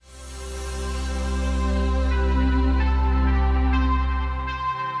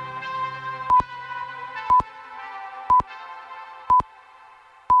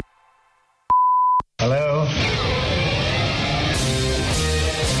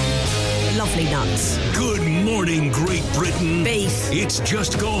lovely nuts. Good morning, Great Britain. Beef. It's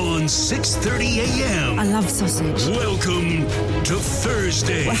just gone 6:30 a.m. I love sausage. Welcome to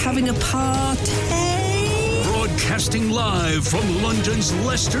Thursday. We're having a party. Broadcasting live from London's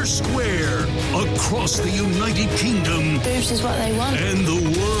Leicester Square, across the United Kingdom. Boobs is what they want. And the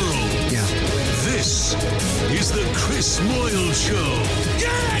world. Yeah. This is the Chris Moyle Show.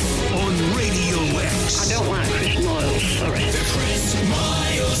 Yeah! On Radio X. I don't like Chris Moyle, sorry. The Chris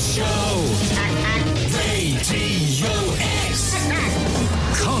Moyle Show. Radio X.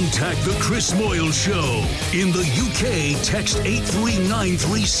 Contact the Chris Moyle Show. In the UK, text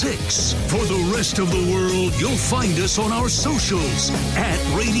 83936. For the rest of the world, you'll find us on our socials at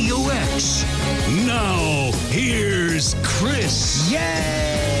Radio X. Now, here's Chris.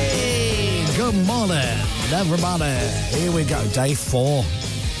 Yay! Good morning, everybody. Here we go. Day 4.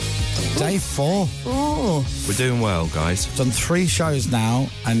 Day 4. Oh. We're doing well, guys. Done 3 shows now,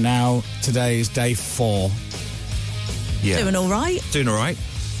 and now today is day 4. Yeah. Doing all right. Doing all right.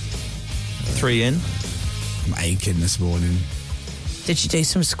 3 in. I'm aching this morning. Did you do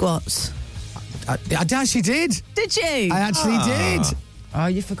some squats? I actually did. Did you? I actually did. Oh,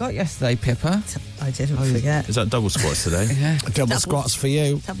 you forgot yesterday, Pippa. I didn't forget. Is that double squats today? Yeah. Double squats for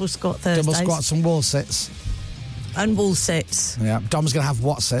you. Double squat Thursdays. Double squats and wall sits. And wall sits. Yeah. Dom's going to have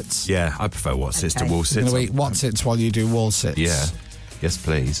what sits. Yeah, I prefer what sits to Okay. wall You're sits. going to eat what sits while you do wall sits. Yeah. Yes,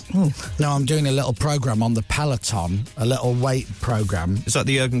 please. No, I'm doing a little program on the Peloton, a little weight program. Is that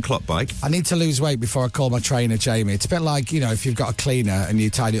the Jurgen Klopp bike? I need to lose weight before I call my trainer, Jamie. It's a bit like, if you've got a cleaner and you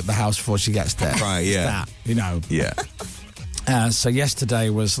tidy up the house before she gets there. Right, yeah. That, Yeah. So yesterday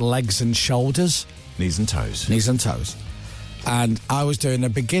was legs and shoulders, Knees and toes. knees and toes. And I was doing a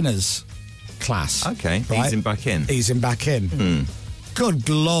beginner's class. Okay. Right? Easing back in. Easing back in. Good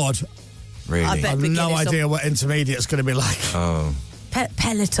Lord. Really? I bet- I've no beginner's idea what intermediate's going to be like. Oh.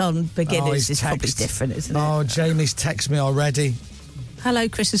 Peloton beginners he's is probably text- different, isn't it? Oh, Jamie's texted me already. Hello,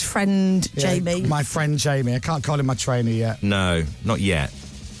 Chris's friend, Yeah, Jamie. My friend Jamie. I can't call him my trainer yet. No, not yet.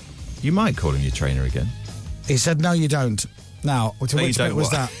 You might call him your trainer again. He said, no, you don't. Now, to No, you which don't bit was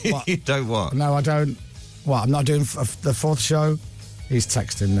what? that? What? You don't what? No, I don't. What, I'm not doing the 4th show? He's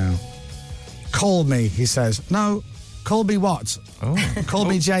texting now. Call me, he says. No, call me what? Oh. Call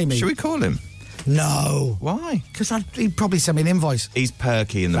me Jamie. Should we call him? No. Why? Because he'd probably send me an invoice. He's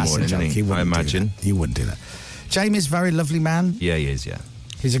perky in the That's a morning, joke. isn't he? I wouldn't do imagine. that. He wouldn't do that. Jamie's a very lovely man. Yeah, he is, yeah.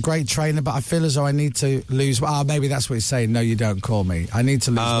 He's a great trainer, but I feel as though I need to lose... maybe that's what he's saying. No, you don't call me. I need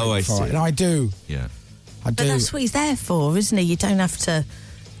to lose weight I before see. No, I do. Yeah. I do. But that's what he's there for, isn't he? You don't have to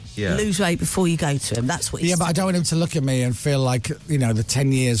Yeah. lose weight before you go to him. That's what he's Yeah, but I don't want him to look at me and feel like, the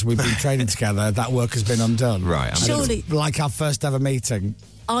 10 years we've been training together, that work has been undone. Right. And Surely- it's like our first ever meeting.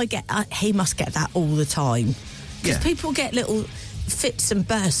 he must get that all the time. Because Yeah. people get little fits and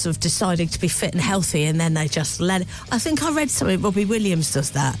bursts of deciding to be fit and healthy, and then they just let it. I think I read something, Robbie Williams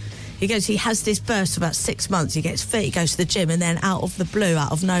does that. He has this burst for about 6 months, he gets fit, he goes to the gym, and then out of the blue,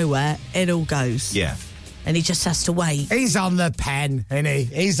 out of nowhere, it all goes. Yeah. And he just has to wait. He's on the pen, isn't he?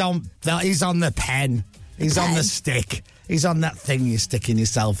 He's on the pen. He's on the pen? stick. He's on that thing you stick in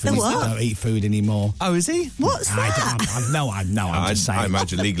yourself and The you what? don't eat food anymore. Oh, is he? What's that? I'm just saying. I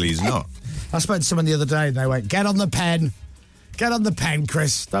imagine legally he's not. I spoke to someone the other day and they went, get on the pen. Get on the pen,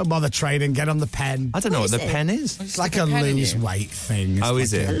 Chris. Don't bother training. Get on the pen. I don't know What what the is it? pen is. It's like a lose weight thing. It's Oh,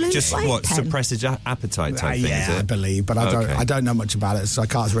 is like it? lose Just weight what? pen. Suppresses appetite type thing, yeah, is I it? believe, but Okay. I don't know much about it, so I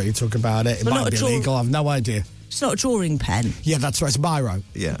can't really talk about it. It But might not be at all. illegal. I've no idea. It's not a drawing pen. Yeah, that's right. It's biro.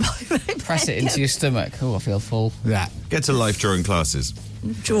 Yeah. Press it into your stomach. Oh, I feel full. Yeah. Get to life drawing classes.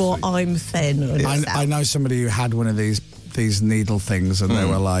 Draw, I'm thin. or I know somebody who had one of these needle things, and they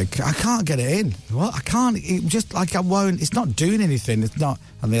were like, I can't get it in. What? I can't. It just like I won't. It's not doing anything. It's not.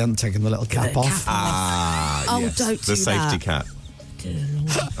 And they haven't taken the little cap off. Ah, Oh, yes. don't the do safety that. cap. Dear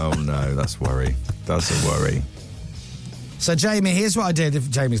Lord. Oh no, that's worry. That's a worry. So, Jamie, here's what I did. If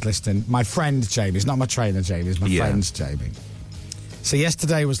Jamie's listening, my friend Jamie, it's not my trainer Jamie, it's my Yeah. friend's Jamie. So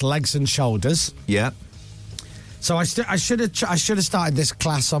yesterday was legs and shoulders. Yeah. So I should have started this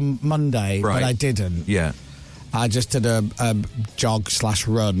class on Monday, Right. but I didn't. Yeah. I just did a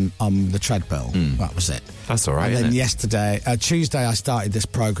jog/run on the treadmill. That was it. That's all right. And then isn't it? yesterday, Tuesday, I started this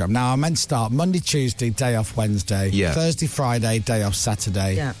program. Now, I meant to start Monday, Tuesday, day off Wednesday, Yeah. Thursday, Friday, day off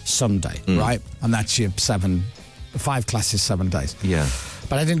Saturday, Yeah. Sunday, right? And that's your 5 classes, 7 days. Yeah.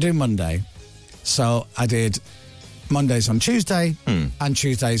 But I didn't do Monday, so I did Mondays on Tuesday and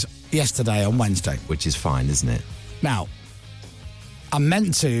Tuesdays yesterday on Wednesday. Which is fine, isn't it? Now,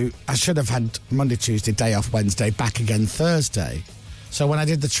 I should have had Monday, Tuesday, day off Wednesday, back again Thursday. So when I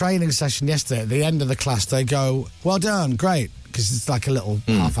did the training session yesterday, at the end of the class, they go, well done, great. Because it's like a little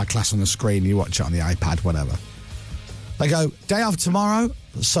half-hour class on the screen. You watch it on the iPad, whatever. They go, day off tomorrow,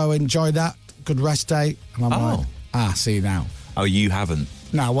 so enjoy that. Good rest day. And I'm like, see now. Oh, you haven't?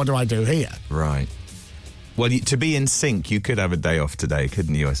 Now, what do I do here? Right. Well, to be in sync, you could have a day off today,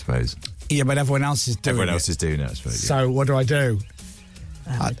 couldn't you, I suppose? Yeah, but everyone else is doing it. Everyone else is doing it, I suppose. So what do I do?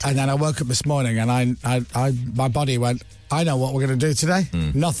 And then I woke up this morning and I my body went, I know what we're going to do today.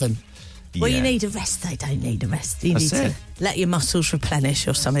 Nothing. Well, you need a rest. They don't need a rest. You That's need it. to let your muscles replenish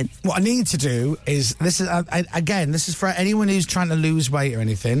or something. What I need to do is, this is for anyone who's trying to lose weight or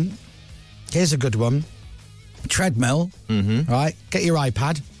anything. Here's a good one. Treadmill, right? Get your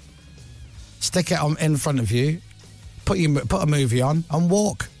iPad, stick it on in front of you, put a movie on and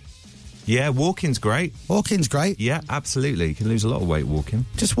walk. Yeah, walking's great. Walking's great. Yeah, absolutely. You can lose a lot of weight walking.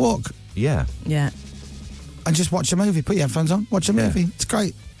 Just walk Yeah. Yeah. and just watch a movie. Put your headphones on, watch a movie. It's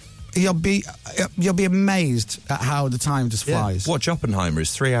great. You'll be amazed at how the time just flies. Watch Oppenheimer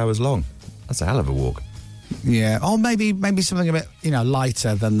is 3 hours long. That's a hell of a walk. Yeah, or maybe something a bit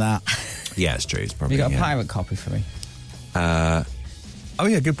lighter than that. Yeah, it's true. It's probably. You got a pirate copy for me? Oh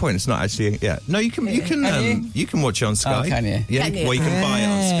yeah, good point. It's not actually. Yeah, no, you can you can watch it on Sky. Oh, can you? Yeah, Can you? well, you can buy it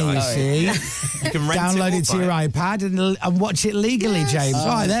on You Sky. see, You can rent download it, it to your iPad and watch it legally, James. All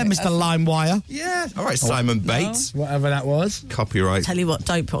right, there, Mr. LimeWire, Yeah. All right, Simon Bates. whatever that was. Copyright. Tell you what,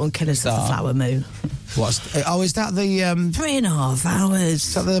 don't put on Killers of the Flower Moon. Is that the 3.5 hours.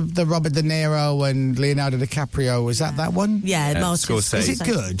 is that the Robert De Niro and Leonardo DiCaprio? Is that one? Yeah, Martin Scorsese. Is it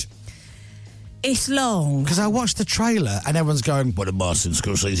good? It's long. Because I watched the trailer and everyone's going, "One of Martin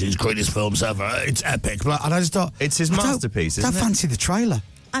Scorsese's greatest films ever. It's epic." And I just thought, It's his I don't- masterpiece, I don't isn't it? fancy the trailer.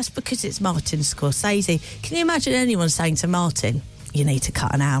 That's because it's Martin Scorsese. Can you imagine anyone saying to Martin, you need to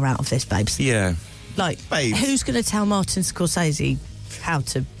cut an hour out of this, babes? Yeah. Like, Babes. who's going to tell Martin Scorsese how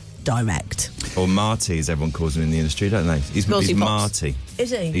to direct? Or Marty, as everyone calls him in the industry, don't they? He's Scorsese Pops. Marty.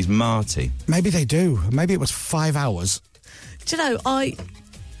 Is he? He's Marty. Maybe they do. Maybe it was 5 hours. Do you know,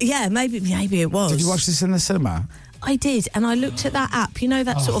 yeah, maybe it was. Did you watch this in the cinema? I did, and I looked at that app, you know,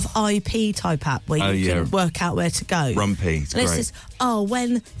 that sort of IP type app where you can work out where to go. Rumpy, it's and it great. says,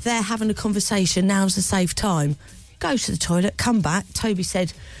 when they're having a conversation, now's the safe time. Go to the toilet, come back. Toby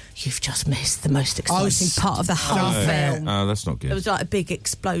said, you've just missed the most exciting part of the whole film. Oh, that's not There good. was like a big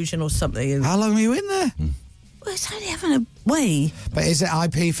explosion or something. And, How long were you in there? well, it's only having a wee. But is it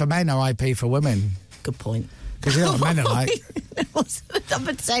IP for men or IP for women? Good point. Because you know what men are like. What's the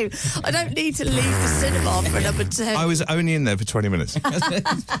number 2? I don't need to leave the cinema for number 2. I was only in there for 20 minutes.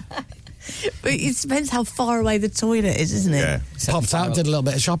 But it depends how far away the toilet is, isn't it? Yeah. Popped out, did a little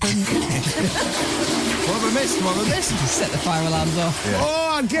bit of shopping. What have I missed? What have I missed? Set the fire alarms off. Yeah.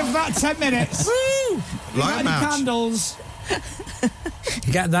 Oh, I'd give that 10 minutes. Woo! Light a match. Candles.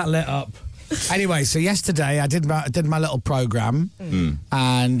 Get that lit up. Anyway, so yesterday I did my little program,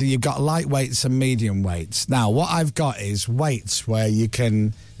 and you've got light weights and medium weights. Now, what I've got is weights where you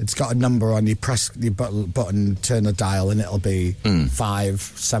can. It's got a number on. You press your button, turn the dial, and it'll be 5,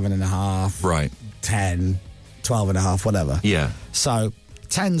 7.5, Right. 10, 12.5, whatever. Yeah. So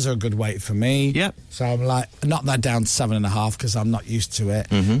 10s are a good weight for me. Yep. So I'm like, knock that down to 7.5 because I'm not used to it.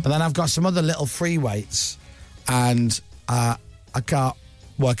 But then I've got some other little free weights, and I can't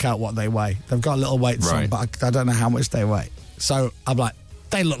work out what they weigh. They've got little weights on, Right. but I don't know how much they weigh. So I'm like,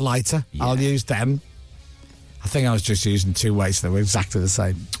 they look lighter. Yeah. I'll use them. I think I was just using 2 weights that were exactly the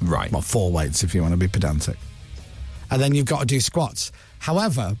same. Right. Well, 4 weights if you want to be pedantic. And then you've got to do squats.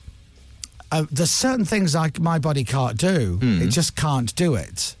 However, there's certain things like my body can't do. It just can't do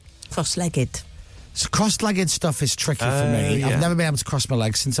it. Cross-legged. So cross-legged stuff is tricky for me. yeah. I've never been able to cross my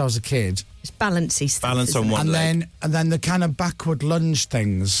legs since I was a kid. It's balancey stuff. Balance on isn't it? one leg. And then the kind of backward lunge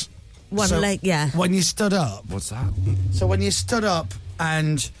things. One So leg, yeah. When you stood up. What's that? So when you stood up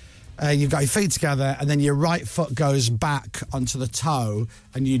and you've got your feet together and then your right foot goes back onto the toe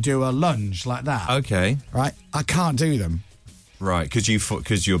and you do a lunge like that. Okay. Right? I can't do them. Right, because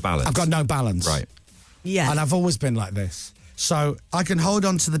you're balanced. I've got no balance. Right. Yeah. And I've always been like this. So I can hold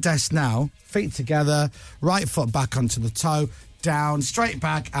onto the desk now, feet together, right foot back onto the toe, down, straight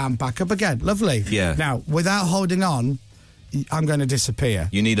back, and back up again. Lovely. Yeah. Now, without holding on, I'm going to disappear.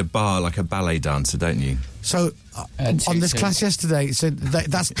 You need a bar like a ballet dancer, don't you? So on this class yesterday, it said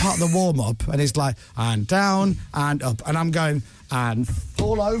that's part of the warm-up, and it's like, and down, and up. And I'm going, and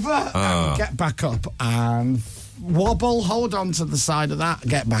fall over, and get back up, and wobble, hold on to the side of that,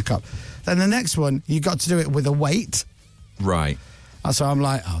 get back up. Then the next one, you got to do it with a weight. Right. And so I'm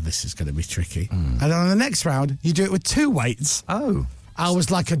like, oh, this is going to be tricky. And then on the next round, you do it with 2 weights. Oh. I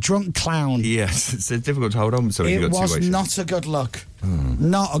was like a drunk clown. Yes, it's difficult to hold on with something It you've got two was ways. not a good look.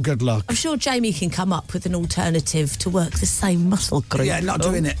 Not a good look. I'm sure Jamie can come up with an alternative to work the same muscle group. Yeah, not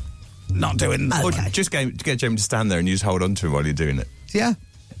doing it. Not doing that. Or just get Jamie to stand there and you just hold on to him while you're doing it. Yeah.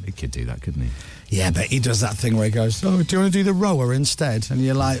 He could do that, couldn't he? Yeah, but he does that thing where he goes, "Oh, do you want to do the rower instead?" And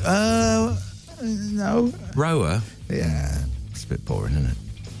you're like, no. Rower? Yeah. It's a bit boring, isn't it?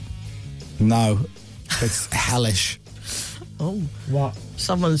 No. It's hellish. Oh, What?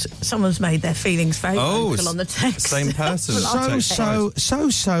 someone's made their feelings very vocal on the text. Same person. So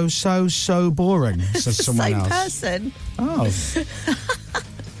boring, says someone Same else. person. Oh.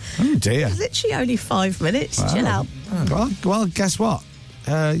 Oh, dear. It's literally only 5 minutes. Chill out. Well, guess what?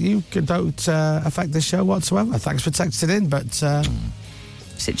 You don't affect this show whatsoever. Thanks for texting in, but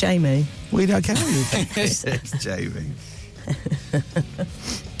Is it Jamie? we don't care what you think. It's Jamie.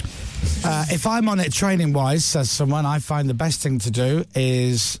 If I'm on it training-wise, says someone, I find the best thing to do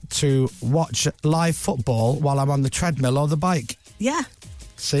is to watch live football while I'm on the treadmill or the bike. Yeah.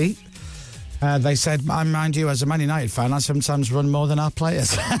 See? They said, I mind you, as a Man United fan, I sometimes run more than our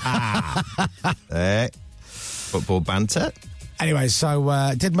players. Football banter. Anyway,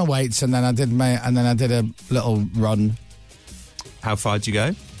 so did my weights and then I did a little run. How far did you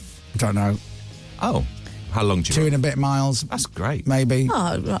go? Don't know, Oh, how long did you 2 run? and a bit miles, That's great. maybe.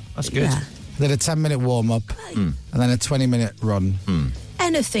 Oh, right. That's good. Yeah. Did a 10-minute warm-up and then a 20-minute run.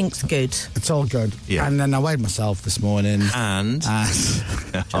 Anything's good. It's all good. Yeah. And then I weighed myself this morning. And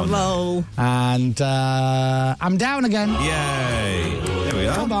Roll. And I'm down again. yay! There we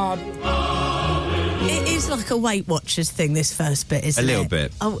are. Come on. It is like a Weight Watchers thing, this first bit, isn't it? A little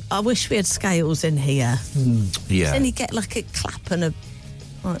bit. I wish we had scales in here. Yeah. Then you get like a clap and a,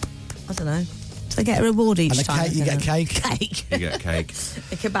 like, I don't know. Do they get a reward each And a time? cake, you get a cake. Cake. You get cake.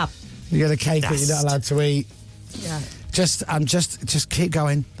 A kebab. You get a cake that you're not allowed to eat. Yeah. Just keep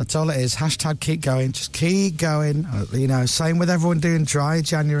going. That's all it is. Hashtag keep going. Just keep going. You know, same with everyone doing dry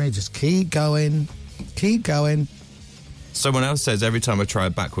January. Just keep going. Keep going. Someone else says every time I try a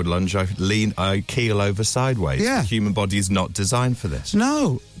backward lunge, I keel over sideways. Yeah. The human body is not designed for this.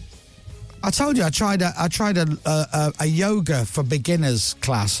 No. I told you I tried a yoga for beginners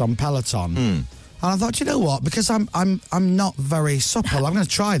class on Peloton. And I thought, you know what? Because I'm not very supple, I'm going to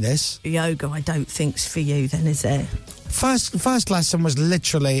try this. Yoga, I don't think's for you then, is it? First lesson was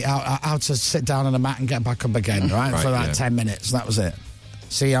literally how to sit down on a mat and get back up again, right? For about 10 minutes. That was it.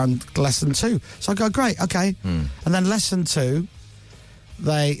 See, on lesson 2. So I go, great, okay. And then lesson 2,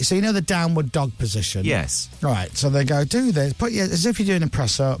 so you know the downward dog position? Yes. Right, so they go, do this, as if you're doing a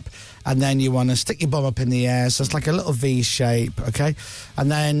press-up, and then you want to stick your bum up in the air, so it's like a little V shape, okay?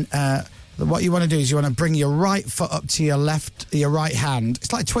 And then what you want to do is you want to bring your right foot up to your right hand.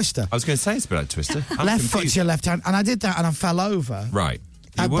 It's like Twister. I was going to say it's a bit like Twister. I'm Left foot confused. to your left hand, and I did that and I fell over. Right.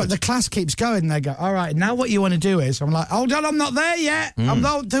 You But would. the class keeps going. And they go, all right, now what you want to do is, I'm like, hold on, I'm not there yet. I'm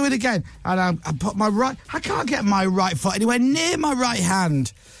not do it again. And I put I can't get my right foot anywhere near my right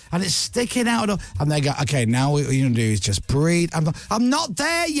hand. And it's sticking out. And they go, okay, now what you're going to do is just breathe. I'm not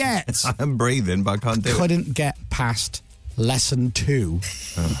there yet. I'm breathing, but I can't do it. Couldn't get past lesson 2.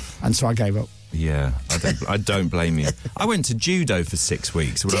 And so I gave up. Yeah, I don't blame you. I went to judo for 6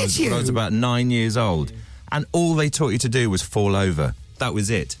 weeks when I was about 9 years old. And all they taught you to do was fall over. That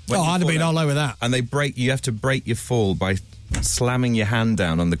was it. When you I'd have fall been all over that. And you have to break your fall by slamming your hand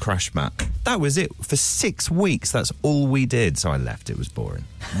down on the crash mat. That was it. For 6 weeks, that's all we did. So I left. It was boring.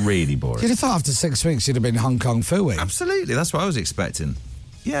 Really boring. You'd have thought after 6 weeks you'd have been Hong Kong Phooey. Absolutely. That's what I was expecting.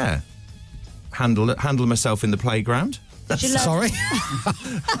 Yeah. Handle myself in the playground. Sorry?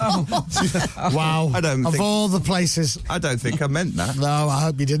 Wow. Of all the places. I don't think I meant that. No, I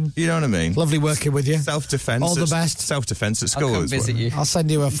hope you didn't. You know what I mean? Lovely working with you. Self-defence. All the best. Self-defence at I'll school. come is what- visit you. I'll send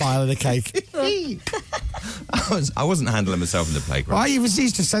you a file of the cake. I wasn't handling myself in the playground. Why you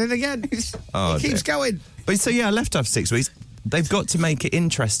just said it again? Oh, It keeps dear. going. But so, yeah, I left after 6 weeks. They've got to make it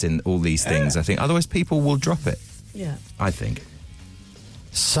interesting, all these things, I think. Otherwise, people will drop it, Yeah. I think.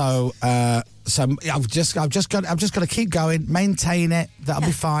 So I've just got to keep going, maintain it. That'll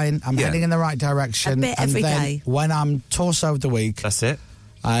be fine. I'm Yeah. heading in the right direction. A bit and every then day. when I'm torso of the week That's it.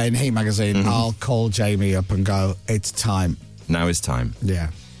 in Heat Magazine, I'll call Jamie up and go, it's time. Now is time.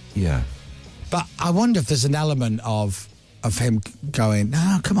 Yeah. Yeah. But I wonder if there's an element of him going,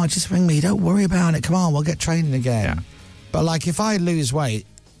 no, come on, just ring me. Don't worry about it. Come on, we'll get training again. Yeah. But like if I lose weight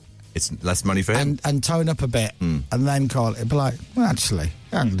It's less money for him. and tone up a bit and then call it, it'd be like, well, actually,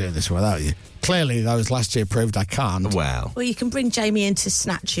 I can do this without you. Clearly, those last year proved I can't. Well, Well, you can bring Jamie in to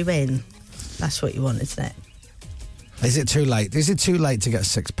snatch you in. That's what you want, isn't it? Is it too late? Is it too late to get a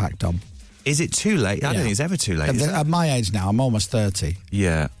 6-pack, Dom? Is it too late? I don't Yeah. think it's ever too late. Is it? At my age now, I'm almost 30.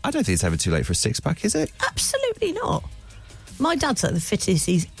 Yeah, I don't think it's ever too late for a six-pack, is it? Absolutely not. My dad's like the fittest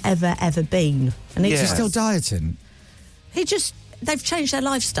he's ever been. And Yeah. She's still dieting. They've changed their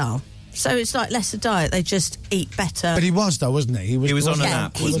lifestyle. So it's like less a diet, they just eat better. But he was, though, wasn't he? He was on an yeah,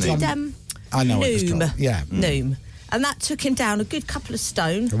 app, he wasn't he? did I know what it's Noom. called. Yeah. Noom. And that took him down a good couple of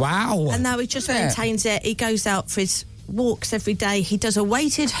stone. Wow. And now he just Yeah. maintains it. He goes out for his walks every day. He does a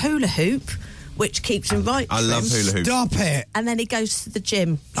weighted hula hoop, which keeps him right I love trim. hula hoops. Stop it. And then he goes to the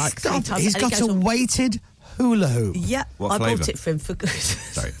gym like 3 Stop. times. He's and he got goes a on- weighted hula hoop. Yeah, What I flavour? bought it for him for good.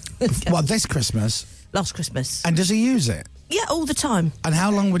 Sorry. Well, this Christmas. Last Christmas. And does he use it? Yeah, all the time. And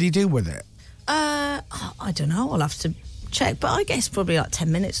how long would he do with it? I don't know. I'll have to check, but I guess probably like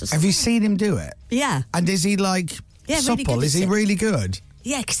 10 minutes or something. Have you seen him do it? Yeah. And is he like Yeah, really supple? good Is at he it. really good?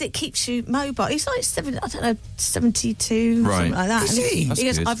 Yeah, because it keeps you mobile. He's like 72, Right. something like that. Is And he? That's He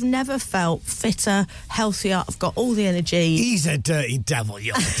goes, good. I've never felt fitter, healthier. I've got all the energy. He's a dirty devil,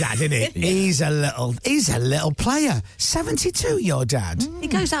 your dad, isn't it? He's a little player. 72, your dad. He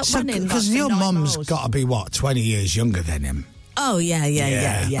goes out running. Because like, for your 9 mum's miles. got to be, what, 20 years younger than him? Oh,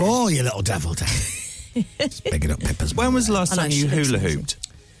 yeah. Oh, you little devil, dad. Just picking up Pippa's When mum was the last I know, time she you looks hula amazing. hooped?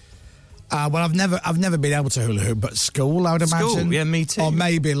 Well, I've never been able to hula hoop, but school, I would School, imagine. yeah, me too. Or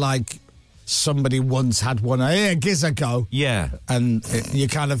maybe like somebody once had one. Here, gives a go. Yeah. And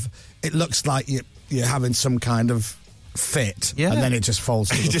it looks like you're having some kind of fit. Yeah. And then it just falls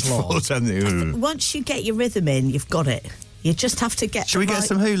to the Just floor. falls down the. Once you get your rhythm in, you've got it. You just have to get. Should we the get right-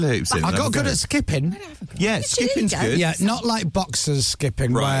 some hula hoops in? I Have got a good go? at skipping. Yeah, skipping's go. good. Yeah, not like boxers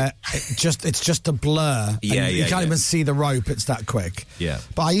skipping Right. where it's just a blur. Yeah, and you can't even see the rope. It's that quick. Yeah.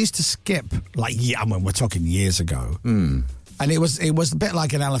 But I used to skip we're talking years ago. And it was a bit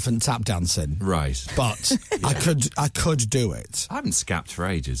like an elephant tap dancing. Right. But I could do it. I haven't scapped for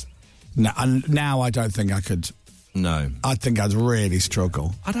ages. No, and now I don't think I could. No. I think I'd really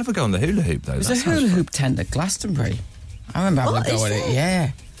struggle. I'd have a go on the hula hoop, though. There's That a sounds hula fun. hoop tent at Glastonbury. I remember having What, a go is at it. there?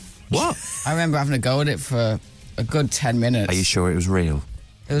 Yeah. What? I remember having a go at it for a good 10 minutes. Are you sure it was real?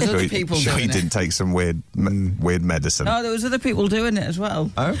 There was other people sure doing you it. didn't take some weird medicine? No, there was other people doing it as well.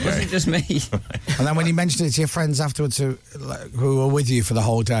 Okay. It wasn't just me. And then when you mentioned it to your friends afterwards who were with you for the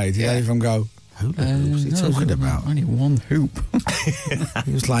whole day, did any of them go, hula hoops? What's he talking about? Only one hoop.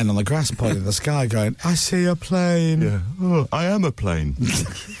 He was lying on the grass pointing at the sky going, I see a plane. Yeah. Oh, I am a plane.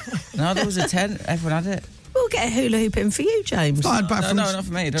 No, there was a tent. Everyone had it. We'll get a hula hoop in for you, James. Not back No, from not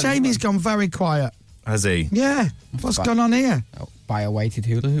for me. Don't Jamie's do gone very quiet. Has he? Yeah. What's Back. gone on here? Oh, buy a weighted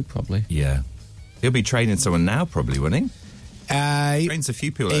hula hoop, probably. Yeah. He'll be training someone now, probably, won't he? He Trains a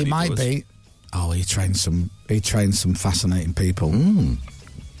few people. he early might doors. be. Oh, he trains some fascinating people.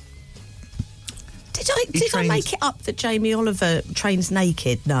 Did I trains- make it up that Jamie Oliver trains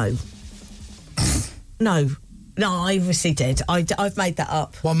naked? No. No, I obviously did. I've made that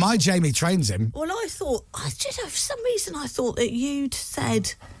up. Well, my Jamie trains him. Well, I thought, for some reason, I thought that you'd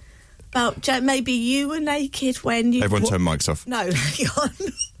said about maybe you were naked when you. Everyone turn mics off. No, hang on.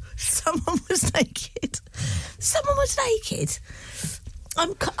 Someone was naked. Someone was naked.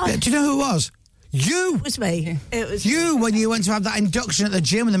 Do you know who it was? You! It was me. It was You, when you went to have that induction at the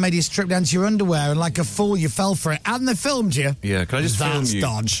gym and they made you strip down to your underwear and like a fool you fell for it and they filmed you. Yeah, can I just film That's you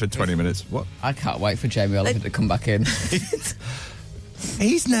dodge. for 20 minutes? What? I can't wait for Jamie Oliver to come back in.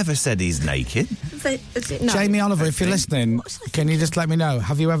 He's never said he's naked. No. Jamie Oliver, if you're listening, What was I can you just let me know?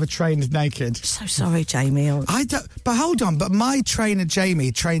 Have you ever trained naked? So sorry, Jamie. I don't, but hold on, but my trainer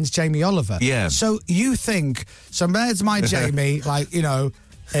Jamie trains Jamie Oliver. Yeah. So you think, so there's my Jamie, like, you know,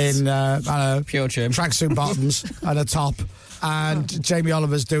 in, I don't know, Pure gym. tracksuit bottoms and a top, and Jamie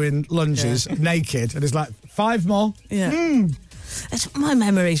Oliver's doing lunges naked, and he's like, 5 more. Yeah. My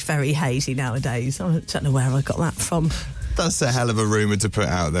memory's very hazy nowadays. I don't know where I got that from. That's a hell of a rumour to put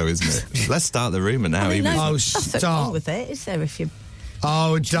out, though, isn't it? Let's start the rumour now. I mean, even. no, Oh, nothing stop. wrong with it, is there? If you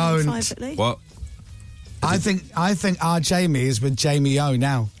Oh, don't. privately. What? I think our Jamie is with Jamie O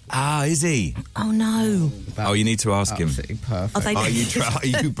now. Ah, is he? Oh no. Oh, you need to ask him. Absolutely perfect. Are they Are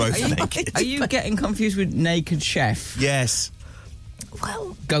you both naked? Are you getting confused with Naked Chef? Yes.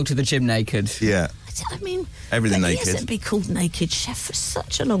 Well, Go to the gym naked. Yeah. I mean, Everything but naked. He hasn't been called Naked Chef for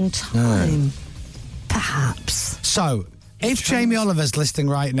such a long time. Perhaps. So, if Jamie Oliver's listening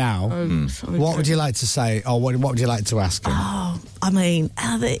right now, Sorry, what would you like to say, or what would you like to ask him? Oh, I mean,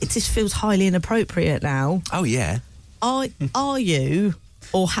 it just feels highly inappropriate now. Oh, yeah. Are you,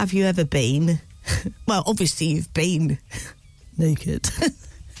 or have you ever been? Well, obviously you've been naked.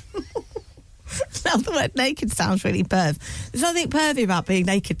 Now the word naked sounds really perv. There's nothing pervy about being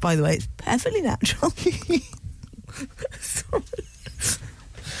naked, by the way. It's perfectly natural. Sorry.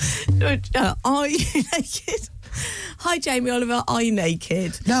 Are you naked? Hi, Jamie Oliver. Are you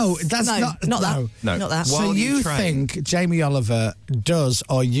naked? No, that's not that. No. Not that. So While you you train. think Jamie Oliver does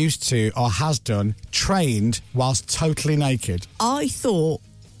or used to or has done trained whilst totally naked? I thought,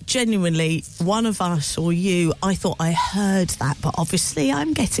 genuinely, one of us or you, I thought I heard that, but obviously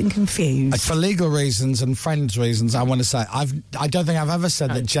I'm getting confused. For legal reasons and friends reasons, I want to say I don't think I've ever said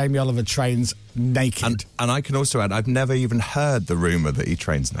that Jamie Oliver trains naked. And I can also add, I've never even heard the rumour that he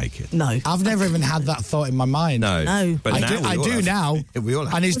trains naked. No. I've never even had that thought in my mind. No. But now I we all do have. now. We all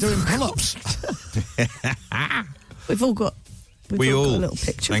have. And he's doing pull-ups. We've all got a little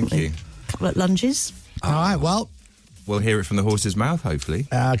picture. Thank haven't we? you. Couple of lunges. All right, well, We'll hear it from the horse's mouth, hopefully.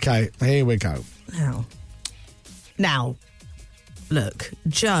 okay, here we go. Now, look,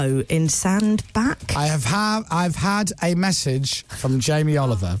 Joe in Sandback. I've had a message from Jamie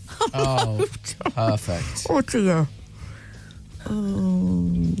Oliver. Oh, perfect. Oh dear.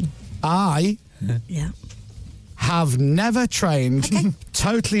 I Yeah. have never trained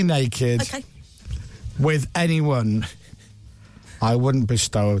totally naked Okay. with anyone. I wouldn't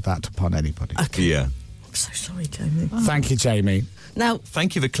bestow that upon anybody. Okay. Yeah. I'm so sorry, Jamie. Thank you, Jamie. Now,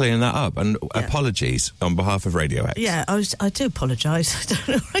 Thank you for clearing that up, and apologies on behalf of Radio X. yeah, I do apologise. I don't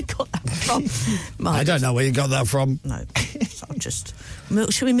know where I got that from. I don't know where you got that from. No. I'm just.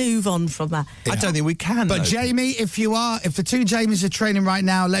 Shall we move on from that? I don't think we can. But though. Jamie, if the two Jamies are training right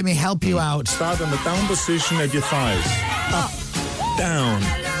now, let me help you out. Start on the down position at your thighs. Up, down,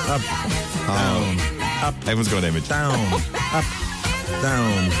 up, down, up, Everyone's got an image. down, up,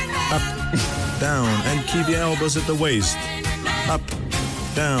 down, up, down. And keep your elbows at the waist. Up,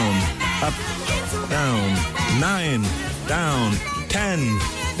 down, up, down. 9, down, 10,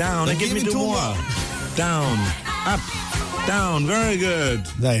 down. And give me 2 more. Down, up, down. Very good.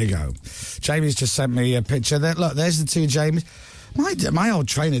 There you go. Jamie's just sent me a picture. Look, there's the two Jamies. My old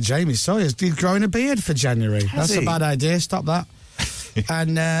trainer, Jamie Sawyer's growing a beard for January. That's a he? bad idea. Stop that.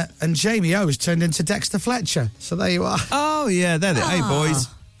 and Jamie O's turned into Dexter Fletcher. So there you are. Oh, yeah, there they are. Hey, boys.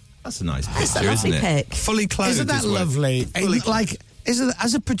 That's a nice That's a picture, lovely isn't it? pic. Fully clothed. Isn't that as well. lovely? Fully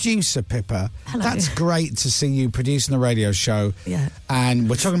As a producer, Pippa, Hello. that's great to see you producing a radio show. Yeah. And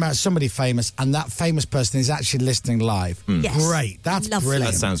we're talking about somebody famous, and that famous person is actually listening live. Yes. Great. That's Lovely.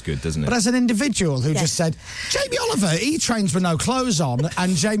 brilliant. That sounds good, doesn't it? But as an individual who Yes. just said, Jamie Oliver, he trains with no clothes on,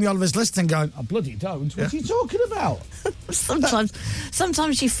 and Jamie Oliver's listening going, I bloody don't. What are you talking about?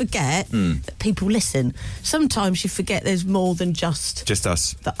 Sometimes you forget that people listen. Sometimes you forget there's more than just Just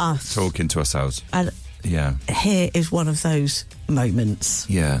us the us. talking to ourselves. And Yeah. here is one of those moments.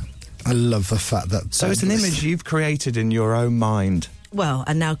 Yeah. I love the fact that... So it's an image you've created in your own mind Well,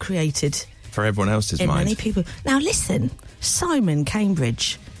 and now created for everyone else's in mind. many people. Now listen, Simon,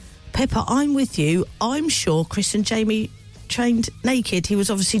 Cambridge. Pippa, I'm with you. I'm sure Chris and Jamie trained naked. He was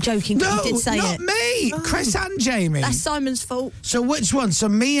obviously joking, but No, he did say not it. me. Chris and Jamie. That's Simon's fault. So which one? So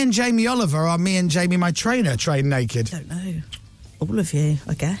me and Jamie Oliver, or me and Jamie, my trainer, train naked? Don't know. All of you,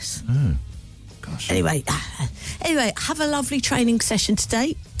 I guess. Gosh. Anyway, have a lovely training session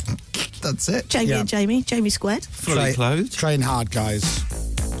today. That's it. Jamie Yeah. and Jamie squared. Fully clothed. Train hard, guys.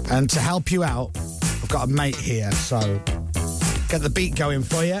 And to help you out, I've got a mate here, so get the beat going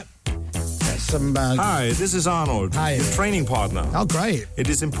for you. Get some... Hi, this is Arnold, Hi. your training partner. Oh, great. It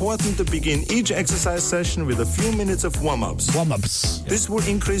is important to begin each exercise session with a few minutes of warm-ups. Warm-ups. This will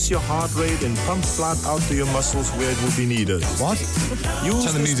increase your heart rate and pump blood out to your muscles where it will be needed. What? Use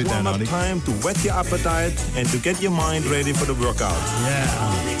Turn the this music down, warm-up Arnie. time to whet your appetite and to get your mind ready for the workout.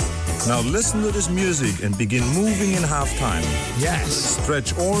 Yeah. Now listen to this music and begin moving in half time. Yes.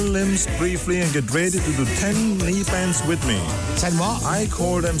 Stretch all limbs briefly and get ready to do 10 knee bends with me. 10 what? I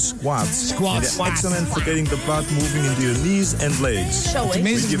call them squats. Squats. And they're excellent for getting the blood moving into your knees and legs. Shall The we?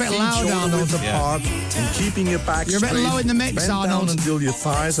 music's a With bit your feet loud, shoulder Arnold. width apart and keeping your back You're a bit straight. low in the mix, Bend Arnold. down until your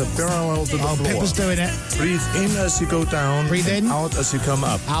thighs are parallel to the Oh, floor. Pippa's doing it. Breathe in as you go down. Breathe and in. out as you come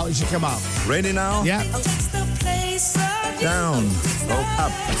up. Out as you come up. Ready now? Yeah. Down. Go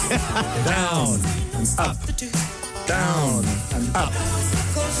up. Down. Up. Down. Up.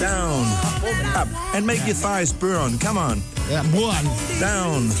 Down. Up. And make your thighs burn. Come on. Yeah. One.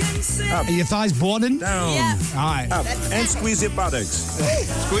 Down. Up. Are your thighs burning? Down. Yeah. All right. Up. And squeeze your buttocks.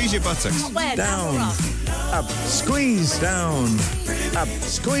 Squeeze your buttocks. Where? Down. Up. Squeeze. Down. Up.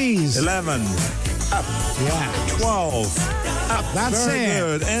 Squeeze. 11. up. Yeah. 12, up. That's Very it.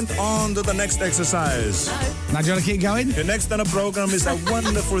 good. And on to the next exercise. Now, do you want to keep going? The next on the program is a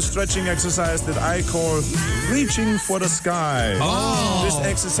wonderful stretching exercise that I call reaching for the sky. Oh. This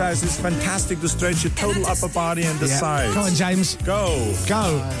exercise is fantastic to stretch your total upper body and the sides. Come on, James. Go.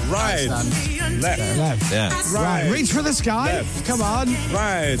 Go. Right. Left. Left. Yeah. Right. Reach for the sky. Left. Come on.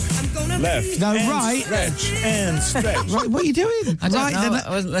 Right. Left. No, and right. Stretch. And stretch. Right, what are you doing? I don't right, know. then. I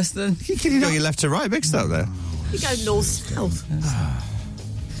wasn't listening. Can you Got not? your left to right mixed up there. You go north-south.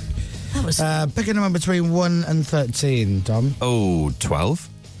 That was... Pick a number between 1 and 13, Dom. Oh, 12.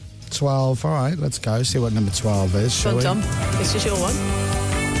 12. All right, let's go. See what number 12 is, shall Well we? done. This is your one.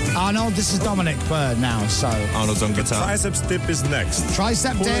 Arnold, this is Dominic Bird now, so. Arnold's on guitar. Triceps dip is next.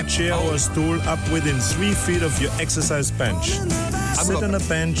 Tricep Pull a dip. chair or a stool up within 3 feet of your exercise bench. Sit on a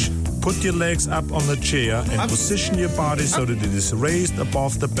bench, put your legs up on the chair, and position your body so that it is raised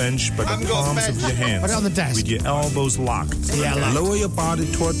above the bench by the palms of your hands. Put it on the desk. With your elbows locked. Yeah, locked. Lower your body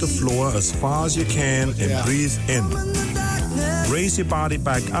toward the floor as far as you can and Yeah. breathe in. Raise your body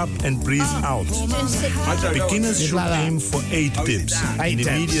back up and breathe out. Beginners should like that. aim for 8 dips, 8 dips.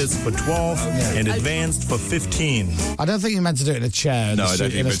 intermediates for 12, and advanced for 15. I don't think you meant to do it in a chair No, I in don't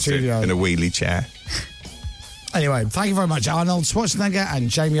a think it's studio. in a wheelie chair. Anyway, thank you very much, Arnold Schwarzenegger and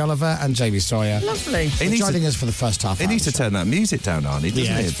Jamie Oliver and Jamie Sawyer. Lovely. He For needs joining to, us for the first half he hour. needs to turn that music down, Arnie, doesn't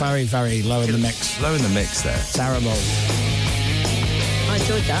Yeah, he? it's very, very low in the mix. Low in the mix there. Terrible. I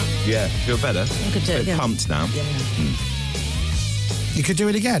enjoyed that. Yeah, feel better? I could do it Bit again. pumped now. You could do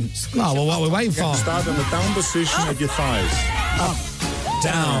it again. Oh, well, what are we waiting for? Start in the down position at your thighs.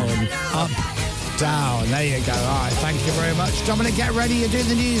 Down, up, down. There you go. All right, thank you very much. Dominic, get ready. You're doing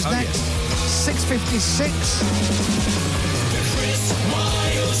the news next. 6:56.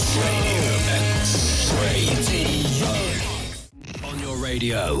 On your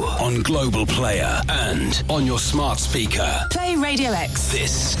radio, on Global Player, and on your smart speaker. Play Radio X.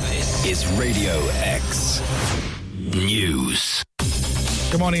 This is Radio X News.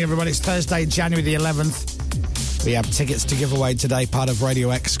 Good morning, everybody. It's Thursday, January the 11th. We have tickets to give away today, part of Radio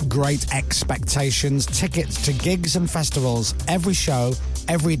X Great Expectations. Tickets to gigs and festivals, every show,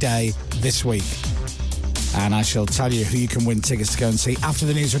 every day this week. And I shall tell you who you can win tickets to go and see after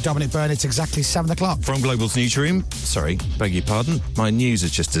the news with Dominic Byrne. It's exactly 7 o'clock. From Global's newsroom, sorry, beg your pardon, my news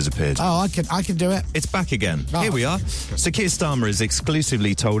has just disappeared. Oh, I can do it. It's back again. Oh. Here we are. So Keir Starmer has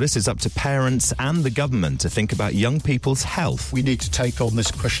exclusively told us it's up to parents and the government to think about young people's health. We need to take on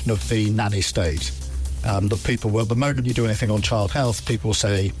this question of the nanny state. The moment you do anything on child health, people will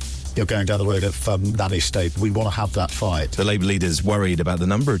say you're going down the road of nanny state. We want to have that fight. The Labour leader's worried about the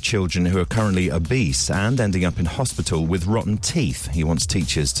number of children who are currently obese and ending up in hospital with rotten teeth. He wants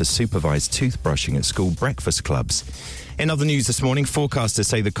teachers to supervise toothbrushing at school breakfast clubs. In other news this morning, forecasters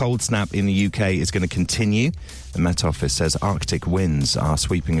say the cold snap in the UK is going to continue. The Met Office says Arctic winds are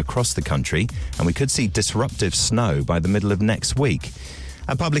sweeping across the country and we could see disruptive snow by the middle of next week.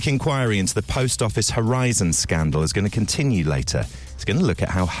 A public inquiry into the Post Office Horizon scandal is going to continue later. It's going to look at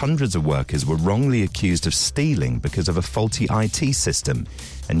how hundreds of workers were wrongly accused of stealing because of a faulty IT system,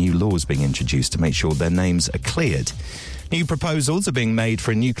 and new laws being introduced to make sure their names are cleared. New proposals are being made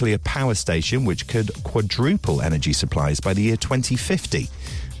for a nuclear power station which could quadruple energy supplies by the year 2050.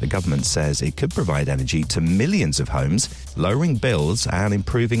 The government says it could provide energy to millions of homes, lowering bills and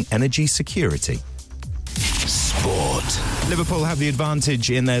improving energy security. Sport. Liverpool have the advantage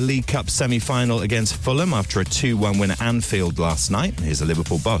in their League Cup semi-final against Fulham after a 2-1 win at Anfield last night. Here's the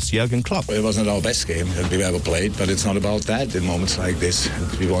Liverpool boss, Jurgen Klopp. It wasn't our best game that we've ever played, but it's not about that in moments like this.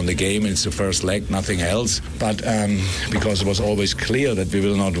 We won the game, it's the first leg, nothing else. But because it was always clear that we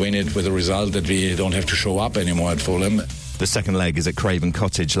will not win it with a result that we don't have to show up anymore at Fulham. The second leg is at Craven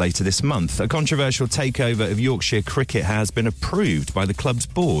Cottage later this month. A controversial takeover of Yorkshire cricket has been approved by the club's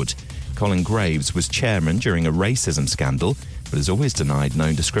board. Colin Graves was chairman during a racism scandal, but has always denied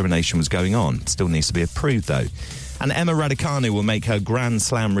known discrimination was going on. Still needs to be approved, though. And Emma Raducanu will make her Grand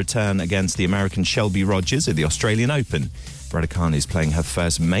Slam return against the American Shelby Rogers at the Australian Open. Raducanu is playing her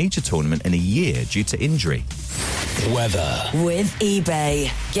first major tournament in a year due to injury. Weather. With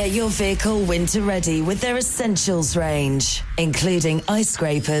eBay. Get your vehicle winter ready with their essentials range, including ice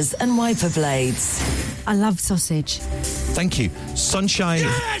scrapers and wiper blades. I love sausage. Thank you. Sunshine.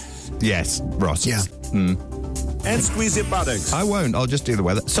 Yes, Ross. Yeah. And squeeze your buttocks. I won't. I'll just do the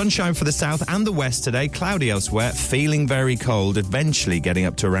weather. Sunshine for the south and the west today. Cloudy elsewhere. Feeling very cold. Eventually getting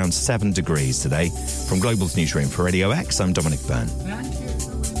up to around 7 degrees today. From Global's newsroom for Radio X, I'm Dominic Byrne.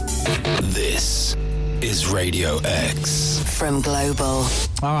 This is Radio X. from Global.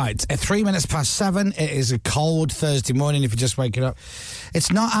 All right, at 3 minutes past 7, it is a cold Thursday morning if you're just waking up.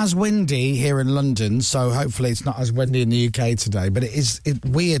 It's not as windy here in London, so hopefully it's not as windy in the UK today, but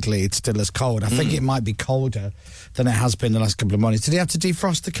weirdly, it's still as cold. I think it might be colder than it has been the last couple of mornings. Did you have to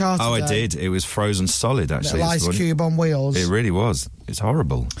defrost the car today? Oh, I did. It was frozen solid, actually. Little ice cube on wheels. It really was. It's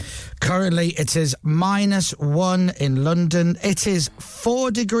horrible. Currently, it is -1 in London. It is 4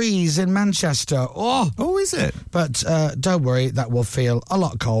 degrees in Manchester. Oh, is it? But don't worry, that will feel a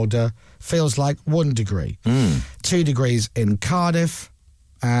lot colder. Feels like 1 degree. 2 degrees in Cardiff.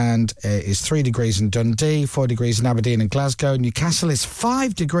 And it is 3 degrees in Dundee, 4 degrees in Aberdeen and Glasgow. Newcastle is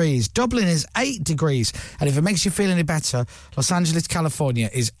 5 degrees. Dublin is 8 degrees. And if it makes you feel any better, Los Angeles,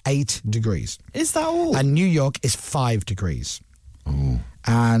 California is 8 degrees. Is that all? And New York is 5 degrees. Ooh.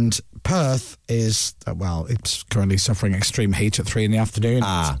 And Perth is, well, it's currently suffering extreme heat at 3 in the afternoon.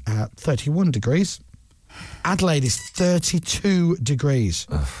 31 degrees. Adelaide is 32 degrees.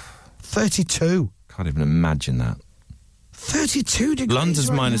 32. Can't even imagine that. 32 degrees. London's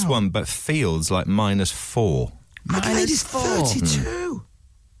right -1, but feels like -4. Adelaide is 32.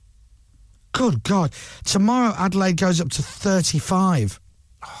 Good God. Tomorrow, Adelaide goes up to 35.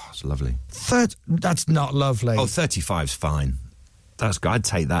 Oh, it's lovely. That's not lovely. Oh, 35's fine. That's good. I'd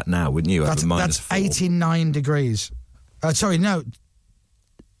take that now, wouldn't you? That's -4. 89 degrees. Sorry, no.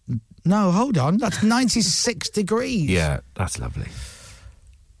 No, hold on. That's 96 degrees. Yeah, that's lovely.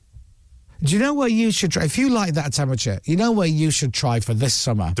 Do you know where you should try? If you like that temperature, you know where you should try for this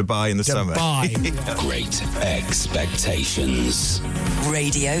summer? Dubai in the summer. Great Expectations.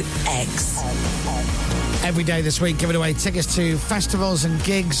 Radio X. Every day this week, giving away tickets to festivals and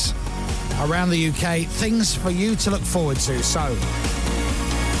gigs around the UK. Things for you to look forward to. So,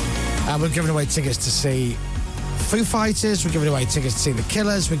 we're giving away tickets to see Foo Fighters. We're giving away tickets to see The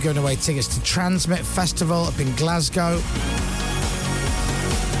Killers. We're giving away tickets to Transmit Festival up in Glasgow.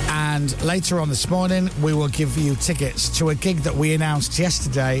 And later on this morning, we will give you tickets to a gig that we announced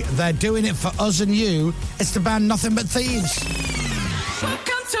yesterday. They're doing it for us and you. It's the band Nothing But Thieves.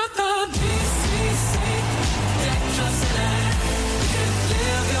 Welcome to the BCC. Get close and you can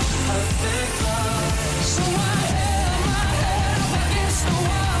live your perfect love. So I held my head up against the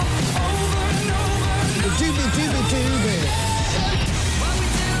wall over and over and over. Doobie. What we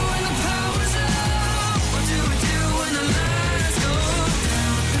do when the power's low? What do we do when the lights go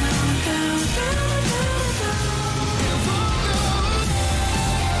down, down, down, down, down,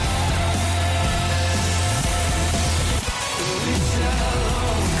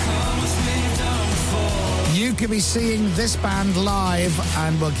 You could be seeing this band live,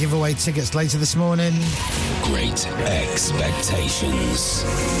 and we'll give away tickets later this morning. Great Expectations.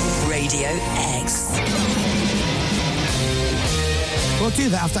 Radio X. We'll do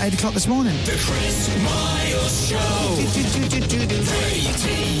that after 8 o'clock this morning. The Chris Miles Show. Radio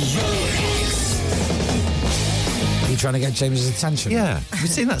X. Are you trying to get James's attention? Yeah. Have you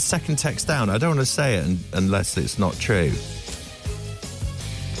seen that second text down? I don't want to say it unless it's not true.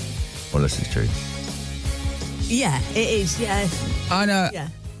 Unless it's true. Yeah, it is, yeah. I know. Yeah.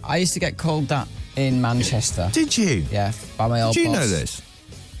 I used to get called that in Manchester. Did you? Yeah, by my old Did you boss. know this?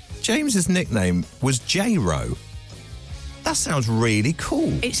 James's nickname was J-Ro. That sounds really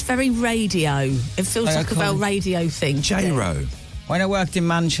cool. It's very radio. It feels I like a call Bell him radio thing. J-Ro. When I worked in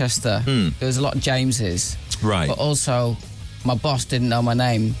Manchester, there was a lot of Jameses. Right. But also, my boss didn't know my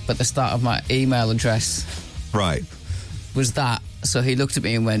name, but the start of my email address Right. was that. So he looked at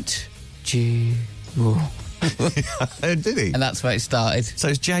me and went, G-Ro. Did he? And that's where it started. So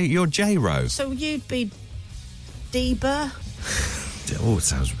it's you're J-Ro. So you'd be Deba? Oh, it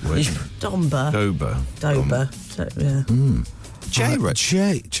sounds weird. Domba? Dober. So, yeah. J-Ro.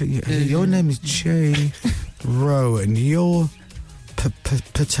 Your name is J-Ro, and you're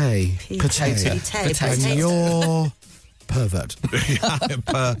Pate. And you're pervert.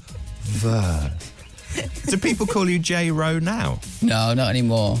 Pervert. Do people call you J-Ro now? No, not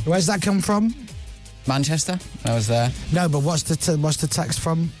anymore. Where's that come from? Manchester. I was there. No, but what's the text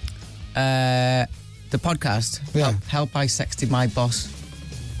from? The podcast. Yeah. Help I Sexted My Boss.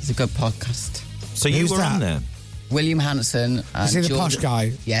 It's a good podcast. So you Who's were that? on there? William Hanson. And Is he the posh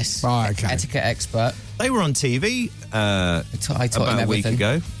guy? Yes. Right, okay. Etiquette expert. They were on TV I taught him about a week everything.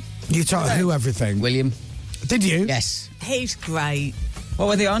 ago. You taught who everything? William. Did you? Yes. He's great. What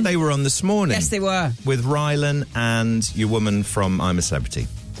were they on? They were on this morning. Yes, they were. With Rylan and your woman from I'm a Celebrity.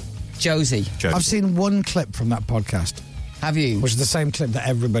 Josie. I've seen one clip from that podcast. Have you? Which is the same clip that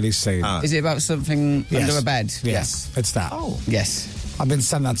everybody's seen. Is it about something Yes. under a bed? Yes. It's that. Oh. Yes. I've been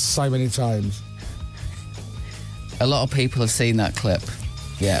sent that so many times. A lot of people have seen that clip.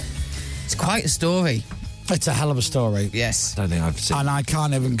 Yeah. It's quite a story. It's a hell of a story. Yes. I don't think I've seen. And I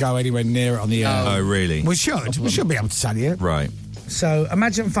can't even go anywhere near it on the air. Oh, really? We should. We should be able to tell you. Right. So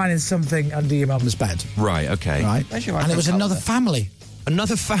imagine finding something under your mum's bed. Right. Okay. Right. Where's your And it was iPhone another cover? family.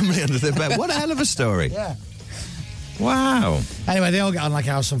 Another family under the bed. What a hell of a story. Yeah. Wow. Anyway, they all get on like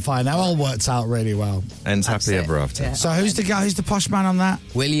a house on fire. Now all works out really well. Ends That's happily it. ever after. Yeah. So who's the guy? Who's the posh man on that?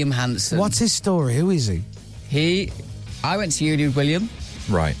 William Hanson. What's his story? Who is he? I went to uni with William.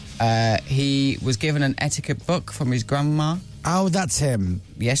 Right. He was given an etiquette book from his grandma. Oh, that's him.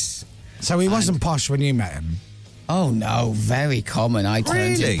 Yes. So he wasn't posh when you met him. Oh no, very common. I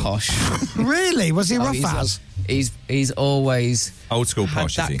turned Really? him posh. Really? Was he Oh, rough he's, ass? he's always Old school had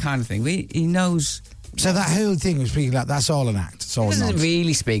posh, is that he? kind of thing. He knows. So that whole thing was speaking like that's all an act. It's all He doesn't nonsense.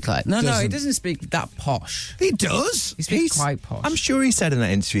 really speak like. No, he Doesn't. doesn't speak that posh. He does. He speaks quite posh. I'm sure he said in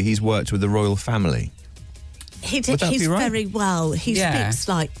that interview he's worked with the royal family. Would that he's be right? very well. He Yeah. speaks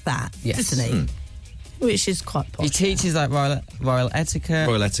like that, Yes. doesn't he? Which is quite posh. He teaches like royal etiquette,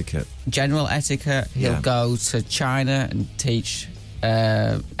 Royal etiquette. general etiquette. He'll Yeah. go to China and teach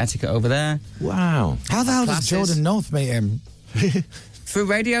etiquette over there. Wow. How the hell Classes. did Jordan North meet him? Through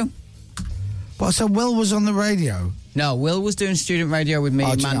radio? What? So Will was on the radio. No, Will was doing student radio with me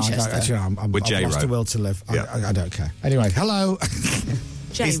in do you know, Manchester. With I've J-Ro. lost a will to live. Yeah. I don't care. Anyway, hello.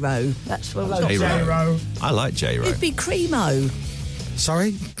 J-Ro. That's what J-Ro. J-Ro. I like J-Ro. It'd be Cremo.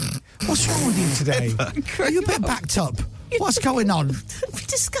 Sorry? What's wrong with you today? Are you a bit backed up? What's going on? It'd be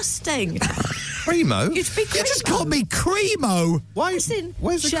disgusting. Primo? You'd be You just Cremo. called me Cremo. Why? Listen,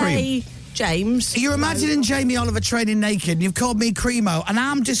 Where's the J. cream? James. You're imagining Jamie Oliver training naked and you've called me Cremo and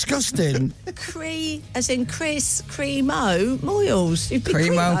I'm disgusting. As in Chris Cremo Moyles. You'd be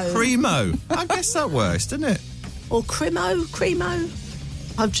Cremo. Primo. I guess that works, doesn't it? Or Cremo.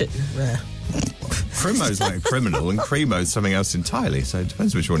 I'm just. Primo's like criminal and Cremo's something else entirely, so it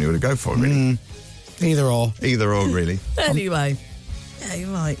depends which one you want to go for, really. Either or. Either or, really. Anyway. Yeah, you're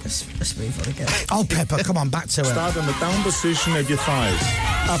right. Let's move on again. Oh, Pepper, come on, back to it. Start in the down position at your thighs.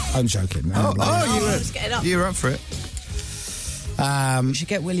 Up. I'm joking. Let's get it up. You're up for it. You should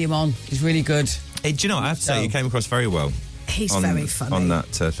get William on. He's really good. Hey, do you know what? I have to say, you came across very well. He's on, very funny. On that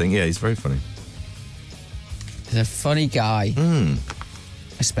thing. Yeah, he's very funny. He's a funny guy.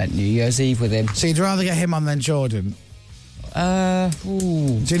 I spent New Year's Eve with him. So you'd rather get him on than Jordan?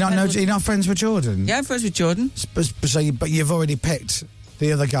 Ooh. Do you not know? You're not friends with Jordan? Yeah, I'm friends with Jordan. But you've already picked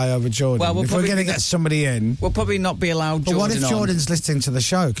the other guy over Jordan. Well, we'll if we're probably going to be- get somebody in. We'll probably not be allowed But Jordan what if on. Jordan's listening to the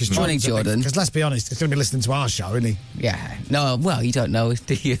show? Morning, Jordan. Because let's be honest, he's going to be listening to our show, isn't he? Yeah. No, well, you don't know,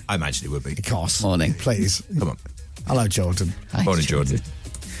 do you? I imagine he would be. Of course. Morning. Please. Come on. Hello, Jordan. Hi, Morning, Jordan.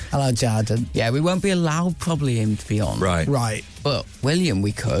 Hello, Jordan. Yeah, we won't be allowed probably him to be on. Right. Right. But William,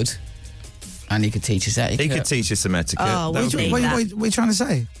 we could. And he could teach us etiquette. He could teach us some etiquette. Oh, That we would do. be- What that. are you trying to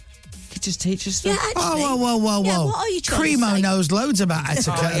say? He could just teach us Yeah, stuff. actually. Whoa. Yeah, what are you trying to Cremo say? knows loads about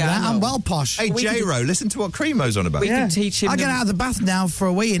etiquette Oh, and yeah, that. I I'm know. well posh. Hey, J-Ro, listen to what Cremo's on about. We could teach him. I get out of the bath now for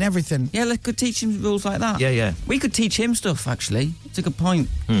a wee and everything. Yeah, we could teach him rules like that. Yeah. We could teach him stuff, actually. It's a good point.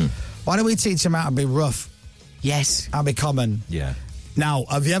 Why don't we teach him how to be rough? Yes. How to be common? Yeah. Now,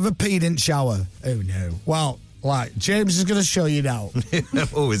 have you ever peed in shower? Oh, no. Well, like, James is going to show you now.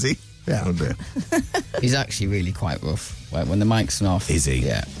 Oh, is he? Yeah. Oh, dear. He's actually really quite rough. Like, when the mic's off. Is he?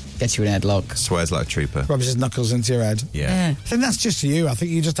 Yeah. Gets you in headlock. Swears like a trooper. Rubs his knuckles into your head. Yeah. I think that's just you. I think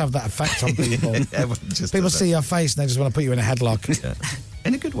you just have that effect on people. Everyone just People does see your face and they just want to put you in a headlock. that. Yeah.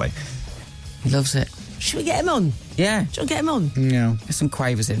 In a good way. He loves it. Should we get him on? Yeah. Do you want to get him on? Yeah. Get some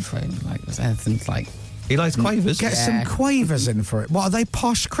quavers in for him. Like, was anything like. He likes quavers. Get some quavers in for it. What, are they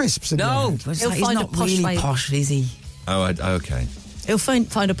posh crisps? In your No, head? but it's He'll like, he's find a not posh really way- posh, is he? Oh, okay. He'll find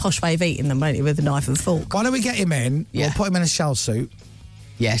a posh way of eating them, won't he, with a knife and fork? Why don't we get him in? Yeah. We'll put him in a shell suit.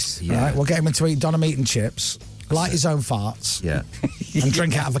 Yes. Yeah. Right? We'll get him in to eat Donna meat and chips, light his own farts, Yeah. and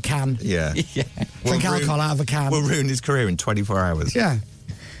drink out of a can. Yeah. Yeah. Drink alcohol out of a can. We'll ruin his career in 24 hours. Yeah.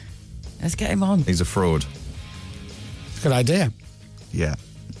 Let's get him on. He's a fraud. Good idea. Yeah.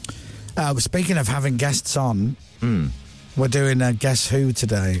 Speaking of having guests on, we're doing a Guess Who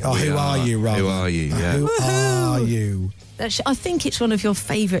today. Oh, We who are you, Rob? Who are you? Yeah. Who are you? I think it's one of your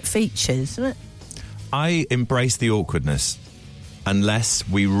favourite features, isn't it? I embrace the awkwardness unless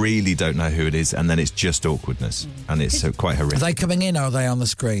we really don't know who it is, and then it's just awkwardness. And it's quite Are horrific. they coming in or are they on the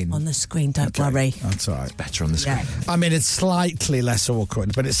screen? On the screen, don't worry. That's all right. Better on the screen. Yeah. I mean, it's slightly less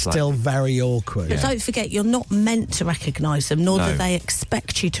awkward, but it's still very awkward. But don't forget, you're not meant to recognise them, nor No. do they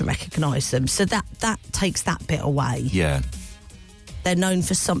expect you to recognise them. So that takes that bit away. Yeah. they're known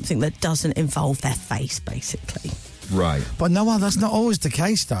for something that doesn't involve their face, basically. Right. But no, well, that's not always the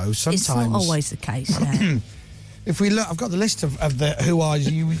case, though. Sometimes It's not always the case, yeah. If we look, I've got the list of the Who Are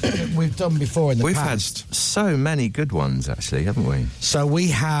You that we've done before in the We've past. had so many good ones, actually, haven't we? So we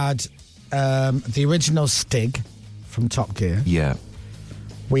had the original Stig from Top Gear. Yeah.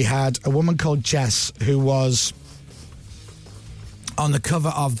 We had a woman called Jess who was on the cover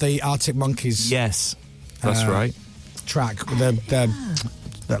of the Arctic Monkeys. Yes, that's right. Track, that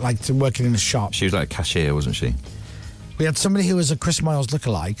like working in a shop. She was like a cashier, wasn't she? We had somebody who was a Chris Moyles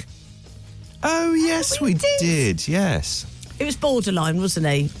lookalike. Oh, yes, we did, yes. It was borderline, wasn't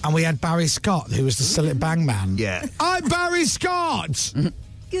he? And we had Barry Scott, who was the Sillet Bang Man. Yeah. I'm Barry Scott!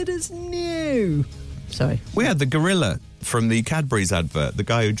 Good as new. Sorry. We had the gorilla from the Cadbury's advert, the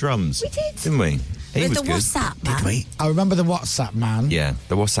guy who drums. We did. Didn't we? He With was the good. WhatsApp man. Did we? I remember the WhatsApp Man. Yeah,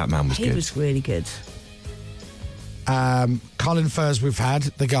 the WhatsApp man was He good. was really good. Colin Furze, we've had,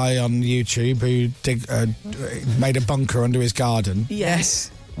 the guy on YouTube who made a bunker under his garden.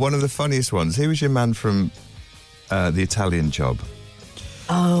 Yes. One of the funniest ones. Who was your man from the Italian Job?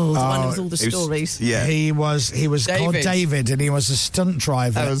 Oh, the one with all the He was- stories. Yeah. He was called David, and he was a stunt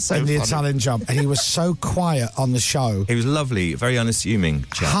driver That was so in the funny. Italian Job, and he was so quiet on the show. He was lovely, very unassuming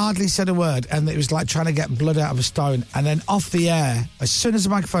chap. Hardly said a word, and it was like trying to get blood out of a stone. And then off the air, as soon as the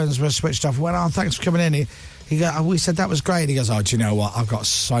microphones were switched off, went, "Oh, thanks for coming in." He goes, "We said that was great." He goes, "Oh, do you know what? I've got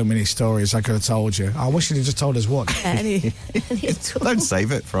so many stories I could have told you. I wish he'd just told us what." Don't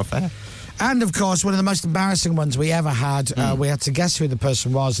save it for off air. And of course, one of the most embarrassing ones we ever had, we had to guess who the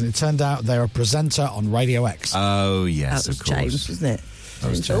person was, and it turned out they're a presenter on Radio X. Oh, yes, That was of course. James, wasn't it? That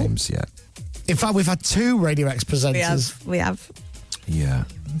was James, yeah. In fact, we've had two Radio X presenters. We have. Yeah.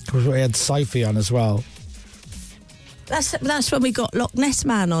 Because we had Sophie on as well. That's when we got Loch Ness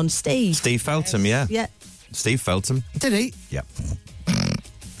Man on, Steve. Steve Feltham, yeah. Yeah. Steve Feltham. Did he? Yep.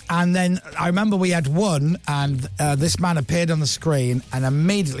 And then I remember we had one, and this man appeared on the screen, and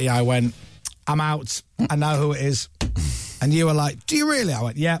immediately I went, "I'm out. I know who it is." And you were like, "Do you really?" I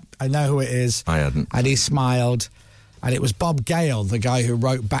went, "Yeah, I know who it is." I hadn't. And he smiled, and it was Bob Gale, the guy who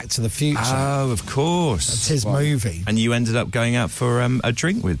wrote Back to the Future. Oh, of course. That's his movie. And you ended up going out for a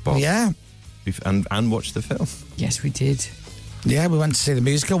drink with Bob. Yeah. And watched the film. Yes, we did. Yeah, we went to see the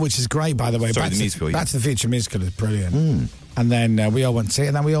musical, which is great, by the way. Sorry, Back the to, musical, yeah. Back to the Future musical is brilliant. And then we all went to see it,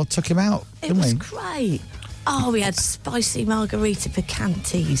 and then we all took him out, It didn't was we? great. Oh, we had spicy margarita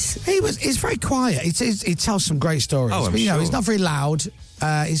picantes. He's very quiet. He tells some great stories. Oh, I'm but, sure. He's not very loud.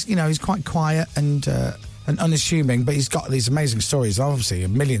 He's quite quiet and unassuming, but he's got these amazing stories. Obviously, a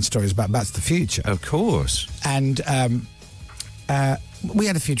million stories about Back to the Future. Of course. And we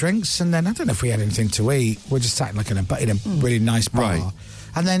had a few drinks, and then I don't know if we had anything to eat. We just sat like in a really nice bar, Right.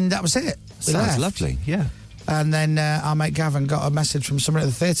 and then that was it. We Sounds left. lovely, yeah. And then our mate Gavin got a message from someone at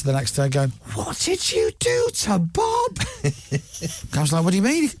the theatre the next day going, "What did you do to Bob?" I was like, "What do you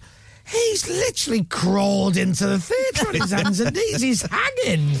mean?" "He's literally crawled into the theatre on his hands and knees. He's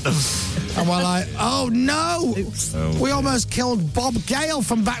hanging." And we're like, "Oh no, we almost killed Bob Gale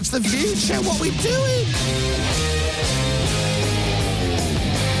from Back to the Future. What are we doing?"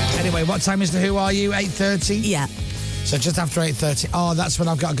 Anyway, what time is the Who Are You? 8:30? Yeah. So just after 8:30. Oh, that's when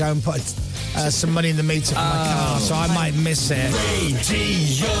I've got to go and put some money in the meter for my car, so I might miss it.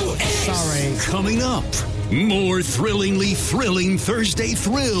 Radio X. Sorry. Coming up, more thrillingly thrilling Thursday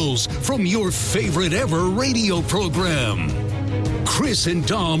thrills from your favorite ever radio program. Chris and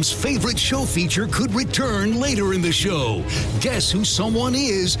Dom's favorite show feature could return later in the show. Guess who someone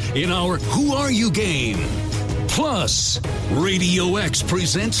is in our Who Are You game. Plus, Radio X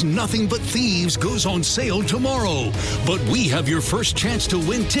presents Nothing But Thieves goes on sale tomorrow. But we have your first chance to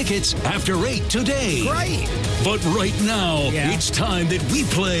win tickets after 8 today. Great. But right now, it's time that we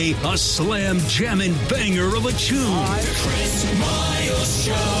play a slam jammin' banger of a tune. The Chris Miles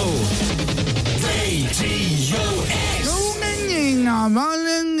Show. Radio X.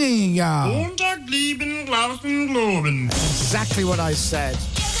 Exactly what I said.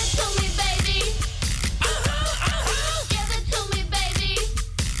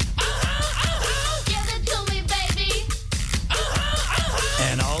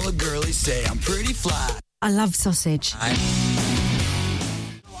 And all the girlies say I'm pretty fly. I love sausage.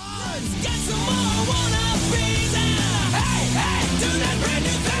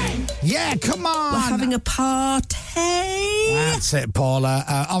 Yeah, come on. We're having a party. That's it, Paula.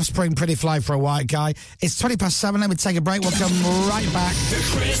 Offspring, Pretty Fly for a White Guy. It's 7:20. Let me take a break. We'll come right back. The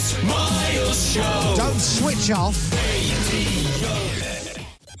Chris Miles Show. Don't switch off.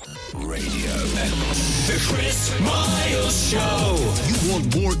 Radio The Chris Miles Show. You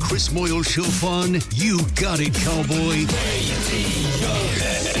want more Chris Moyle Show fun? You got it, cowboy.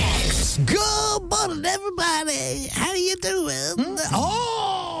 Good morning, everybody. How you doing?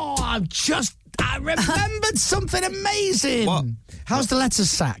 Oh, I'm remembered something amazing. What? How's the lettuce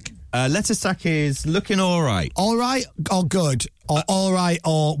sack? Lettuce sack is looking all right. All right or good? Or all right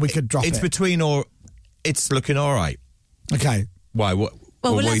or we could drop It's it? between or... It's looking all right. Okay. Why? What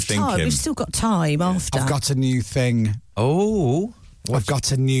Well, were we'll you have time. thinking? We've still got time after. I've got a new thing. Oh. I've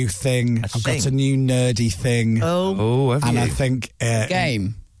got a new thing. I've thing? got a new nerdy thing. Oh, have and you? I think...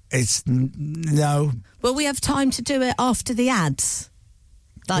 Game. It's... No. Well, we have time to do it after the ads.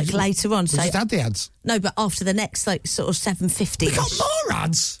 Like later on. We just had the ads. No, but after the next, like, sort of 7:50. We got more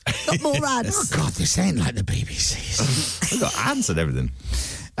ads. Got more ads. Oh, God, this ain't like the BBC. We've got ads and everything.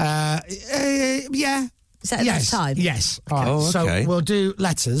 Yeah. Is that enough time? Yes. All right. Oh, okay. So we'll do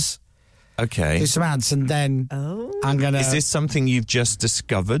letters, Okay. do some ads, and then I'm going to... Is this something you've just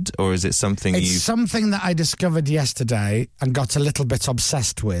discovered, or is it something It's you've... something that I discovered yesterday and got a little bit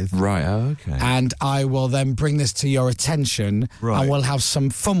obsessed with. Right, oh, okay. And I will then bring this to your attention, Right. and we'll have some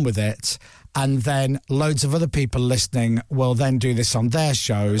fun with it. And then loads of other people listening will then do this on their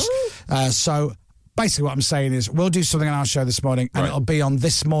shows. So basically what I'm saying is we'll do something on our show this morning, and Right. it'll be on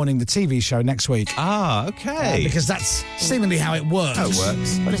This Morning, the TV show, next week. Ah, okay. Because that's seemingly how it works. How it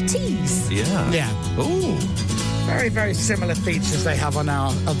works. What a tease. Yeah. Yeah. Ooh. Very, very similar features they have on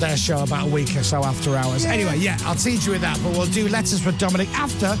their show about a week or so after hours. Anyway, yeah, I'll tease you with that, but we'll do Letters with Dominic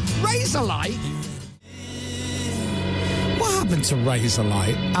after Razorlight. What happened to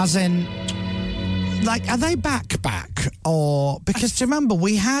Razorlight? As in, like, are they back? Or, because do you remember,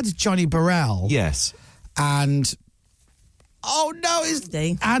 we had Johnny Burrell. Yes. And, oh no, it's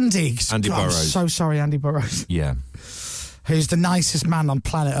Andy. Andy. Andy God, I'm Burrows. so sorry, Andy Burrows. Yeah. Who's the nicest man on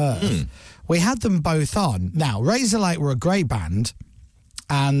planet Earth. We had them both on. Now, Razorlight were a great band,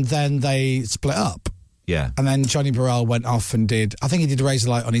 and then they split up. Yeah. And then Johnny Burrell went off and did, I think he did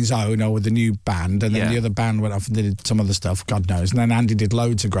Razorlight on his own or with the new band, and then Yeah. the other band went off and did some other stuff, God knows. And then Andy did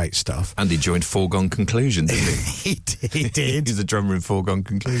loads of great stuff. Andy joined Foregone Conclusion, didn't he? He did. He's a drummer in Foregone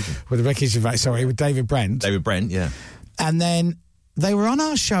Conclusion. With Ricky Gervais, sorry, with David Brent. David Brent, yeah. And then they were on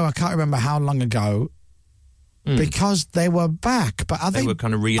our show, I can't remember how long ago, because they were back. But are They were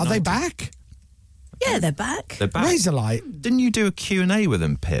kind of Are they reunited. back? Yeah, they're back. They're back. Razorlight? Didn't you do a Q&A with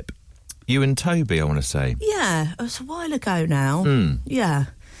them, Pip? You and Toby, I want to say. Yeah, it was a while ago now. Yeah.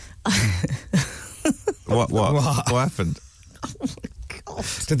 What happened?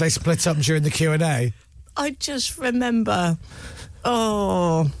 Did they split up during the Q&A? I just remember,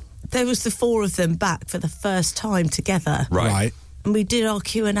 there was the four of them back for the first time together. Right. And we did our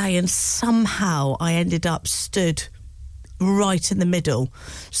Q&A, and somehow I ended up stood right in the middle.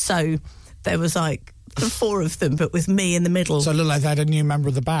 So there was like the four of them, but with me in the middle. So it looked like they had a new member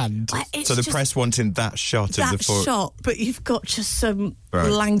of the band. It's So the just press wanted that shot of that the four. shot, but you've got just some Right.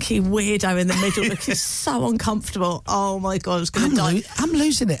 lanky weirdo in the middle looking so uncomfortable. Oh my God, I was going to die. I'm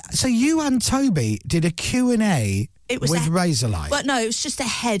losing it. So you and Toby did a Q&A It was with Razorlight. But no, it was just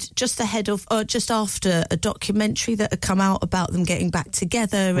ahead of, just after a documentary that had come out about them getting back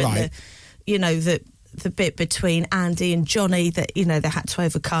together, and Right. the bit between Andy and Johnny that they had to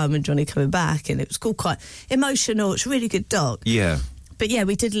overcome, and Johnny coming back, and it was all quite emotional. It's a really good doc. Yeah. But yeah,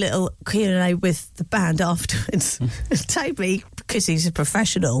 we did a little Q&A with the band afterwards. Toby, because he's a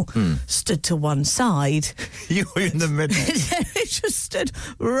professional, stood to one side. You were in the middle. It just stood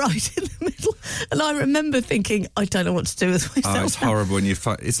right in the middle. And I remember thinking, I don't know what to do with myself. Oh, it's horrible when you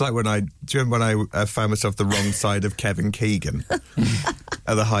it's like when do you remember when I found myself the wrong side of Kevin Keegan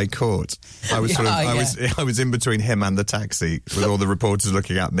at the High Court? I was I was in between him and the taxi with all the reporters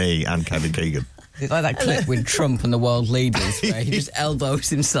looking at me and Kevin Keegan. It's like that clip with Trump and the world leaders where he just elbows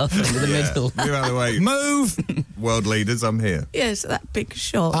himself into the middle. Move out of the way. Move! World leaders, I'm here. Yeah, so that big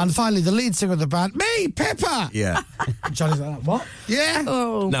shot. And finally, the lead singer of the band, me, Pippa! Yeah. Johnny's like, what? Yeah?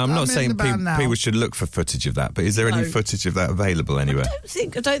 Oh, No, I'm not in saying the band now. people should look for footage of that, but is there any No. footage of that available anywhere? I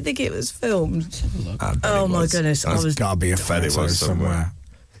don't think it was filmed. I bet Oh it my was. goodness, I That's was- Gotta be a bet it photo was somewhere.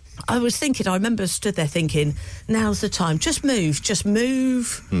 I was thinking, I remember stood there thinking, now's the time. Just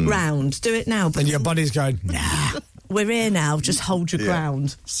move round. Do it now. But And your body's going, nah. we're here now. Just hold your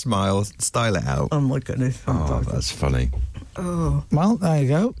ground. Smile, style it out. Oh my goodness. Oh, that's funny. Well, there you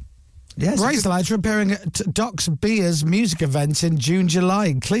go. Yes. Razorlight are appearing at Doc's Beers music event in June, July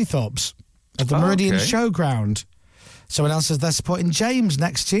in Cleethorpes at the Meridian okay. Showground. Someone else says they're supporting James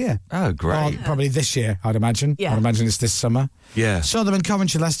next year. Oh, great. Or probably this year, I'd imagine. Yeah. I'd imagine it's this summer. Yeah. Saw them in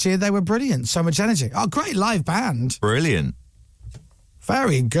Coventry last year. They were brilliant. So much energy. Oh, great live band. Brilliant.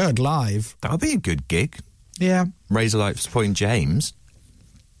 Very good live. That would be a good gig. Yeah. Razorlight supporting James,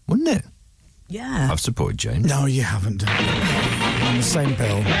 wouldn't it? Yeah. I've supported James. No, you haven't done. On the same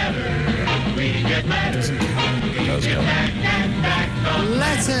bill. Doesn't count. Does count.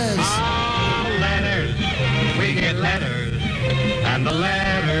 Letters. we get letters, and the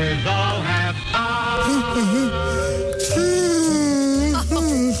letters all have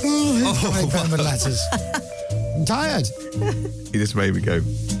letters. I'm tired. You just made me go.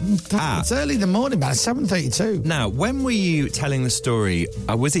 It's early in the morning, man. It's 7:32. Now, when were you telling the story?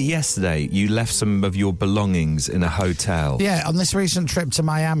 Was it yesterday? You left some of your belongings in a hotel. Yeah, on this recent trip to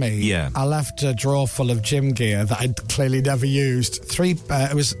Miami, Yeah. I left a drawer full of gym gear that I'd clearly never used.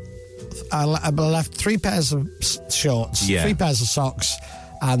 I left 3 pairs of shorts, Yeah. 3 pairs of socks,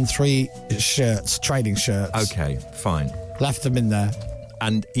 and 3 shirts, training shirts. Okay, fine. Left them in there.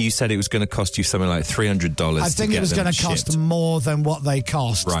 And you said it was going to cost you something like $300. I think it was going to cost more than what they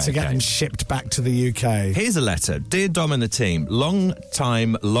cost to get them shipped back to the UK. Here's a letter. Dear Dom and the team,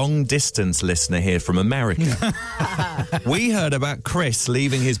 long-time, long-distance listener here from America. We heard about Chris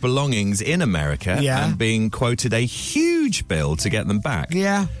leaving his belongings in America and being quoted a huge bill to get them back.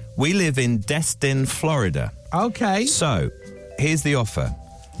 Yeah. We live in Destin, Florida. Okay. So, here's the offer.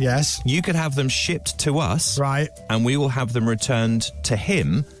 Yes. You could have them shipped to us. Right. And we will have them returned to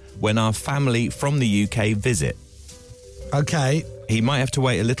him when our family from the UK visit. Okay. He might have to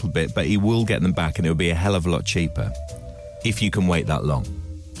wait a little bit, but he will get them back and it'll be a hell of a lot cheaper if you can wait that long.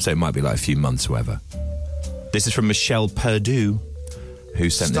 So it might be like a few months or whatever. This is from Michelle Perdue, who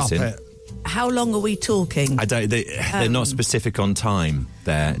sent this in. How long are we talking? They're not specific on time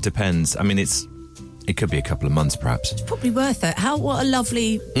there. It depends. I mean, it could be a couple of months, perhaps. Probably worth it. What a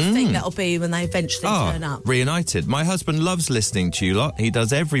lovely thing that'll be when they eventually turn up. Reunited. My husband loves listening to you lot. He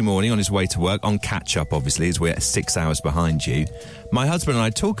does every morning on his way to work, on catch-up, obviously, as we're 6 hours behind you. My husband and I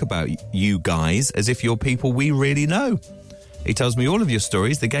talk about you guys as if you're people we really know. He tells me all of your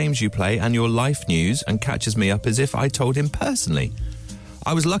stories, the games you play, and your life news, and catches me up as if I told him personally.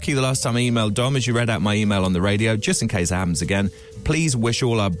 I was lucky the last time I emailed Dom, as you read out my email on the radio. Just in case it happens again, please wish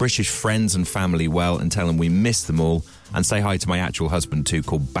all our British friends and family well and tell them we miss them all, and say hi to my actual husband too,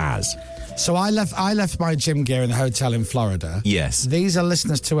 called Baz. So I left my gym gear in the hotel in Florida. Yes. These are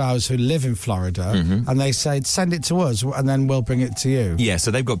listeners to ours who live in Florida, and they said, send it to us, and then we'll bring it to you. Yeah, so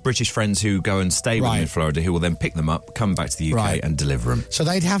they've got British friends who go and stay with them in Florida, who will then pick them up, come back to the UK and deliver them. So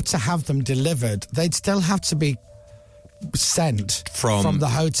they'd have to have them delivered. They'd still have to be sent from the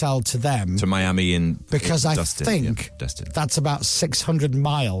hotel to them. To Miami because I Dustin, think Dustin. that's about 600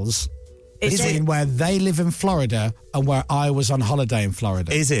 miles Is between it? where they live in Florida and where I was on holiday in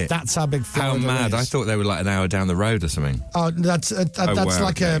Florida. Is it? That's how big Florida How mad. is. I thought they were like an hour down the road or something. Oh, that's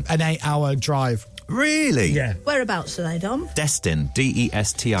like an 8-hour drive. Really? Yeah. Whereabouts are they, Dom? Destin.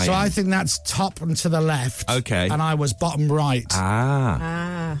 Destin. So I think that's top and to the left. Okay. And I was bottom right.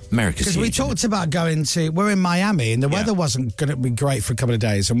 America's Because we huge. talked about we're in Miami and the weather wasn't going to be great for a couple of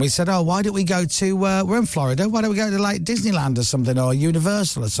days. And we said, why don't we go to, we're in Florida, why don't we go to like Disneyland or something or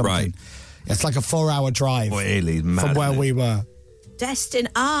Universal or something? Right. It's like a 4-hour drive Really mad, from where isn't it? we were. Destin.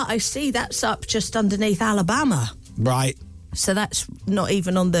 I see. That's up just underneath Alabama. Right. So that's not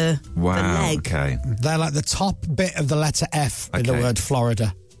even on the leg. Okay. They're like the top bit of the letter F in the Okay. word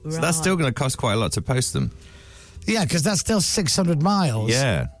Florida. So that's still going to cost quite a lot to post them. Yeah, because that's still 600 miles.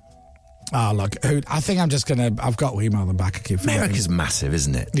 Yeah. Oh, look, I think I'm just going to... I've got to email them back. I keep forgetting. America's massive,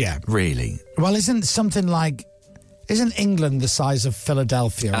 isn't it? Yeah. Really? Well, isn't England the size of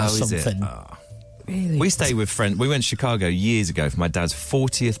Philadelphia or Is something? it? Really? We stayed with friends. We went to Chicago years ago for my dad's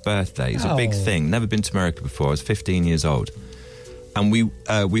 40th birthday. It was a big thing. Never been to America before. I was 15 years old. And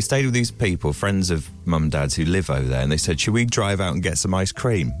we stayed with these people, friends of mum and dad's who live over there, and they said, should we drive out and get some ice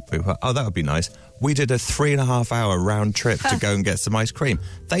cream? We were like, that would be nice. We did a 3.5-hour round trip to go and get some ice cream.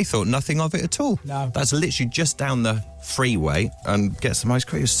 They thought nothing of it at all. No. That's literally just down the freeway and get some ice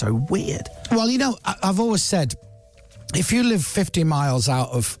cream. It's so weird. Well, I've always said, if you live 50 miles out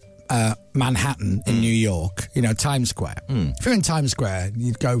of Manhattan in New York, Times Square. If you're in Times Square,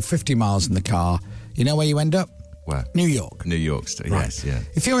 you'd go 50 miles in the car. You know where you end up? Where? New York. New York, yes, yeah.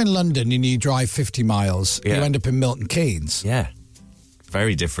 If you're in London and you drive 50 miles, you end up in Milton Keynes. Yeah.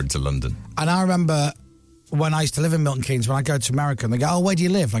 Very different to London. And I remember when I used to live in Milton Keynes, when I go to America and they go, where do you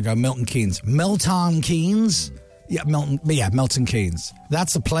live? And I go, Milton Keynes. Milton Keynes? Yeah, Milton Keynes.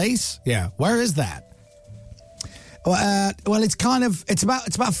 That's a place? Yeah. Where is that? Well, it's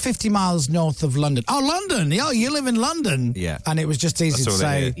about 50 miles north of London. Oh, London! Oh, you live in London. Yeah. And it was just easy to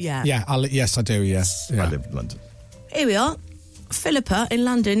say. Yeah. Yeah. Yes, I do. Yes. I live in London. Here we are. Philippa in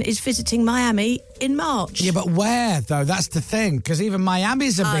London is visiting Miami in March. Yeah, but where though? That's the thing. Because even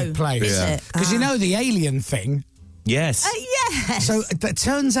Miami's a big place. Is it? Because you know the alien thing. Yes. Yes. So it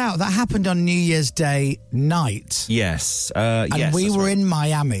turns out that happened on New Year's Day night. Yes. And yes, we that's were right. in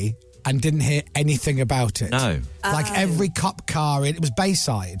Miami and didn't hear anything about it. No. Like every cop car, it was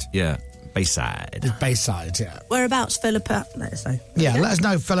Bayside. Yeah. Bayside. It's Bayside, yeah. Whereabouts, Philippa? Let us know. Yeah, let us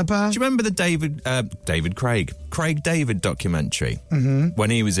know, Philippa. Do you remember the David Craig David documentary when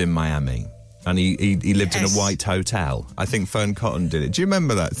he was in Miami and he lived in a white hotel? I think Fern Cotton did it. Do you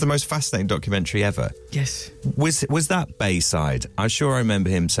remember that? It's the most fascinating documentary ever. Yes. Was that Bayside? I'm sure I remember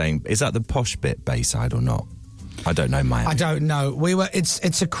him saying, is that the posh bit Bayside or not? I don't know Miami. I don't know.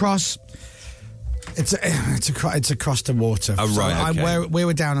 It's across. It's across the water. Oh, right, okay. We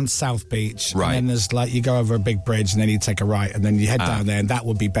were down on South Beach. Right. And then there's you go over a big bridge and then you take a right and then you head down there and that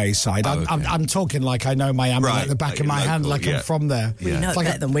would be Bayside. I'm talking like I know Miami like the back of my hand, like I'm from there. Well, you know it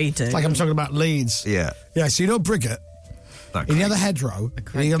better than we do. It's like I'm talking about Leeds. Yeah. Yeah, so you know Briggett? In the other hedgerow,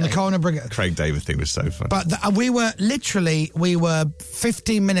 on the corner of Briggett. Craig David thing was so funny. But we were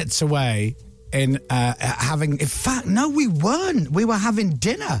 15 minutes away in having... In fact, no, we weren't. We were having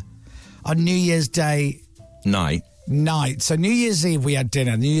dinner on New Year's Day night. So New Year's Eve we had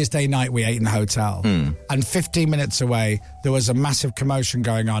dinner. New Year's Day night we ate in a hotel. And 15 minutes away there was a massive commotion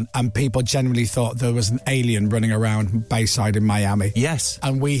going on and people genuinely thought there was an alien running around Bayside in Miami. Yes.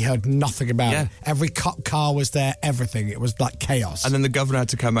 And we heard nothing about it. Every cop car was there, everything. It was like chaos. And then the governor had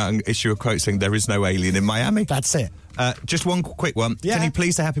to come out and issue a quote saying there is no alien in Miami. That's it. Just one quick one. Yeah. Can you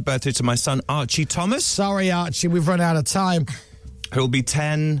please say happy birthday to my son Archie Thomas? Sorry Archie, we've run out of time. Who'll be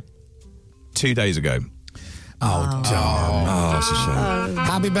 10 2 days ago. Oh, darn. Oh, that's a shame.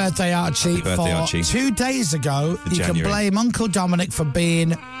 Happy birthday, Archie. Happy birthday, Archie. 2 days ago, you January. can blame Uncle Dominic for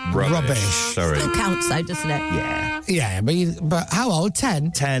being rubbish. Sorry. Still counts though, doesn't it? Yeah. Yeah, but how old?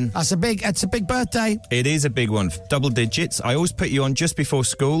 10? 10. That's a big birthday. It is a big one. Double digits. I always put you on just before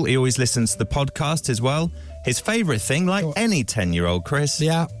school. He always listens to the podcast as well. His favourite thing, like any 10-year-old, Chris,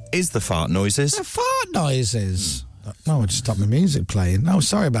 is the fart noises. The fart noises. Oh, I just stopped my music playing. Oh,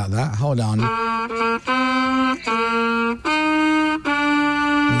 sorry about that. Hold on.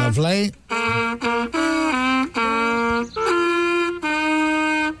 Lovely.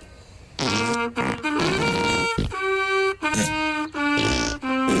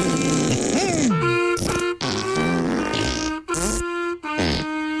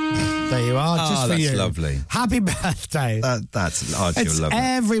 There you are, just for you. That's lovely. Happy birthday. That's Archie It's will love it.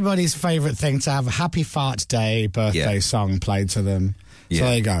 everybody's favourite thing to have a Happy Fart Day birthday song played to them. So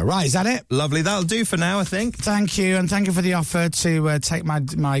there you go. Right, is that it? Lovely. That'll do for now, I think. Thank you, and thank you for the offer to take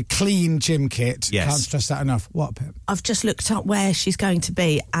my clean gym kit. Yes. Can't stress that enough. What, Pip? I've just looked up where she's going to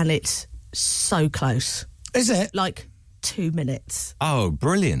be and it's so close. Is it? Like 2 minutes. Oh,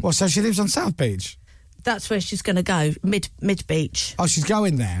 brilliant. Well, so she lives on South Beach? That's where she's going to go, mid beach. Oh, she's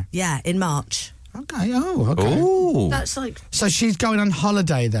going there? Yeah, in March. Okay, okay. Ooh. That's like... So she's going on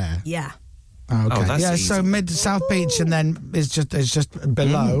holiday there? Yeah. Okay. Oh, that's yeah, easy. so South Beach and then it's just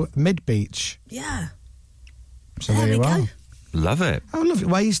below Mid Beach. Yeah. So there you are. Love it. Oh, lovely.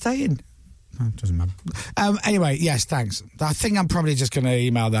 Where are you staying? Oh, it doesn't matter. Anyway, yes, thanks. I think I'm probably just going to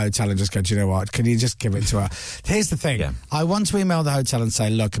email the hotel and just go, do you know what? Can you just give it to her? Here's the thing. Yeah. I want to email the hotel and say,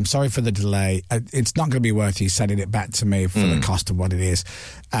 look, I'm sorry for the delay. It's not going to be worth you sending it back to me for the cost of what it is.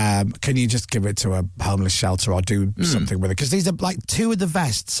 Can you just give it to a homeless shelter or do something with it? Because these are like two of the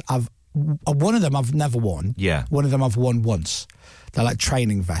vests one of them I've never worn. Yeah. One of them I've worn once. They're like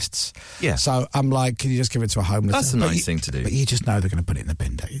training vests. Yeah. So I'm like, can you just give it to a homeless? That's a nice thing to do. But you just know they're going to put it in the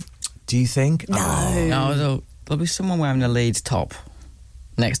bin, don't you? Do you think? No. No, there'll be someone wearing a Leeds top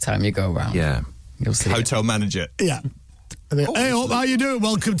next time you go around. Yeah. You'll see. Hotel manager. Yeah. Hey, how you doing?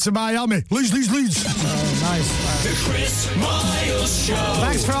 Welcome to Miami. Leeds. Oh, nice. The Chris Miles Show.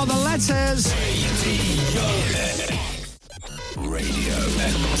 Thanks for all the letters. Radio.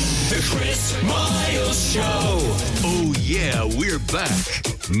 The Chris Miles Show. Oh, yeah, we're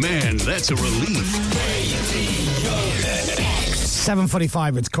back. Man, that's a relief.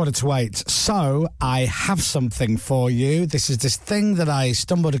 7:45, it's 7:45. So I have something for you. This is this thing that I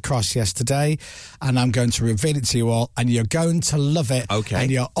stumbled across yesterday, and I'm going to reveal it to you all, and you're going to love it. Okay.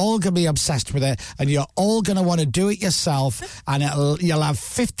 And you're all going to be obsessed with it, and you're all going to want to do it yourself, and you'll have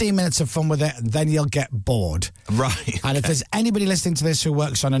 15 minutes of fun with it, and then you'll get bored. Right. And if there's anybody listening to this who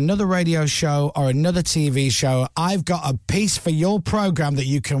works on another radio show or another TV show, I've got a piece for your program that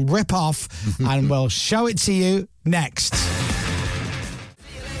you can rip off, and we'll show it to you next.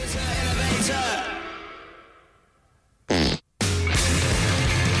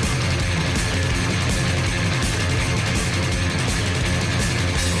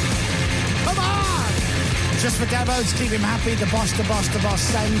 Just for Devo, to keep him happy, the boss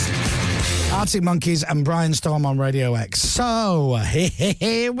sends Arctic Monkeys and Brian Storm on Radio X. So,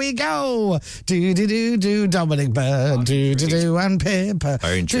 here we go. Do, Dominic Byrne, do, and Pip.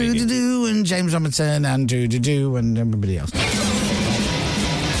 Very intriguing. Do, and James Robinson, and do, and everybody else.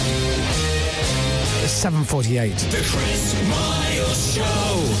 It's 7:48. The Chris Miles Show.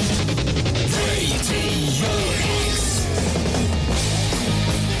 Radio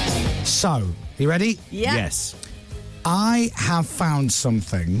X. So, you ready? Yeah. Yes. I have found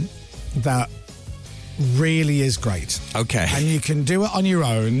something that really is great. Okay. And you can do it on your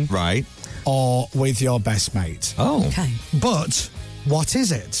own. Right. Or with your best mate. Oh. Okay. But what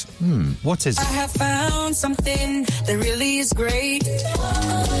is it? What is I it? have found something that really is great.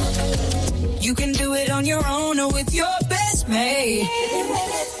 You can do it on your own or with your best mate.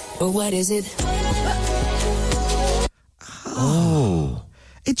 But what is it? Oh.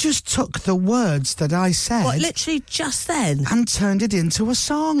 It just took the words that I said What, literally just then? and turned it into a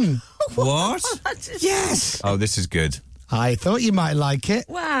song. What? Yes. Oh, this is good. I thought you might like it.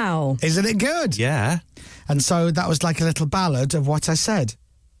 Wow. Isn't it good? Yeah. And so that was like a little ballad of what I said.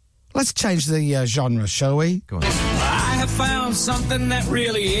 Let's change the genre, shall we? Go on. I have found something that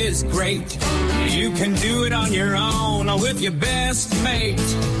really is great. You can do it on your own or with your best mate.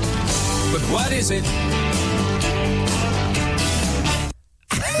 But what is it?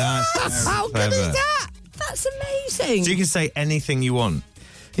 That's How clever. good is that? That's amazing. So you can say anything you want.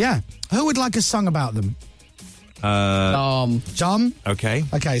 Yeah. Who would like a song about them? John? Okay.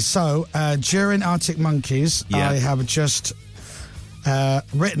 Okay, so during Arctic Monkeys, Yeah. I have just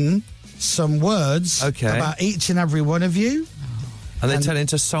written some words Okay. about each and every one of you. And then turn it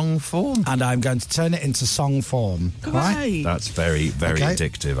into song form. And I'm going to turn it into song form. Right? Great. That's very, very Okay.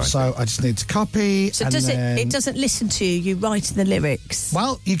 addictive. I So I just need to copy. So and does then- it doesn't listen to you, you write the lyrics.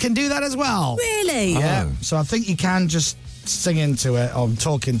 Well, you can do that as well. Really? Yeah. Oh. So I think you can just sing into it or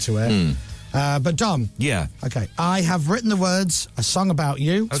talk into it. But Dom. Yeah. Okay. I have written the words, a song about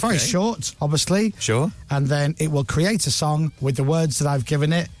you. It's very Okay. short, obviously. Sure. And then it will create a song with the words that I've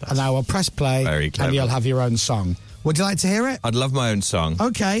given it, and I will press play, very clever. and you'll have your own song. Would you like to hear it? I'd love my own song.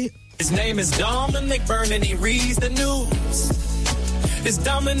 Okay. His name is Dominic Byrne and he reads the news. It's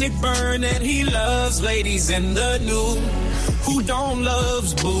Dominic Byrne and he loves ladies in the nude. Who don't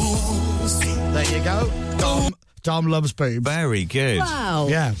loves booze? There you go. Dom loves boobs. Very good. Wow.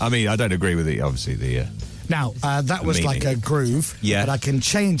 Yeah. I mean, I don't agree with it, obviously, the... Now, that was like meaning. a groove. Yeah. But I can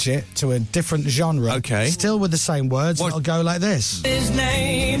change it to a different genre. Okay. Still with the same words. What? It'll go like this. His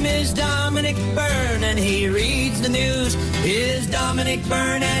name is Dominic Byrne and he reads the news. Is Dominic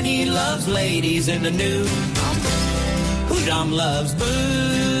Byrne and he loves ladies in the nude. Who Dom loves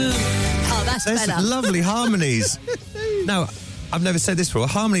booze. Oh, that's There's better. lovely harmonies. Now, I've never said this before.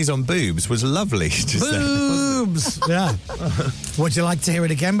 Harmonies on boobs was lovely. Just Boobs. Yeah. Would you like to hear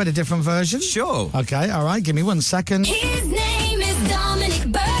it again, but a different version? Sure. Okay, all right. Give me 1 second. His name is Dominic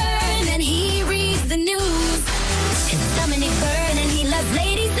Byrne and he reads the news. It's Dominic Byrne and he loves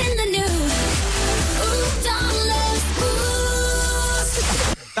ladies in the nude. Ooh, Dom loves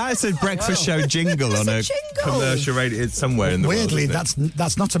booze. That's a breakfast show jingle on a commercial radio. It's somewhere in the Weirdly, world.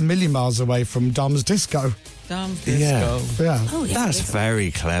 that's not a million miles away from Dom's disco. Dom's Yeah. Yeah. Oh, yeah. That's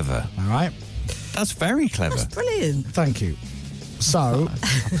very clever. All right. That's very clever. That's brilliant. Thank you. So,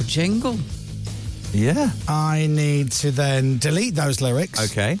 A jingle. Yeah. I need to then delete those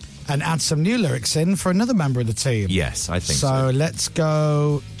lyrics. Okay. And add some new lyrics in for another member of the team. Yes, I think So let's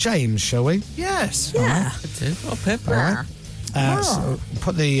go James, shall we? Yes. Yeah. Oh, Pippa. All right. So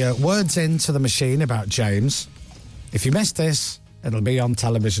put the words into the machine about James. If you missed this, it'll be on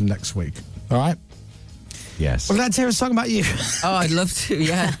television next week. All right? Yes. Would you like to hear a song about you? Oh, I'd love to,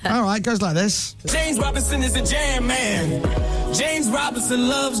 yeah. All right, goes like this. James Robinson is a jam man. James Robinson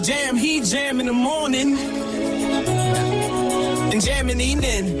loves jam. He jam in the morning and jam in the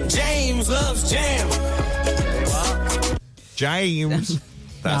evening. James loves jam. James.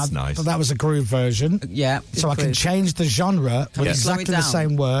 That's Now, nice. That was a groove version. Yeah. So I can change the genre with you slow it exactly the down?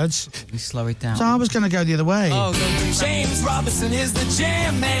 same words. You slow it down. So I was going to go the other way. Oh, James Robinson is the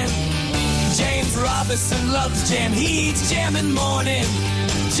jam man. James Robinson loves jam. He eats jam in the morning,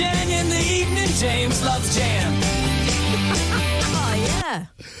 jam in the evening. James loves jam. Oh, yeah.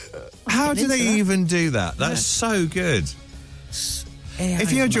 How do they even do that? That's so good.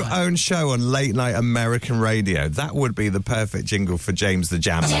 If you had your own show on late night American radio, that would be the perfect jingle for James the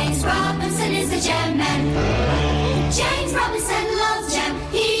Jam. James Robinson is the jam man. James Robinson loves jam.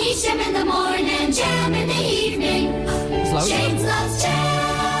 He eats jam in the morning, jam in the evening. James loves jam.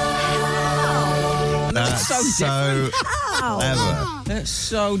 That's so clever. That's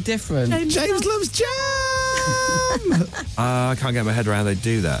so different. James loves jam. I can't get my head around how they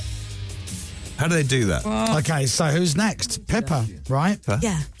do that. How do they do that? Okay, so who's next? Pippa, right?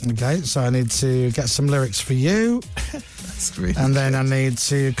 Yeah. Okay, so I need to get some lyrics for you. That's really And then I need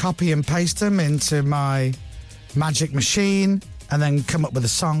to copy and paste them into my magic machine and then come up with a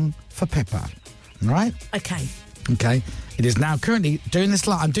song for Pippa. All right? Okay. Okay. It is now currently doing this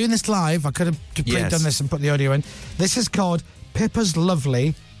live. I'm doing this live. I could have Yes. done this and put the audio in. This is called Pippa's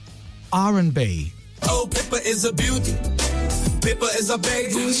Lovely R&B. Oh, Pippa is a beauty. Pippa is a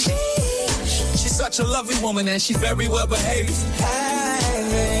baby. She's such a lovely woman and she's very well behaved.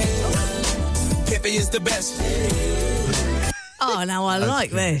 Hey, Pippa is the best. Oh, now I like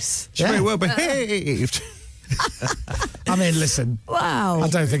this. She's very well behaved. I mean, listen. Wow. I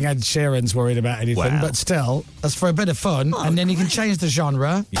don't think Ed Sheeran's worried about anything, Wow. but still, that's for a bit of fun, and then you can change the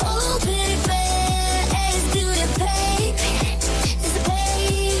genre. Oh, Pippa is beauty, is a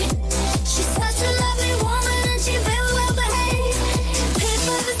babe. She's such a lovely woman and she's very well behaved.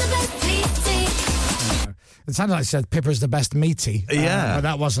 Pippa is the best meaty. It sounded like it said Pippa's the best meaty. Yeah. But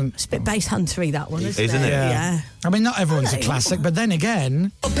that wasn't. It's a bit bass huntery, that one, isn't Isn't it? Yeah. I mean, not everyone's a classic, but then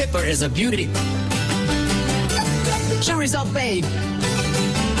again. Oh, Pippa is a beauty. Sherry's a babe.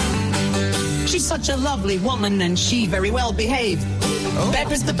 She's such a lovely woman and she very well behaved.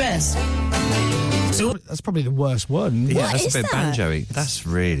 Pepper's the best. That's probably the worst one. Yeah, that's a bit banjo-y. That's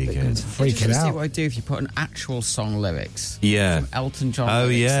really good. Freaking See out. what I do if you put an actual song lyrics. Yeah. Some Elton John Oh,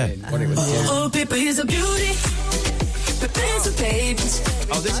 lyrics yeah. in, what it would do. Oh, Pippa is a beauty. Pippa is a babe.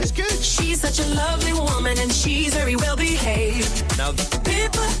 Oh, this is good. She's such a lovely woman and she's very well behaved. Now,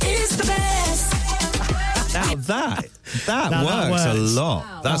 Pippa is the best. now that Now that works a works.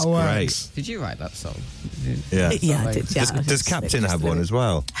 lot. That's That works. great. Did you write that song? Yeah. Yeah, I did. Yeah, Does Captain have one as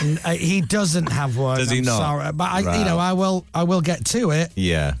well? He doesn't have one. Does he I'm not? Sorry, but Right. I will get to it.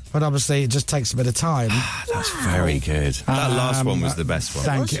 Yeah. But obviously, it just takes a bit of time. That's very good. That last one was the best one.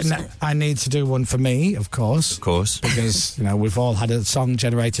 Thank you. No, I need to do one for me, of course. Of course. Because we've all had a song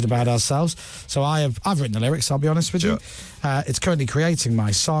generated about ourselves. So I've written the lyrics. I'll be honest with you. It's currently creating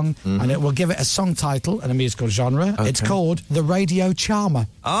my song, and it will give it a song title and a musical genre. Okay. It's called The Radio Charmer.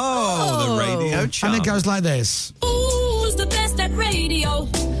 Oh, the radio charm. And it goes like this. Who's the best at radio?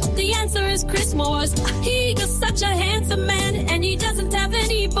 The answer is Chris Moores. He's such a handsome man and he doesn't have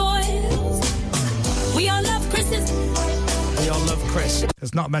any boys. We all love Chris's. We all love Chris.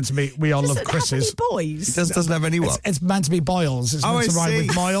 It's not meant to be. We all love Chris's. Boys. It doesn't have any what? It's meant to be boils. It's Oh, meant to I rhyme see.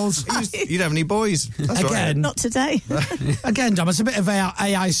 with miles. You don't have any boys. That's Again, right. Not today. Again, Dom, it's a bit of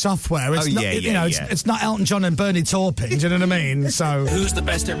AI software. It's Oh, not, yeah, you yeah, know, yeah. it's not Elton John and Bernie Taupin. Do you know what I mean? So Who's the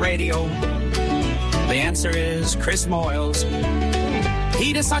best at radio? The answer is Chris Moyles.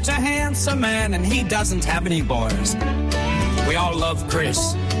 He is such a handsome man and he doesn't have any boys. We all love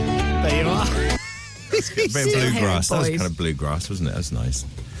Chris. there you are. A bit of bluegrass. That was kind of bluegrass, wasn't it? That's nice.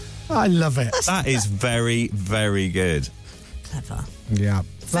 I love it. That is very, very good. Clever. Yeah.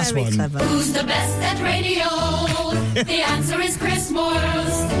 Last Very one. clever. Who's the best at radio? The answer is Chris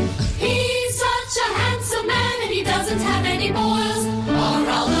Moyles. He's such a handsome man and he doesn't have any boils. Or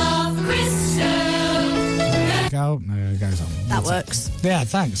I'll love Chris. Go. No, it goes on. That works. Yeah,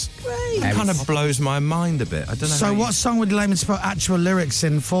 thanks. Great. It kind of blows my mind a bit. I don't know. So how what song would Layman's put actual lyrics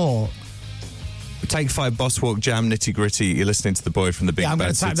in for? Take 5, Boss Walk, Jam, Nitty Gritty. You're listening to the boy from the Big Yeah, I'm Bad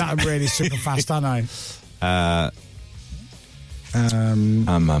going to type City. that really super fast, aren't I?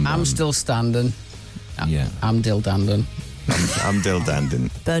 I'm still standing. Yeah. I'm Dill Dandon. I'm Dill Dandon.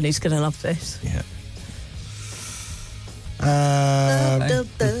 Bernie's going to love this. Yeah.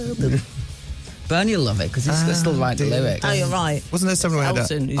 Bernie will love it because he's still write the lyrics. Oh, you're right. Wasn't there someone who had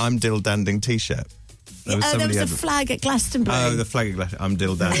Elton, a who's- I'm Dill Danding t-shirt? There was somebody a had flag at Glastonbury. Oh, the flag of Glastonbury. I'm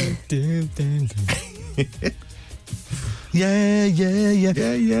Dill Danding. Yeah.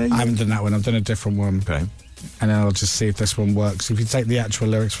 I haven't done that one. I've done a different one. Okay. And then I'll just see if this one works. If you take the actual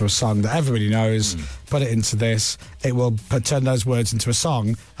lyrics for a song that everybody knows, put it into this, it will turn those words into a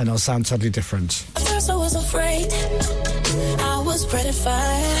song and it'll sound totally different. At first I was afraid, I was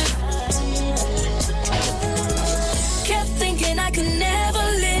petrified. Kept thinking I could never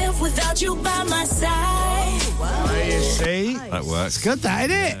live without you by my side. You see? That works. It's good, that,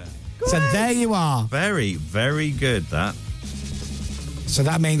 isn't it? So there you are. Very, very good, that. So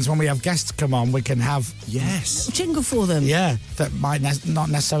that means when we have guests come on, we can have... Yes. Jingle for them. Yeah, that might not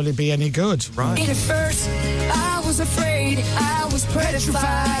necessarily be any good. Right. At first, I was afraid, I was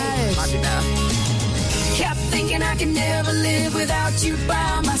petrified. Kept thinking I could never live without you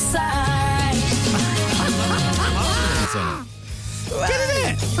by my side. Good,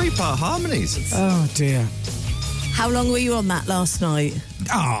 isn't it? 3-part harmonies. Oh, dear. How long were you on that last night?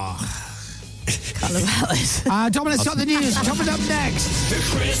 Oh. Kind of about this. Dominic's got the news coming up next. The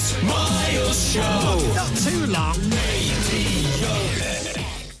Chris Miles Show. Not too long.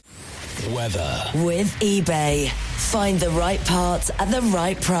 Weather. With eBay. Find the right parts at the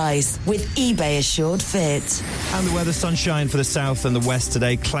right price with eBay Assured Fit. And the weather, sunshine for the south and the west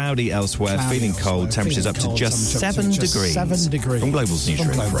today, cloudy elsewhere, feeling cold, temperatures up to just 7 degrees. 7 degrees. From Global's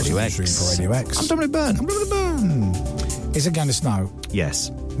newsroom for Radio X. I'm Dominic Byrne. Is it going to snow? Yes.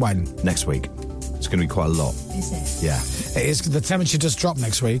 When? Next week. It's going to be quite a lot. Is it? Yeah. It is. The temperature does drop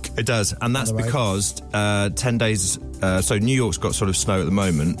next week. It does, and that's By the way. because 10 days... so New York's got sort of snow at the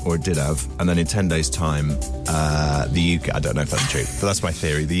moment, or it did have, and then in 10 days' time, the UK... I don't know if that's true, but that's my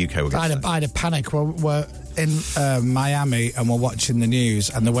theory. The UK will get snow. I had a panic. We're in Miami and we're watching the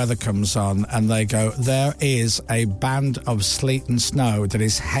news and the weather comes on and they go, there is a band of sleet and snow that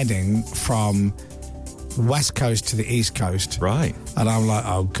is heading from West Coast to the East Coast. Right. And I'm like,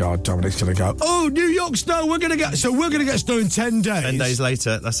 oh, God, Dominic's going to go, oh, New York snow, we're going to get snow in 10 days. 10 days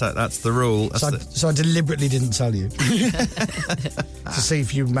later, that's the rule. So I deliberately didn't tell you. To see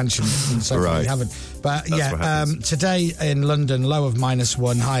if you mentioned it, and so far you haven't. But That's what happens. today in London, low of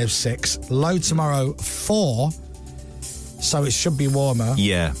 -1, high of 6. Low tomorrow, 4. So it should be warmer.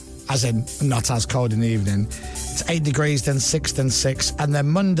 Yeah. As in, not as cold in the evening. It's 8 degrees, then 6, then 6. And then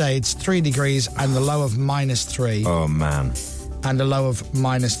Monday, it's 3 degrees and the low of -3. Oh, man. And a low of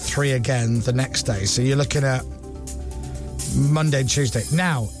 -3 again the next day. So you're looking at Monday and Tuesday.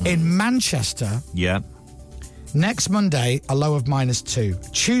 Now, in Manchester... Yeah. Next Monday, a low of -2.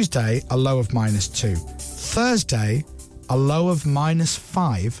 Tuesday, a low of -2. Thursday, a low of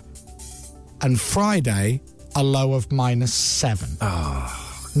 -5. And Friday, a low of -7. Oh,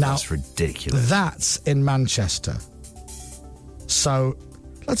 now, that's ridiculous. That's in Manchester. So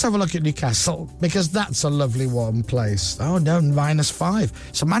let's have a look at Newcastle, because that's a lovely warm place. Oh, no, -5.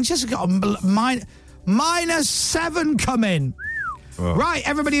 So Manchester got a -7 coming. Oh. Right,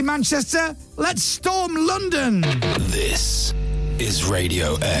 everybody in Manchester, let's storm London. This is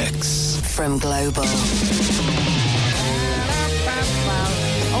Radio X. From Global.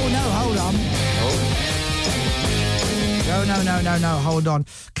 Oh, no, hold on. No, hold on.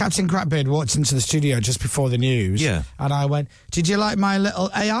 Captain Crapbeard walked into the studio just before the news. Yeah. And I went, did you like my little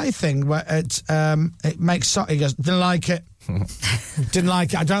AI thing where it makes... He goes, didn't like it. Didn't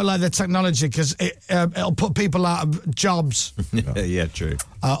like it. I don't like the technology because it'll put people out of jobs. Yeah, true.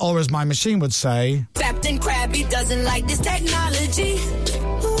 Or as my machine would say... Captain Krabby doesn't like this technology.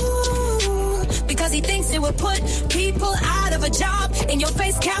 Ooh, because he thinks it will put people out of a job. In your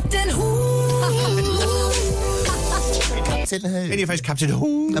face, Captain. Captain Who? In your face, Captain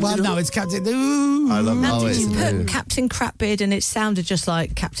Who? Well, no, it's Captain Who. I love How that. did you put Captain Crapbeard and it sounded just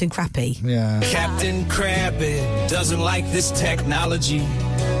like Captain Crappy? Yeah. Captain Krabby doesn't like this technology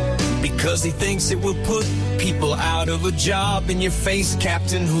because he thinks it will put people out of a job. In your face,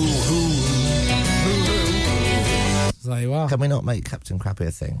 Captain Who. There you are. Can we not make Captain Crappy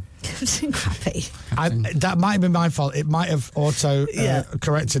a thing? Captain Crappy. That might have been my fault. It might have auto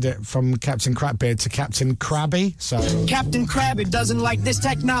corrected it from Captain Crapbeard to Captain Krabby. So Captain Krabby doesn't like this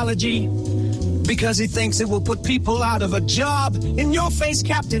technology because he thinks it will put people out of a job. In your face,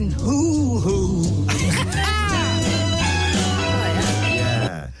 Captain Who.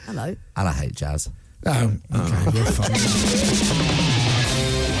 Yeah. Hello. And I hate jazz. Oh, okay, you're fine.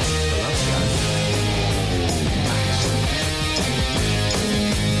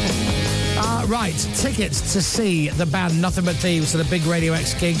 Right, tickets to see the band Nothing But Thieves at a big Radio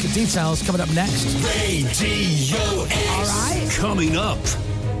X gig. Details coming up next. Radio X. All right. Coming up.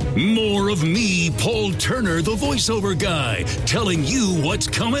 More of me, Paul Turner, the voiceover guy, telling you what's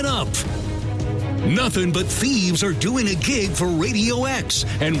coming up. Nothing But Thieves are doing a gig for Radio X,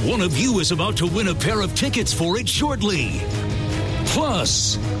 and one of you is about to win a pair of tickets for it shortly.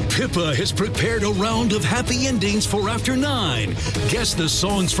 Plus, Pippa has prepared a round of happy endings for After 9. Guess the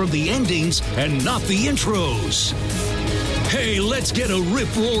songs from the endings and not the intros. Hey, let's get a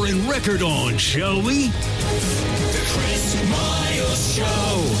rip-roaring record on, shall we? The Chris Miles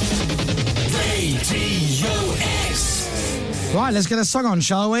Show. Radio X. Right, let's get a song on,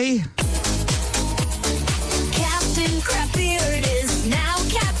 shall we? Captain Crabbeard is now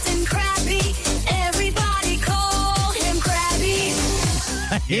Captain Krabby. Everybody call him Krabby.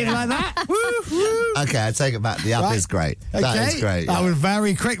 You like that? Okay, I take it back. The app is great. That is great. That was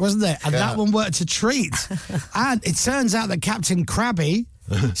very quick, wasn't it? And Yeah. that one worked a treat. And it turns out that Captain Krabby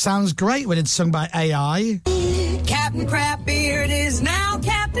sounds great when it's sung by AI. Captain Crabbeard is now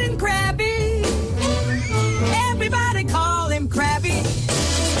Captain Krabby. Everybody call him Krabby.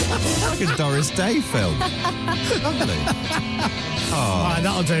 Like a Doris Day film. Lovely. All right,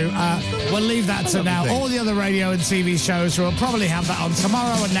 that'll do. We'll leave that to now. All the other radio and TV shows will probably have that on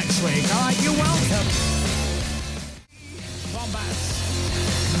tomorrow and next week. All right, you're welcome.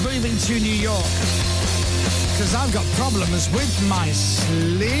 Wombats moving to New York. because I've got problems with my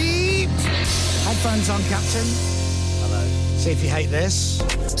sleep. Headphones on, Captain. Hello. See if you hate this.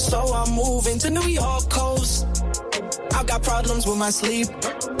 So I'm moving to New York coast. I've got problems with my sleep.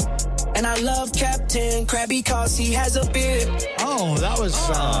 And I love Captain Krabby cause he has a beard. Oh, that was...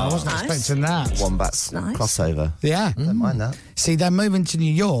 I wasn't expecting that. Wombats crossover. Yeah. Don't mind that. See, they're moving to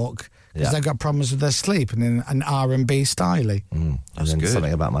New York because Yeah. they've got problems with their sleep and in an R&B styly. And then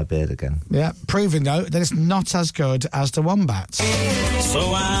something about my beard again. Yeah, proving, though, that it's not as good as the Wombats.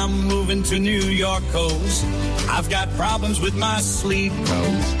 So I'm moving to New York coast. I've got problems with my sleep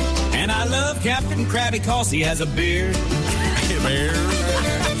coast. And I love Captain Krabby cause he has a beard.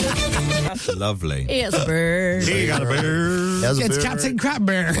 Lovely. He has a bird. He got a bird. It's Captain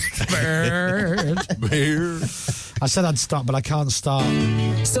Crabbeard. Bird. I said I'd stop, but I can't stop.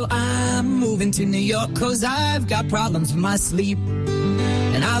 So I'm moving to New York cause I've got problems with my sleep.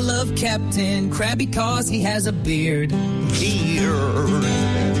 And I love Captain Krabby cause he has a beard.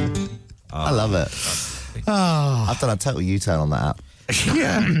 I love it. I've done a total U-turn on that app.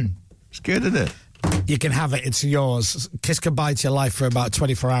 Yeah. It's good, isn't it? You can have it. It's yours. Kiss goodbye to your life for about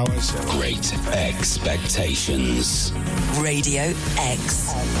 24 hours. Great expectations. Radio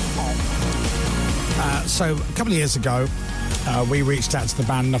X. So a couple of years ago, we reached out to the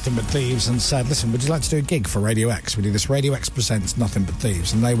band Nothing But Thieves and said, listen, would you like to do a gig for Radio X? We do this Radio X Presents Nothing But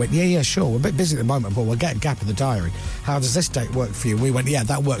Thieves. And they went, yeah, sure. We're a bit busy at the moment, but we'll get a gap in the diary. How does this date work for you? We went, yeah,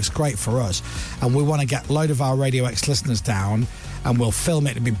 that works great for us. And we want to get a load of our Radio X listeners down and we'll film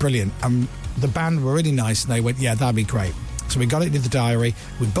it. It'd be brilliant. And the band were really nice and they went, yeah, that'd be great. So we got it into the diary,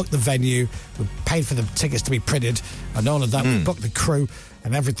 we booked the venue, we paid for the tickets to be printed and all of that. We booked the crew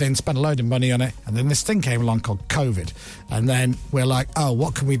and everything, spent a load of money on it. And then this thing came along called COVID. And then we're like, oh,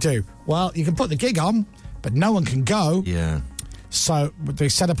 what can we do? Well, you can put the gig on, but no one can go. Yeah. So they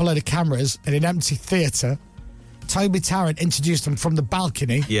set up a load of cameras in an empty theatre. Toby Tarrant introduced them from the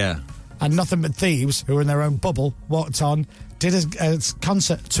balcony. Yeah. And Nothing But Thieves, who were in their own bubble, walked on, did a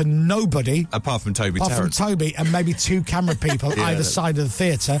concert to nobody. Apart from Toby Apart Tarrant. from Toby and maybe two camera people Yeah. either side of the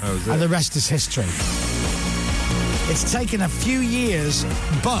theatre. And the rest is history. It's taken a few years,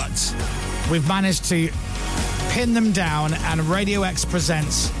 but we've managed to pin them down, and Radio X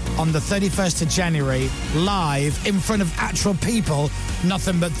presents on the 31st of January, live in front of actual people,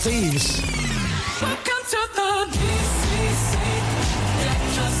 Nothing But Thieves. Welcome to the DCC.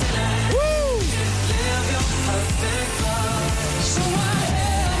 Woo! Live your perfect life. So I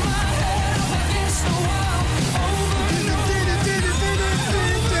held my head up against the wall.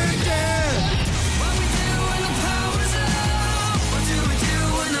 What we do when the power's out? What do we do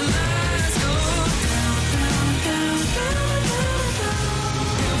when the lights go down, down, down,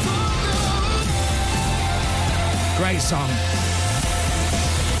 down, down? Great song.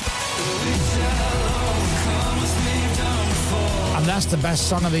 And that's the best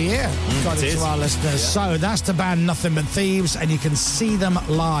song of the year, according it to is. our listeners. So that's the band Nothing But Thieves, and you can see them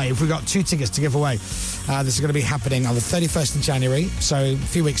live. We've got 2 tickets to give away. This is going to be happening on the 31st of January, so a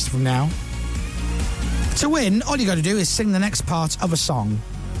few weeks from now. To win, all you got to do is sing the next part of a song.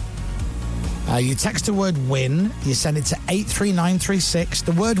 You text the word WIN, you send it to 83936.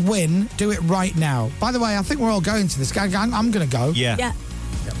 The word WIN, do it right now. By the way, I think we're all going to this. I'm going to go. Yeah.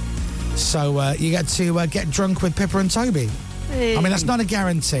 So you get to get drunk with Pippa and Toby. I mean, that's not a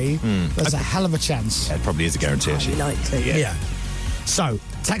guarantee. There's a hell of a chance. Yeah, it probably is a guarantee, actually. Likely. Yeah. So,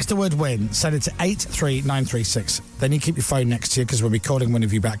 text the word WIN, send it to 83936. Then you keep your phone next to you because we'll be calling one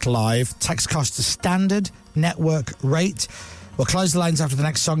of you back live. Text costs a standard network rate. We'll close the lines after the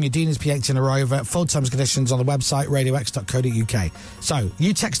next song. Your Dean is P18 are over. Full terms and conditions on the website, radiox.co.uk. So,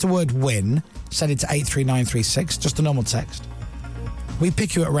 you text the word WIN, send it to 83936, just a normal text. We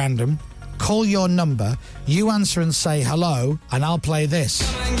pick you at random, call your number, you answer and say hello, and I'll play this. So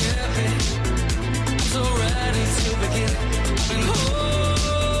ready to begin.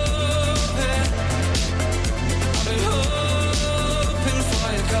 I've been hoping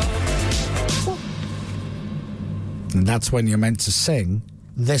for your call. And that's when you're meant to sing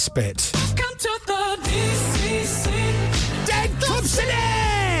this bit. Come to the DCC. Dead Club City!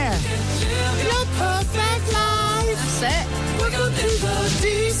 Live your perfect life. That's it. We're going to the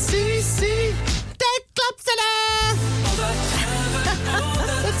DCC. Dead Club City!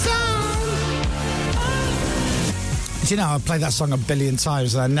 The time. Do you know, I've played that song a billion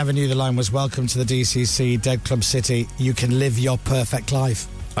times and I never knew the line was welcome to the DCC, Dead Club City, you can live your perfect life.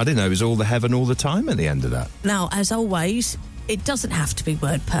 I didn't know it was all the heaven all the time at the end of that. Now, as always, it doesn't have to be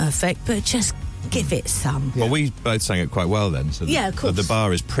word perfect, but just give it some. Well, we both sang it quite well then. So Yeah, of course. The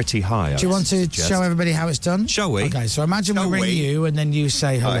bar is pretty high. Do you want to show everybody how it's done? Shall we? Okay, so imagine we ring you and then you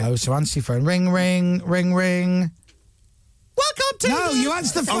say hello. Right. So answer your phone. Ring, ring, ring, ring. Welcome to No, you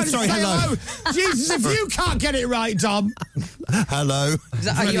answer the phone. Oh, sorry, and say hello. Jesus, if you can't get it right, Dom. Hello. Is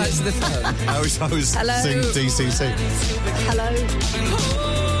that how you answer the phone? I was Hello. singing DCC. Hello.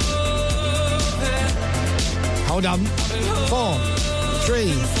 Hold on. 4, 3,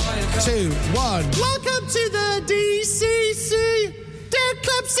 2, 1. Welcome to the DCC. Dead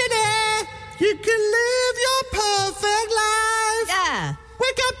clubs in air. You can live your perfect life. Yeah.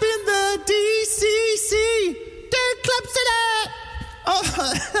 Wake up in the DCC. Dead clubs in air.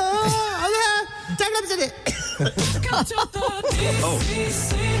 Dead clubs in it.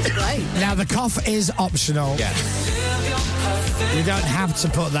 Right. Now the cough is optional. Yeah. You don't have to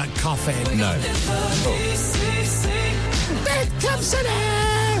put that cough in. No. Dead clubs in air.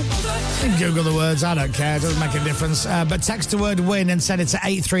 Google the words, I don't care, it doesn't make a difference. But text the word win and send it to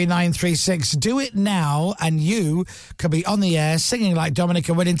 83936. Do it now, and you could be on the air singing like Dominic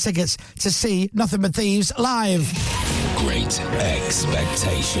and winning tickets to see Nothing But Thieves live. Great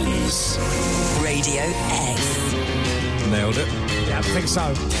expectations. Radio X. Nailed it. Yeah, I think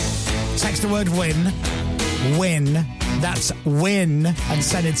so. Text the word win. Win. That's win. And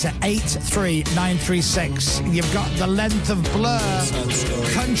send it to 83936. You've got the length of Blur.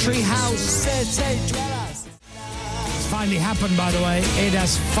 Country House. It's finally happened, by the way. It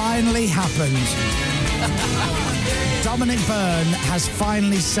has finally happened. Dominic Byrne has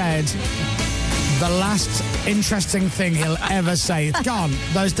finally said the last interesting thing he'll ever say. It's gone.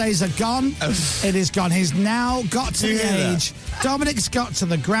 Those days are gone. It is gone. He's now got to the age. Dominic's got to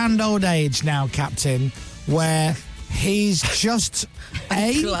the grand old age now, Captain, where he's just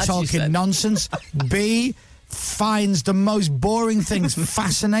A, glad you talking said- nonsense, B, finds the most boring things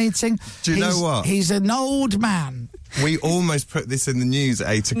fascinating. Do you know what? He's an old man. We almost put this in the news at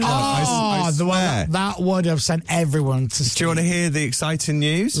 8 o'clock. I the one swear. that would have sent everyone to sleep. Do you want to hear the exciting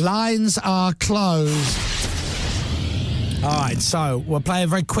news? Lines are closed. All right, so we'll play a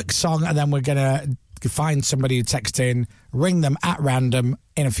very quick song and then we're going to find somebody who texts in, ring them at random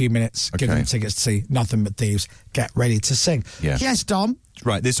in a few minutes, give Okay. them tickets to see Nothing But Thieves. Get ready to sing. Yeah. Yes, Dom?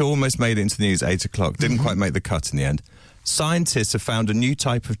 Right, this almost made it into the news at 8 o'clock. Didn't quite make the cut in the end. Scientists have found a new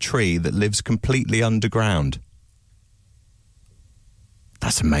type of tree that lives completely underground.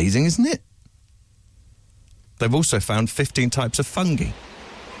 That's amazing, isn't it? They've also found 15 types of fungi.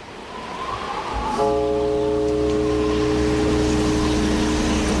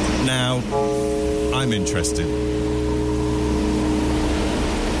 Now, I'm interested.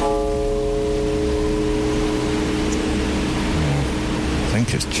 I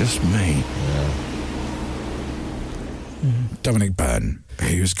think it's just me. Dominic Byrne,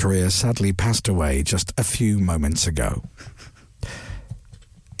 whose career sadly passed away just a few moments ago.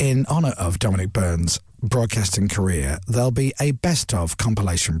 In honour of Dominic Byrne's broadcasting career, there'll be a best-of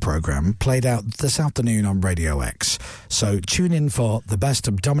compilation programme played out this afternoon on Radio X. So tune in for the best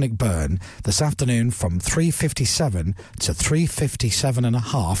of Dominic Byrne this afternoon from 3:57 to 3:57 and a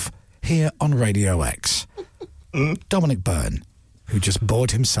half here on Radio X. Dominic Byrne, who just bored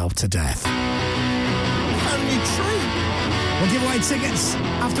himself to death. Only true. We'll give away tickets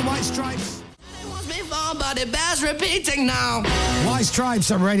after White Stripes. But it bears repeating now. White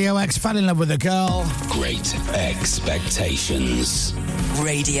Stripes at Radio X, fell in love with a girl. Great expectations.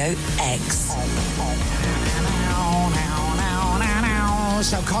 Radio X.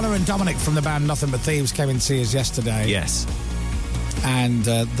 So Connor and Dominic from the band Nothing But Thieves came in to see us yesterday. Yes. And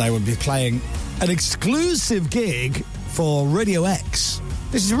they would be playing an exclusive gig for Radio X.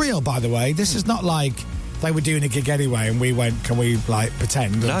 This is real, by the way. This is not like they were doing a gig anyway and we went, can we, like,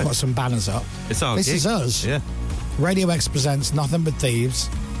 pretend and No. put some banners up? It's our This gig. is us. Yeah. Radio X presents Nothing But Thieves.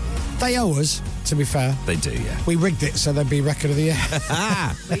 They owe us, to be fair. They do, yeah. We rigged it so they'd be record of the year.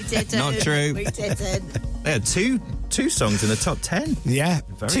 We didn't. Not true. We didn't. They had two songs in the top 10. Yeah,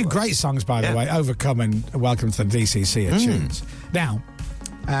 Very two well. great songs, by the Yeah. way. Overcome and Welcome to the DCC are tunes. Now,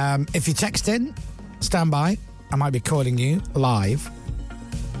 if you text in, stand by. I might be calling you live.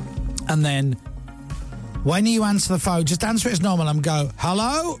 And then when you answer the phone, just answer it as normal and go,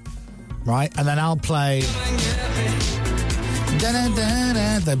 hello? Right, and then I'll play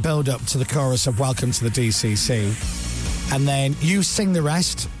the build up to the chorus of Welcome to the DCC. And then you sing the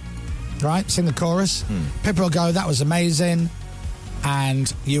rest, right? Sing the chorus. Pippa will go, that was amazing.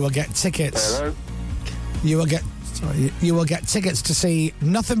 And you will get tickets. Hello? You will get tickets to see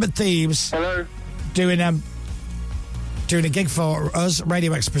Nothing But Thieves. Hello? Doing a gig for us,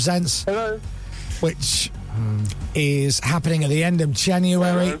 Radio X Presents. Hello? Which is happening at the end of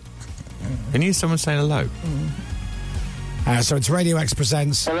January. Can you hear someone saying hello? So it's Radio X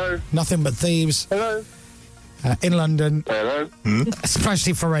presents Nothing But Thieves. Hello. In London. Hello.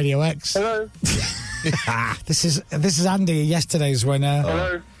 Especially for Radio X. Hello. This is Andy, yesterday's winner.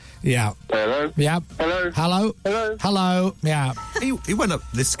 Hello. Yeah. Hello. Yeah. Hello. Hello. Hello. Hello. Yeah. He went up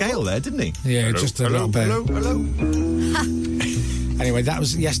the scale there, didn't he? Yeah, Hello, just a hello, little bit. Hello. Anyway, that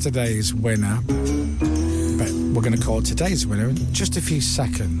was yesterday's winner. But we're going to call today's winner in just a few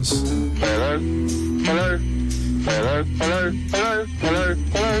seconds. Hello. Hello. Hello. Hello. Hello. Hello.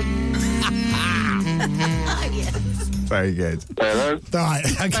 Hello. Yes. Very good. Hello. All right.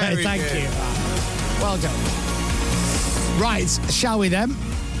 Okay. Very Thank good. you. Well done. Right. Shall we then?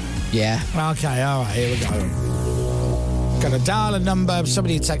 Yeah. Okay. All right. Here we go. Got to dial a number.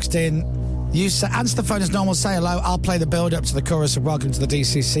 Somebody text in. You answer the phone as normal. Say hello. I'll play the build up to the chorus of Welcome to the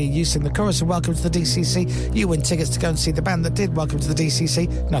DCC. You sing the chorus of Welcome to the DCC. You win tickets to go and see the band that did Welcome to the DCC.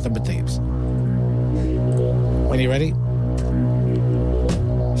 Nothing But Thieves. When you're ready.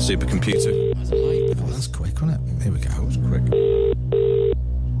 Supercomputer. Oh, that's quick, wasn't it? Here we go. It was quick.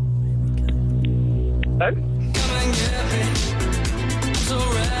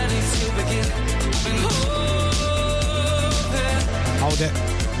 Hold it.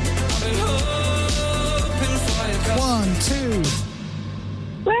 1, 2.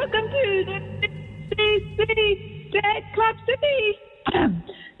 Welcome to the DCC Dead Club City.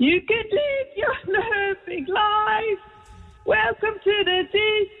 You can live your perfect life. Welcome to the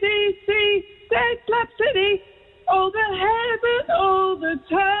DCC Dead Club City. All the heaven, all the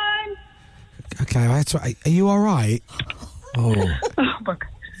time. Okay, I had to, are you all right? Oh. Oh my God.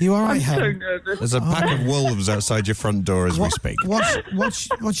 You all right, I'm so Helen? nervous. There's a pack of wolves outside your front door as we speak.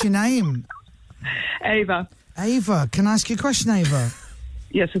 What's your name? Ava. Ava, can I ask you a question, Ava?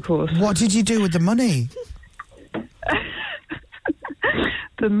 Yes, of course. What did you do with the money?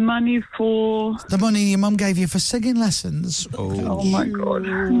 The money for... The money your mum gave you for singing lessons. Oh my God.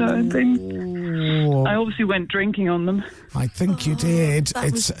 No, I obviously went drinking on them. I think you did.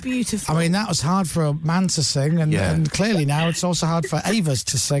 That was beautiful. I mean, that was hard for a man to sing, and clearly now it's also hard for Ava's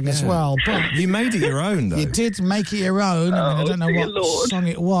to sing as well. But you made it your own, though. You did make it your own. I mean, I don't know dear what Lord. song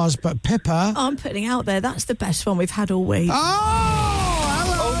it was, but Pippa. I'm putting it out there. That's the best one we've had all week.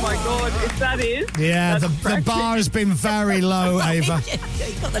 Oh my God, if that is... Yeah, that's the practice. bar has been very low, Ava. You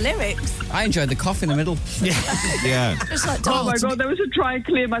got the lyrics. I enjoyed the cough in the middle. Yeah. Just like Oh my God, there was a try and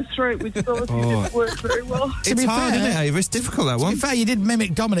clear my throat, which obviously didn't work very well. It's hard, isn't it, Ava? It's difficult, that To one. be fair, you did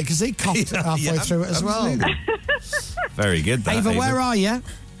mimic Dominic because he coughed halfway through it as well. Very good, that, Ava, where are you?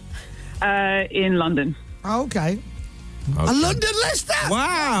 In London. Oh, okay. A London listener!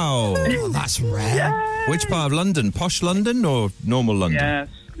 Wow. Oh, that's rare. Which part of London? Posh London or normal London? Yes,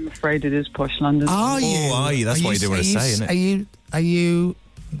 I'm afraid it is posh London. Are you? Oh, are you? That's what you didn't want to say, isn't it? Are you...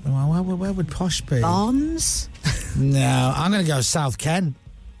 Well, where would Posh be? Barnes? No, I'm going to go South Ken.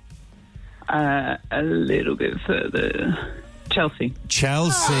 A little bit further. Chelsea.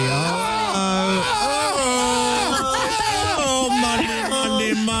 Chelsea. Oh, money.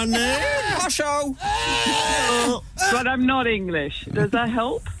 Posho. But I'm not English. Does that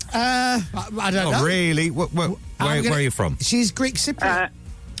help? I don't know. Really? Where are you from? She's Greek Cypriot.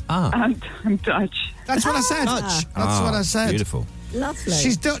 I'm Dutch. That's what I said. That's what I said. Beautiful. Lovely.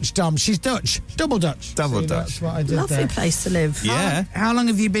 She's Dutch, Dom. She's Dutch. Double Dutch. Double See, Dutch. That's what I did Lovely there. place to live. Yeah. How long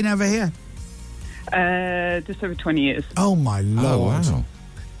have you been over here? Just over 20 years. Oh, my Lord. Oh, wow.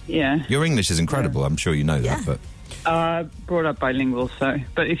 Yeah. Your English is incredible. I'm sure you know that, but... Brought up bilingual, so.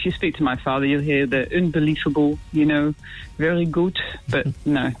 But if you speak to my father, you'll hear the unbelievable, very good. But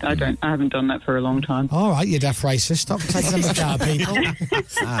no, I don't. I haven't done that for a long time. All right, you deaf racist. Stop taking them out of people.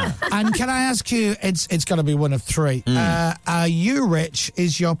 And can I ask you, it's got to be one of three. Are you rich?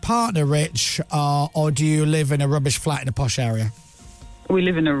 Is your partner rich? Or do you live in a rubbish flat in a posh area? We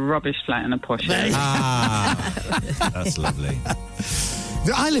live in a rubbish flat in a posh area. That's lovely.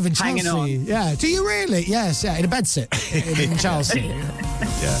 I live in Hanging Chelsea. on. Yeah. Do you really? Yes, yeah, in a bedsit in Chelsea.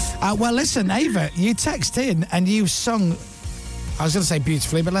 Yeah. Well, listen, Ava, you text in and you sung, I was going to say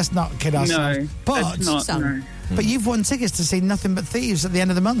beautifully, but let's not kid ourselves. No, but, that's not. No. But you've won tickets to see Nothing But Thieves at the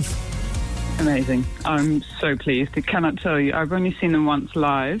end of the month. Amazing. I'm so pleased. I cannot tell you. I've only seen them once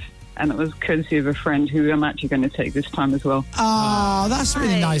live, and it was courtesy of a friend who I'm actually going to take this time as well. Oh, that's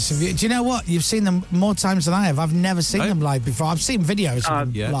really nice of you. Do you know what? You've seen them more times than I have. I've never seen them live before. I've seen videos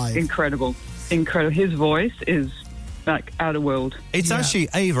of them live. Incredible. His voice is like out of world. It's actually,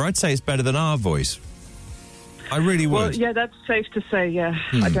 Ava, I'd say it's better than our voice. I really would. Well, yeah, that's safe to say, yeah.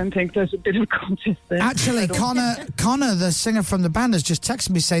 I don't think there's a bit of a contest there. Actually, Connor, the singer from the band, has just texted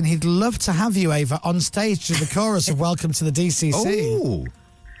me saying he'd love to have you, Ava, on stage to the chorus of Welcome to the DCC. Oh.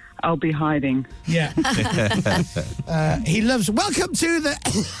 I'll be hiding. Yeah. He loves... Welcome to the...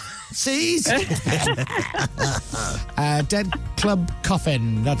 Seas. Dead Club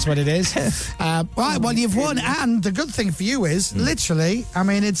Coffin. That's what it is. Right, well, you've won. And the good thing for you is, literally, I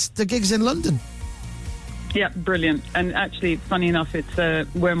mean, it's the gig's in London. Yeah, brilliant. And actually, funny enough,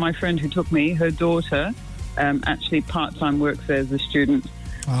 it's where my friend who took me, her daughter, actually part-time works there as a student.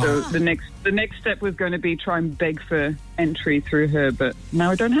 So the next step was going to be try and beg for entry through her, but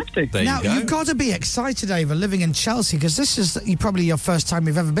now I don't have to. You've got to be excited, Ava, living in Chelsea, because this is probably your first time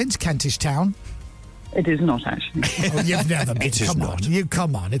you've ever been to Kentish Town. It is not, actually. Oh, you've never been.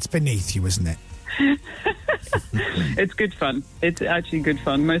 Come on. It's beneath you, isn't it? It's good fun. It's actually good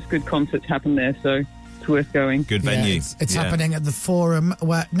fun. Most good concerts happen there, so it's worth going. Good venue. Yeah, it's happening at the Forum.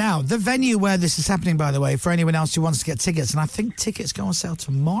 Now, the venue where this is happening, by the way, for anyone else who wants to get tickets, and I think tickets go on sale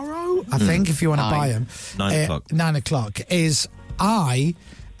tomorrow, I think, if you want to buy them. 9 o'clock. 9 o'clock is I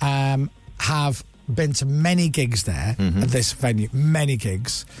have been to many gigs there at this venue, many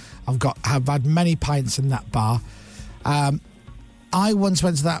gigs. Have had many pints in that bar. I once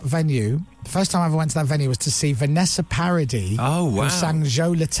went to that venue. The first time I ever went to that venue was to see Vanessa Paradis. Oh, wow. Who sang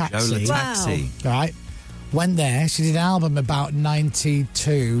Joe Le Taxi. Joe Le Taxi. Wow. Right. Went there. She did an album about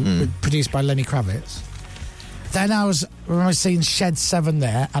 92, produced by Lenny Kravitz. Then I remember seeing Shed 7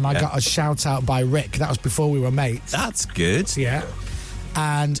 there, and I got a shout out by Rick. That was before we were mates. That's good. Yeah.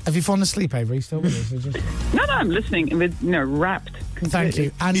 And have you fallen asleep, Ava? Are you still with us? No, I'm listening. Wrapped. Thank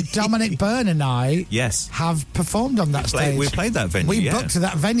you. And Dominic Byrne and I have performed on that stage. We played that venue, We booked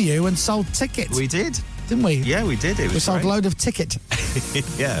that venue and sold tickets. We did. Didn't we? Yeah, we did. We sold a load of tickets.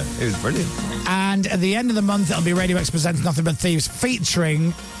 Yeah, it was brilliant. And at the end of the month, it'll be Radio X Presents Nothing But Thieves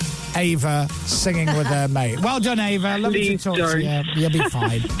featuring Ava singing with her mate. Well done, Ava. Lovely to talk to you. You'll be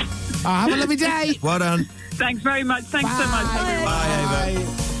fine. Have a lovely day. Well done. Thanks very much. Thanks so much. Bye, Ava.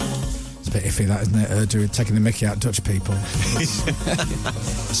 It's a bit iffy, that, isn't it? Taking the mickey out Dutch people.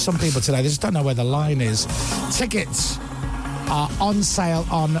 Some people today, they just don't know where the line is. Tickets are on sale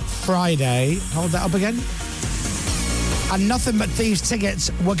on Friday. Hold that up again. And Nothing But Thieves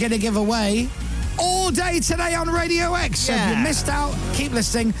tickets we're going to give away all day today on Radio X. So if you missed out, keep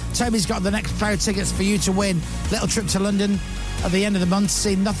listening. Toby's got the next pair of tickets for you to win. Little trip to London at the end of the month to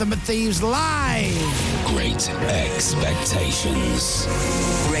see Nothing But Thieves live. Great expectations.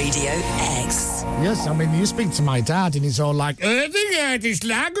 Radio X. Yes, I mean, you speak to my dad and he's all like, I mean, it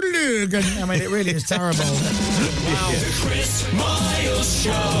really is terrible. Wow. The Chris Miles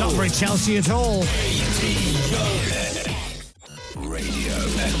Show. Not very Chelsea at all. Radio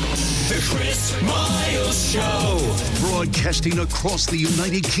X. The Chris Miles Show. Broadcasting across the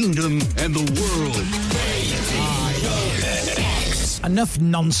United Kingdom and the world. Enough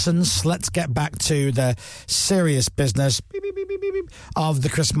nonsense. Let's get back to the serious business of the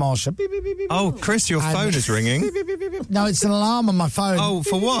Chris Miles Show. Oh, Chris, your phone is ringing. No, it's an alarm on my phone. Oh,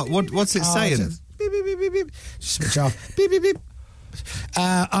 for what? What's it saying? Switch off. Beep, beep, beep.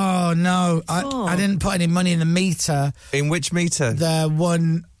 Oh, no. I didn't put any money in the meter. In which meter? The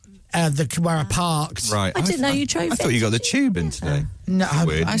one where I parked. Right. I didn't know you drove I thought you got the tube in today. No,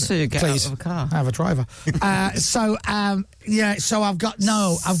 weird. I saw you get out of a car. I have a driver. So I've got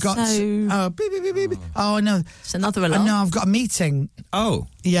beep, beep, beep, beep. Oh, no. It's another alarm. No, I've got a meeting. Oh.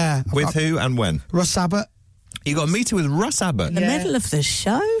 Yeah. With who and when? Russ Abbott. You got a meeting with Russ Abbott? In the middle of the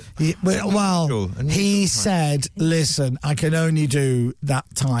show? Yeah, well, he said, listen, I can only do that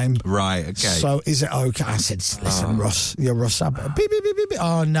time. Right, okay. So is it okay? I said, listen, Russ, you're Russ Abbott. Beep, beep, beep, beep, beep.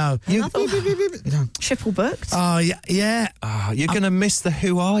 Oh, no. Triple booked? Oh, yeah. Oh, you're going to miss the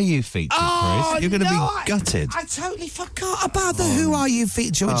Who Are You feature, Chris. You're going to be gutted. I totally forgot about the Who Are You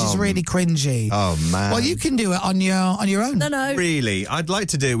feature, which is really cringy. Oh, man. Well, you can do it on your own. No. Really? I'd like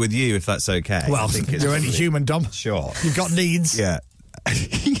to do it with you if that's okay. Well, you're only human, Dom. Sure. You've got needs. Yeah. I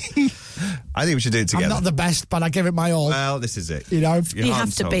think we should do it together. I'm not the best, but I give it my all. Well, this is it. You know? You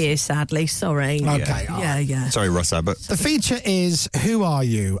have to be here, sadly. Sorry. Okay. Yeah. Sorry, Russ Abbott. The feature is Who Are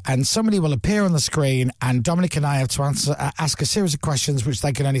You? And somebody will appear on the screen, and Dominic and I have to ask a series of questions which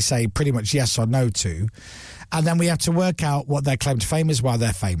they can only say pretty much yes or no to. And then we have to work out what their claim to fame is while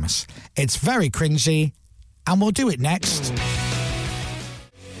they're famous. It's very cringy, and we'll do it next.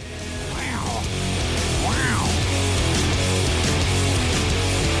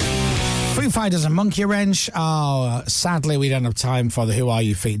 Foo Fighters and Monkey Wrench. Oh, sadly, we don't have time for the Who Are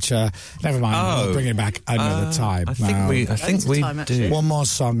You feature. Never mind. We'll bring it back another time. I think we do. One more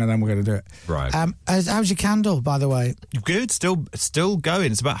song and then we're going to do it. Right. How's your candle, by the way? Good. Still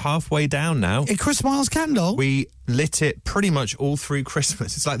going. It's about halfway down now. A Chris Miles candle? We lit it pretty much all through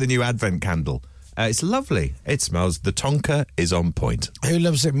Christmas. It's like the new Advent candle. It's lovely. It smells. The Tonka is on point. Who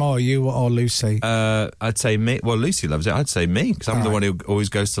loves it more, you or Lucy? I'd say me. Well, Lucy loves it. I'd say me because I'm the one who always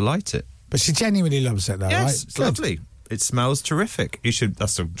goes to light it. But she genuinely loves it, though, Yes, right? it's lovely. It smells terrific. You should.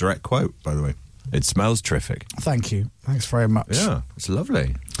 That's a direct quote, by the way. It smells terrific. Thank you. Thanks very much. Yeah, it's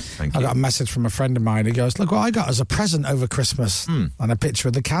lovely. Thank you. I got a message from a friend of mine. He goes, "Look what I got as a present over Christmas," and a picture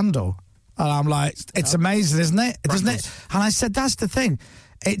of the candle. And I'm like, "It's amazing, isn't it? Doesn't it?" And I said, "That's the thing.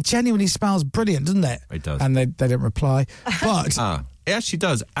 It genuinely smells brilliant, doesn't it?" It does. And they didn't reply. But it actually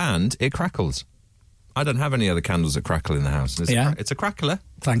does, and it crackles. I don't have any other candles that crackle in the house. It's a crackler.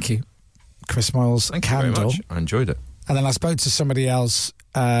 Thank you. Chris Moyle's Thank candle. you very much. I enjoyed it. And then I spoke to somebody else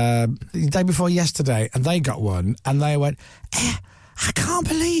the day before yesterday, and they got one, and they went, I can't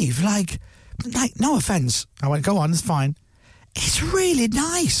believe, like, no offence. I went, go on, it's fine. It's really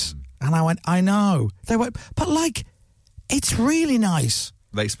nice. And I went, I know. They went, but, like, it's really nice.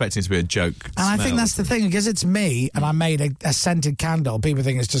 They expect it to be a joke. And I think that's the thing, because it's me, and I made a scented candle. People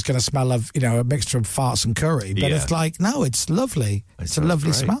think it's just going to smell of, a mixture of farts and curry. But it's like, no, it's lovely. It's a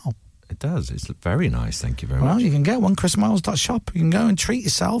lovely smell. It does. It's very nice. Thank you very much. Well, you can get one, chrismiles.shop. You can go and treat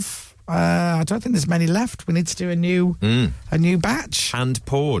yourself. I don't think there's many left. We need to do a new batch. Hand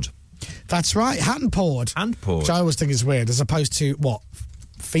poured. That's right, hand poured. Hand poured. Which I always think is weird, as opposed to, what,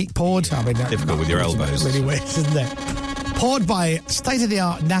 feet poured? I mean, difficult with your elbows. Really weird, isn't it? Poured by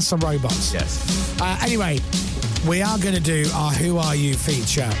state-of-the-art NASA robots. Yes. Anyway, we are going to do our Who Are You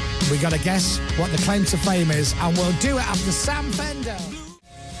feature. We got to guess what the claim to fame is, and we'll do it after Sam Fender.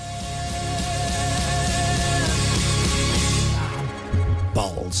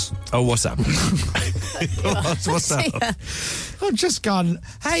 Balls. Oh, what's up? what's up? Yeah. I've just gone,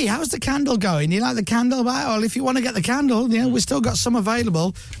 hey, how's the candle going? You like the candle? Well, if you want to get the candle, we've still got some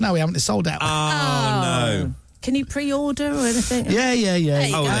available. No, we haven't. It's sold out. Oh, no. Can you pre-order or anything? Yeah.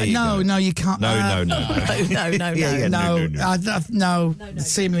 No, you can't. No. No.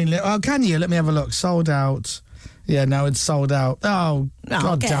 Seemingly. Oh, can you? Let me have a look. Sold out. Yeah, no, it's sold out. Oh,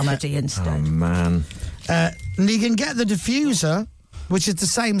 God damn it. Instead. Oh, man. And you can get the diffuser, which is the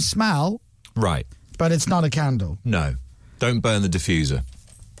same smell. Right. But it's not a candle. No. Don't burn the diffuser.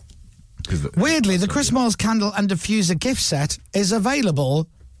 Weirdly, the Chris Moyles candle and diffuser gift set is available,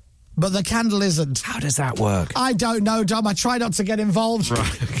 but the candle isn't. How does that work? I don't know, Dom. I try not to get involved.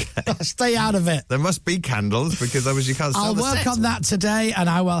 Right, okay. Stay out of it. There must be candles, because otherwise you can't sell I'll the work set. on that today, and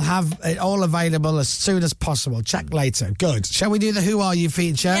I will have it all available as soon as possible. Check later. Good. Shall we do the Who Are You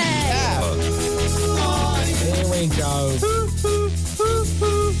feature? Yeah. Here we go.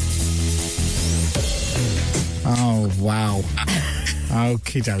 Oh, wow.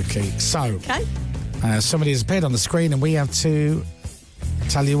 Okie dokie. So, somebody has appeared on the screen, and we have to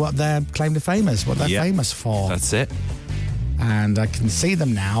tell you what their claim to fame is, what they're famous for. That's it. And I can see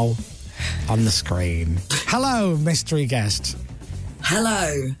them now on the screen. Hello, mystery guest.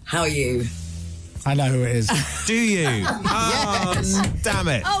 Hello, how are you? I know who it is. Do you? Oh, damn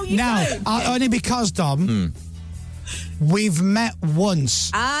it. Oh, you now, do? only because, Dom, we've met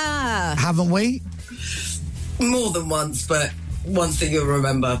once. Haven't we? More than once, but once that you'll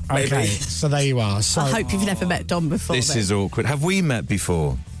remember, maybe. Okay, so there you are. So, I hope you've never met Dom before. This then. is awkward. Have we met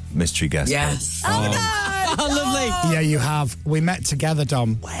before, mystery guest? Yes. Oh, lovely. yeah, you have. We met together,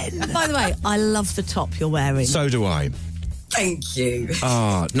 Dom. And by the way, I love the top you're wearing. So do I. Thank you.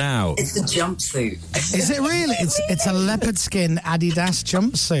 Now. It's a jumpsuit. Is it really? It's a leopard skin Adidas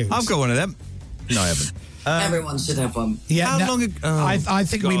jumpsuit. I've got one of them. No, I haven't. Everyone should have one. Yeah, How long ago? I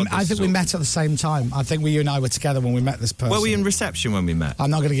think we met at the same time. I think you and I were together when we met this person. Were we in reception when we met? I'm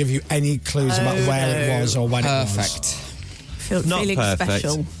not going to give you any clues about where it was or when it was. Perfect. Not feeling perfect.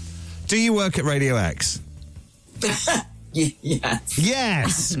 special. Do you work at Radio X? Yes.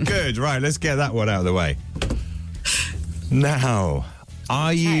 Yes. Good. Right. Let's get that one out of the way. Now,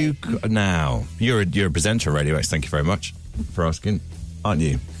 are you? Now, you're a presenter at Radio X. Thank you very much for asking. Aren't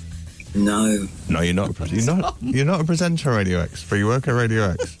you? No. No, you're not. You're not a presenter at Radio X, but you work at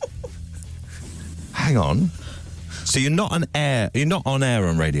Radio X. Hang on. So you're not on air. You're not on air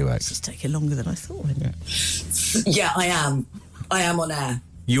on Radio X. It's taking longer than I thought. Yeah, I am. I am on air.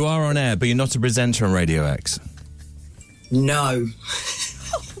 You are on air, but you're not a presenter on Radio X. No.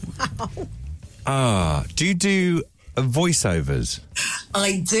 Do you do voiceovers?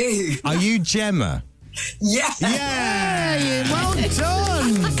 I do. Are you Gemma? Yeah. Yeah, well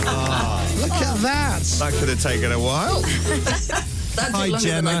done. Look at that. That could have taken a while. That took Hi, longer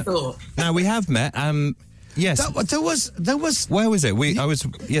Gemma. than I thought. Now we have met. Yes. There was. Where was it? I was.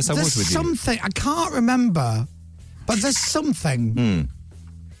 Yes, I was There's with you. something I can't remember, but there's something.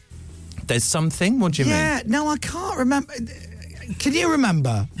 There's something. What do you mean? Yeah, no, I can't remember. Can you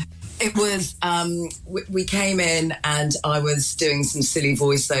remember? It was, we came in and I was doing some silly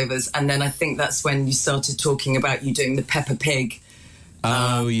voiceovers, and then I think that's when you started talking about you doing the Peppa Pig.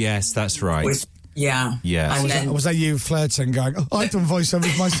 Oh, yes, that's right. Yeah. Yeah. And Was then, that, was that you flirting, going, oh, I've done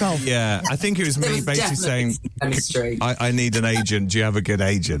voiceovers myself? Yeah, I think it was There me was basically saying, definitely chemistry. I need an agent. Do you have a good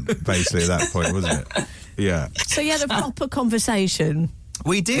agent? Basically, at that point, wasn't it? Yeah. So you had a proper conversation.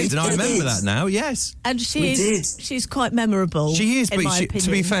 We did, and I remember that now, yes. And she's quite memorable. She is, in but my opinion.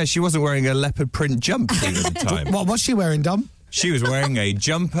 to be fair, she wasn't wearing a leopard print jumpsuit at the time. What was she wearing, Dom? She was wearing a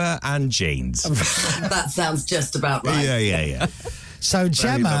jumper and jeans. that sounds just about right. Yeah. So Very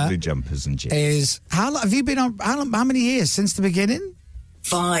Gemma lovely jumpers and jeans. is have you been on? How many years since the beginning?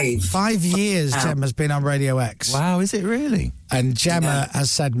 5. 5 years. Wow. Gemma's been on Radio X. Wow, is it really? And Gemma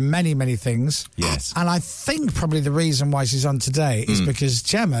has said many, many things. Yes. And I think probably the reason why she's on today is because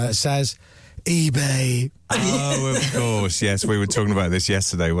Gemma says eBay. Oh, of course. Yes, we were talking about this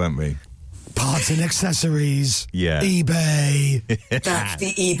yesterday, weren't we? Parts and accessories. Yeah. eBay. That's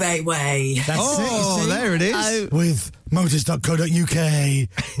the eBay way. That's it, you see? There it is. With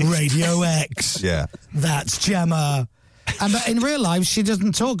motors.co.uk, Radio X. Yeah. That's Gemma. And but in real life, she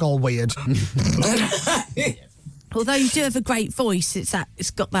doesn't talk all weird. Although you do have a great voice,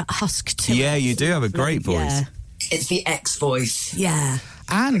 it's got that husk to it. Yeah, you do have a great voice. Yeah. It's the X voice. Yeah.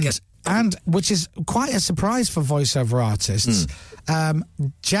 And which is quite a surprise for voiceover artists,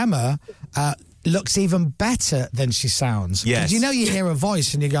 Gemma looks even better than she sounds. Yes. 'Cause you know, you hear a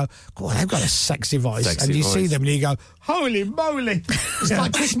voice and you go, God, they've got a sexy voice. Sexy and you voice. see them and you go, holy moly. It's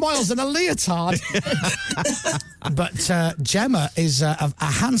like Chris Moyles in a leotard. But Gemma is a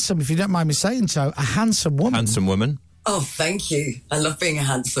handsome, if you don't mind me saying so, a handsome woman. Handsome woman. Oh, thank you. I love being a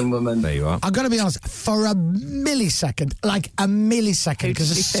handsome woman. There you are. I've got to be honest, for a millisecond,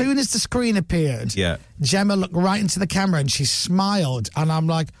 because as soon as the screen appeared, Yeah. Gemma looked right into the camera and she smiled, and I'm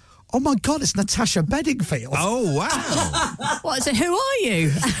like, oh my God, it's Natasha Bedingfield. Oh, wow. What is it? Who are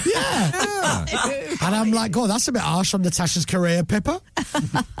you? Yeah. And I'm like, oh, that's a bit harsh on Natasha's career, Pippa.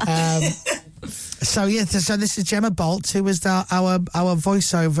 So this is Gemma Bolt, who is our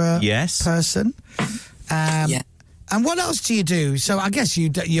voiceover person. Yeah. And what else do you do? So I guess you're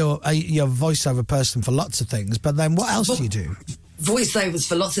a voiceover person for lots of things, but then what else do you do? Voiceovers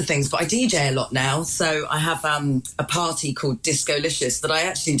for lots of things, but I DJ a lot now. So I have a party called Discolicious that I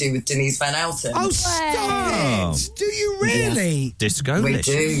actually do with Denise Van Outen. Oh, stop it! Do you really? Disco We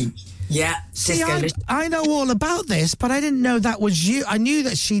do. Yeah, See, I know all about this, but I didn't know that was you. I knew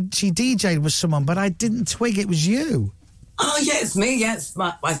that she DJ'd with someone, but I didn't twig it was you. Oh, yeah, it's me. Yeah,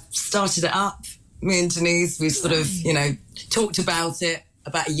 I started it up. Me and Denise, we sort of, talked about it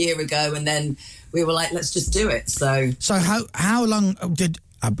about a year ago, and then we were like, let's just do it. So how long did...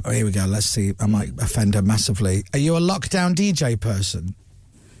 here we go. Let's see. I might offend her massively. Are you a lockdown DJ person?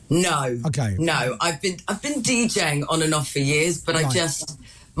 No. Okay. No, I've been DJing on and off for years, but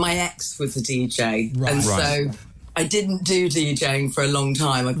my ex was a DJ, and so I didn't do DJing for a long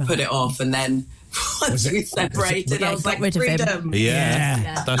time. I put it off, and then once we separated, I was like, freedom.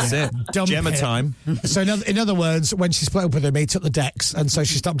 Yeah. That's it. Gemma time. So in other words, when she split up with him, he took the decks, and so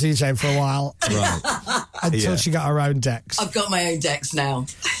she stopped DJing for a while. Right. Until she got her own decks. I've got my own decks now.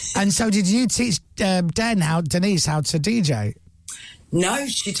 And so did you teach Denise how to DJ? No,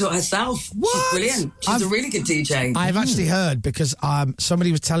 she taught herself. What? She's brilliant. She's a really good DJ. I've actually heard, because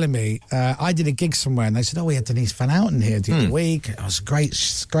somebody was telling me, I did a gig somewhere and they said, we had Denise Van Outen here the other week. It was great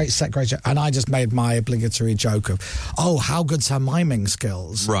set, great show. And I just made my obligatory joke of, how good's her miming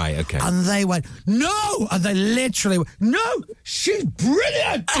skills? Right, okay. And they went, no! And they literally went, no, she's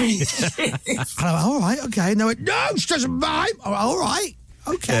brilliant! And I went, all right, okay. And they went, no, she doesn't mime! All right,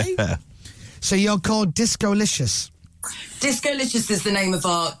 okay. So you're called Discolicious. Discolicious is the name of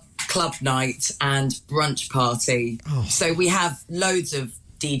our club night and brunch party. Oh. So we have loads of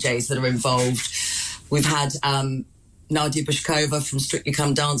DJs that are involved. We've had Nadia Bushkova from Strictly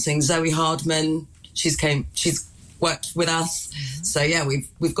Come Dancing, Zoe Hardman. She's worked with us. So yeah,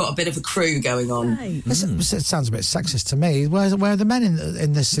 we've got a bit of a crew going on. Right. It sounds a bit sexist to me. Where are the men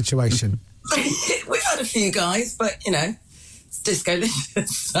in this situation? We've had a few guys, but it's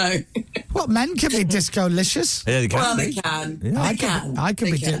Discolicious. So what, men can be Discolicious? Yeah, they can. well, they can. Yeah. They can. I can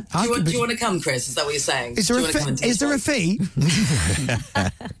They be. can. Do you want to come, Chris? Is that what you're saying? Is Do there you wanna come and is there a DJ?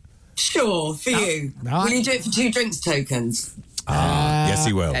 fee? Sure, for you. no, Will you do it for 2 drinks tokens? Yes,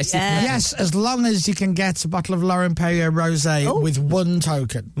 he will. Yes, as long as you can get a bottle of Lauren Perrier Rosé with 1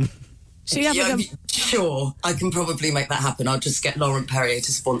 token. So you have Sure, I can probably make that happen. I'll just get Lauren Perrier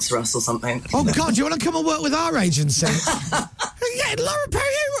to sponsor us or something. Oh God, do you want to come and work with our agency? Yeah, Lauren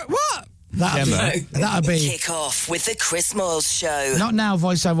Perrier. What? That'd be Kick off with the Chris Moyles Show. not now,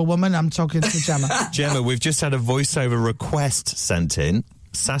 voiceover woman. I'm talking to Gemma. Gemma, we've just had a voiceover request sent in.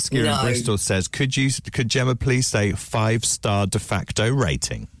 Saskia in Bristol says, could Gemma please say 5-star de facto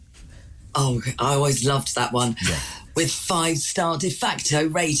rating? Oh, I always loved that one. Yeah. With 5-star de facto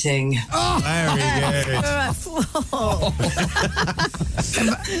rating.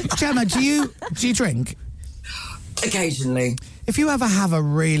 Gemma, do you drink? Occasionally. If you ever have a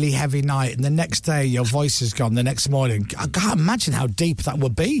really heavy night and the next day your voice is gone, the next morning, I can't imagine how deep that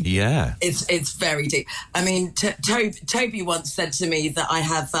would be. Yeah. It's very deep. I mean, Toby once said to me that I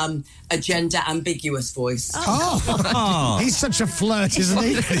have a gender ambiguous voice. Oh, he's such a flirt, isn't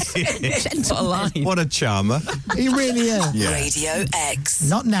he? What a charmer. He really is. Yeah. Radio X.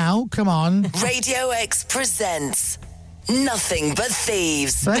 Not now, come on. Radio X presents Nothing But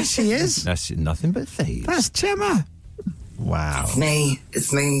Thieves. There she is. That's Nothing But Thieves. That's Gemma. Wow.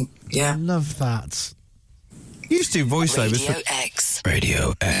 It's me. Yeah. I love that. You used to do voiceovers Radio for X.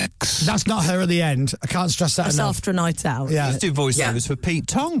 Radio X. That's not her at the end. I can't stress that That's enough. after a night out. Yeah. You used to do voiceovers for Pete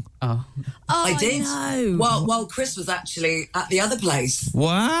Tong. I did. No. While Chris was actually at the other place.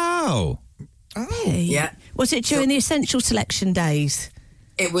 Wow. Hey. Yeah. Was it during the Essential Selection days?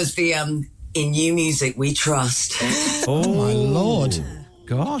 It was the In New Music We Trust. Oh, my Lord.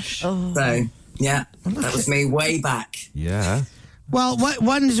 Gosh. So, yeah, that was me way back. Yeah. Well,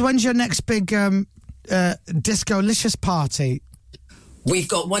 when's your next big Discolicious party? We've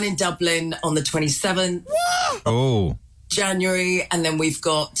got one in Dublin on the 27th January, and then we've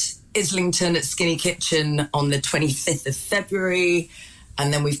got Islington at Skinny Kitchen on the 25th of February,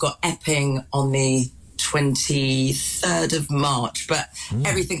 and then we've got Epping on the 23rd of March. But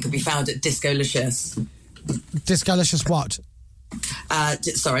everything can be found at Discolicious. Discolicious what?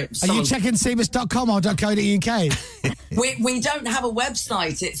 Sorry. Are you checking Seamus.com or .co.uk? We don't have a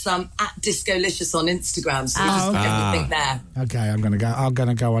website. It's at Discolicious on Instagram, so just everything there. Okay, I'm gonna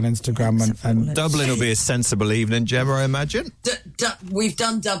go on Instagram and Dublin will be a sensible evening, Gemma, I imagine. We've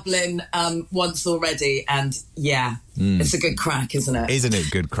done Dublin once already, and it's a good crack, isn't it? Isn't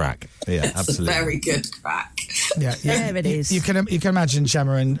it good crack? Yeah, It's absolutely. a very good crack. Yeah, it is. You can imagine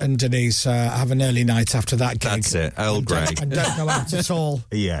Gemma and Denise have an early night after that gig. That's it, Earl Grey. And don't go out at all.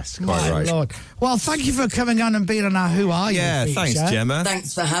 Yes, quite My right. Lord. Well, thank you for coming on and being on our Who Are You Yeah, feature. thanks, Gemma.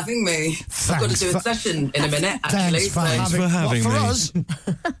 Thanks for having me. I've got to do a session in a minute, actually. Thanks for having me. us?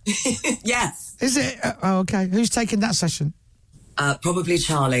 Yes. Is it? Okay. Who's taking that session? Probably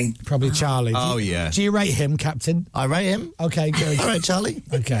Charlie. Probably Charlie. Oh, yeah. Do you rate him, Captain? I rate him. Okay, good. I rate Charlie.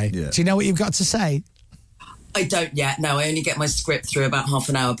 Okay. Yeah. Do you know what you've got to say? I don't yet. No, I only get my script through about half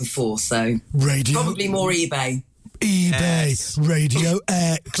an hour before, so Radio. probably more eBay. eBay. Radio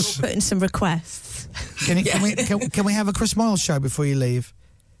X. Put in some requests. Can we have a Chris Moyles show before you leave?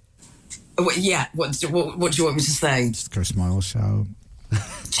 Yeah. What do you want me to say? It's the Chris Moyles show.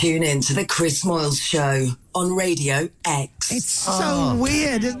 Tune in to the Chris Moyles Show on Radio X. It's so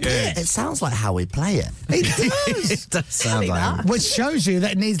weird, isn't it? It sounds like how we play it. It does. It does sound like Which shows you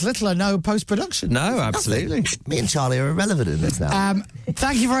that it needs little or no post-production. No, absolutely. Me and Charlie are irrelevant in this now.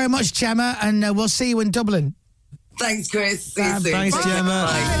 Thank you very much, Gemma, and we'll see you in Dublin. Thanks, Chris. See you soon. Thanks, Bye. Gemma.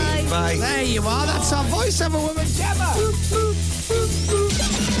 Bye. Bye. There you are. That's our voiceover woman, Gemma.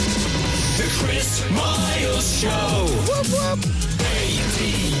 The Chris Miles Show. Whoop, whoop.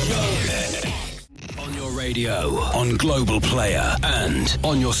 On your radio, on Global Player, and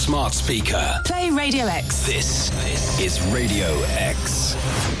on your smart speaker. Play Radio X. This is Radio X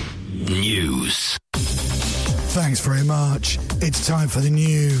News. Thanks very much. It's time for the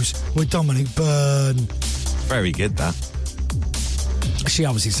news with Dominic Byrne. Very good, that. She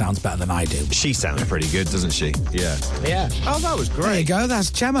obviously sounds better than I do. She sounds pretty good, doesn't she? Yeah. Yeah. Oh, that was great. There you go. That's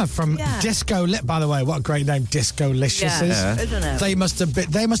Gemma from Disco Lit. By the way, what a great name Discolicious is. Yeah. Isn't it? They must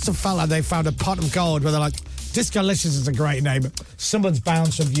have felt like they found a pot of gold where they're like, Discolicious is a great name. Someone's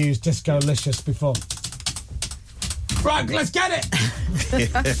bound to have used Discolicious before. Right, let's get it.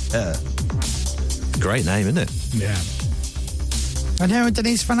 Great name, isn't it? Yeah. And her and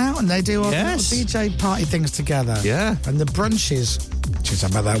Denise Van Outen, they do all the Yes. little DJ party things together. Yeah. And the brunches. Jeez, I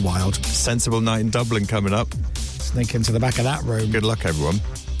bet they're wild. Sensible night in Dublin coming up. Sneak into the back of that room. Good luck, everyone.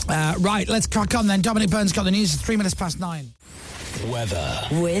 Right, let's crack on then. Dominic Byrne's got the news. It's 9:03. Weather.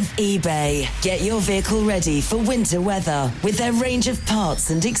 With eBay, get your vehicle ready for winter weather with their range of parts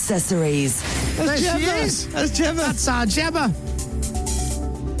and accessories. There she is. That's Gemma. That's our Gemma.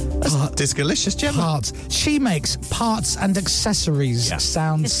 Discolicious Gemma. Parts. She makes parts and accessories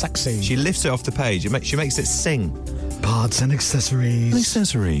sound sexy. She lifts it off the page. She makes it sing. Parts and accessories.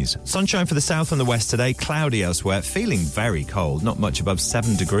 Accessories. Sunshine for the south and the west today, cloudy elsewhere, feeling very cold, not much above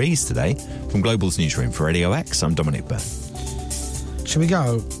 7 degrees today. From Global's newsroom for Radio X, I'm Dominic Byrne. Should we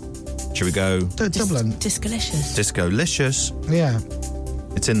go? Should we go? Dublin. Discolicious. Discolicious. Yeah.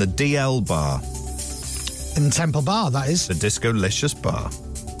 It's in the DL bar. In Temple Bar, that is. The Discolicious bar.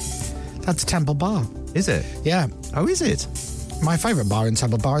 That's Temple Bar. Is it? Yeah. Oh, is it? My favourite bar in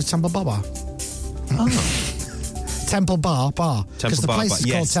Temple Bar is Temple Bar Bar. Oh. Temple Bar. Because the Bar, place is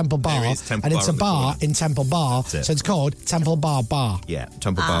yes, called Temple Bar, there is Temple and Bar it's a on the bar corner. in Temple Bar, That's it. so it's called Temple Bar. Yeah,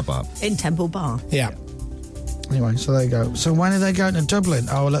 Temple Bar. In Temple Bar. Yeah. Anyway, so there you go. So when are they going to Dublin?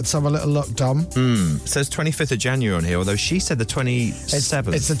 Oh, let's have a little look, Dom. It says 25th of January on here, although she said the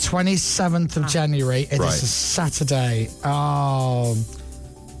 27th. It's the 27th of January. It is a Saturday. Oh,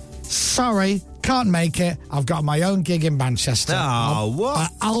 sorry, can't make it. I've got my own gig in Manchester. Oh, what?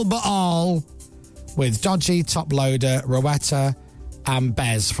 At Albert Hall with Dodgy, Top Loader, Rowetta and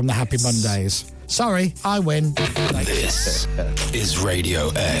Bez from the Happy Mondays. Sorry, I win. This is Radio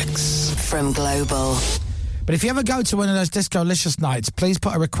X. From Global. But if you ever go to one of those Discolicious nights, please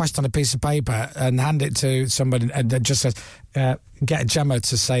put a request on a piece of paper and hand it to somebody and that just says, get Gemma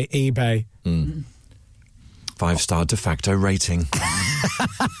to say eBay. 5-star de facto rating.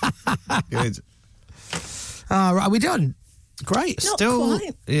 Good. Right, are we done? Great. Not Still,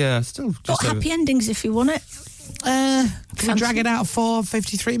 quite. yeah, still Got just over. happy endings if you want it. Can we drag it out for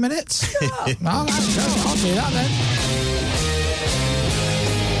 53 minutes? No, that's cool. I'll do that then.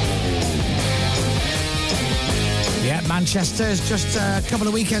 Yeah, Manchester is just a couple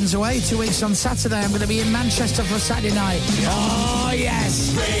of weekends away. 2 weeks on Saturday. I'm going to be in Manchester for a Saturday night. Oh,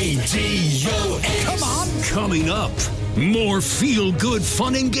 yes. Radio X. Come on. Coming up, more feel-good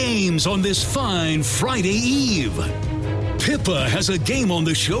fun and games on this fine Friday Eve. Pippa has a game on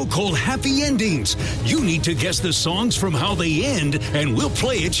the show called Happy Endings. You need to guess the songs from how they end, and we'll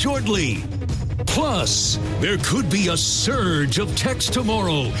play it shortly. Plus, there could be a surge of text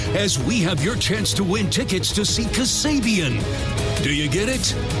tomorrow as we have your chance to win tickets to see Kasabian. Do you get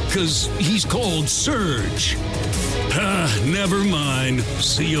it? Because he's called Surge. Never mind.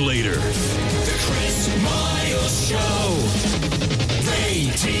 See you later. The Chris Miles Show.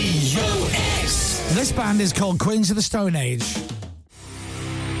 Radio X. This band is called Queens of the Stone Age.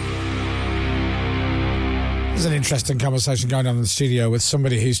 There's an interesting conversation going on in the studio with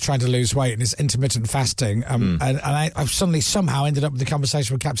somebody who's trying to lose weight and is intermittent fasting. And I've suddenly somehow ended up with the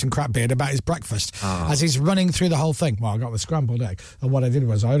conversation with Captain Crapbeard about his breakfast as he's running through the whole thing. Well, I got the scrambled egg. And what I did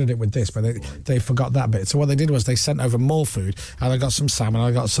was I ordered it with this, but they forgot that bit. So what they did was they sent over more food and I got some salmon,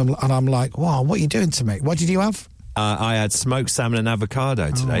 I got some, and I'm like, wow, what are you doing to me? What did you have? I had smoked salmon and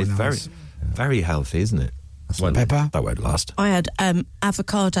avocado today. Nice. Very healthy, isn't it? Well, Pepper? That won't last. I had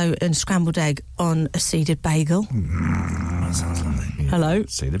avocado and scrambled egg on a seeded bagel. That sounds lovely. Hello.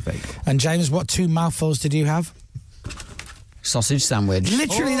 Seeded bagel. And James, what 2 mouthfuls did you have? Sausage sandwich.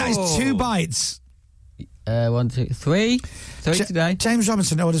 Literally, that is 2 bites. 1, 2, 3. 3 today. James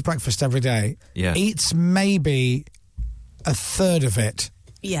Robinson orders breakfast every day. Yeah. Eats maybe a third of it.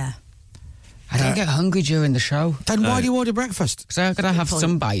 Yeah. I don't get hungry during the show. Then why do you order breakfast? Because I've got to have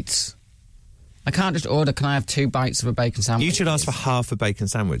some bites. I can't just order, can I have 2 bites of a bacon sandwich? You should ask for half a bacon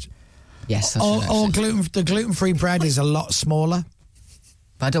sandwich. Yes, that's Or the gluten-free bread is a lot smaller.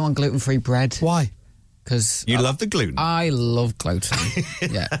 But I don't want gluten-free bread. Why? Because You love the gluten. I love gluten.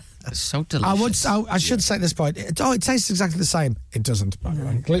 Yeah. It's so delicious. I should say at this point, it tastes exactly the same. It doesn't. By the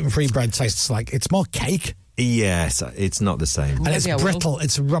way. Gluten-free bread tastes like, it's more cake. Yes, it's not the same. And it's brittle.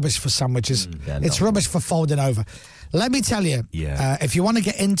 It's rubbish for sandwiches. It's rubbish for folding over. Let me tell you, if you want to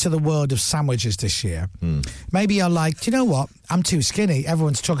get into the world of sandwiches this year, maybe you're like, do you know what? I'm too skinny.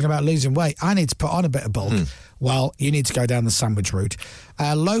 Everyone's talking about losing weight. I need to put on a bit of bulk. Well, you need to go down the sandwich route.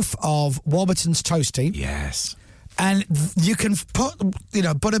 A loaf of Warburton's Toasty. Yes. And you can put a bit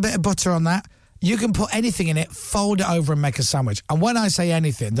of butter on that. You can put anything in it, fold it over and make a sandwich. And when I say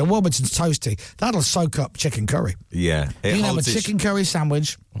anything, the Warburton's Toasty, that'll soak up chicken curry. Yeah. You can have a chicken curry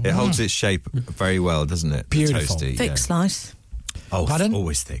sandwich. It holds its shape very well, doesn't it? The Beautiful. Toasty, Thick slice. Oh, Pardon?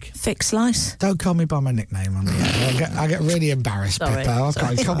 always thick. Thick slice. Don't call me by my nickname on the air. I get really embarrassed, Sorry. Pippa.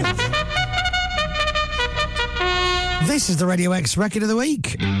 Okay, come on. This is the Radio X Record of the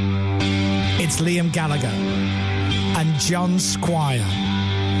Week. It's Liam Gallagher and John Squire.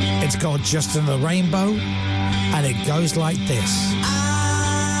 It's called Just Another Rainbow, and it goes like this.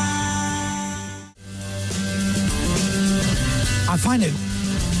 I find it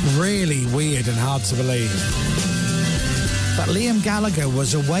really weird and hard to believe that Liam Gallagher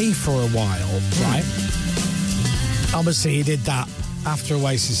was away for a while, right? Obviously, he did that after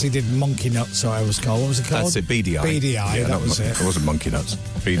Oasis, he did Monkey Nuts, or whatever it was called. What was it called? That's it, Beady Eye. Beady Eye, Yeah, that was it. It wasn't Monkey Nuts.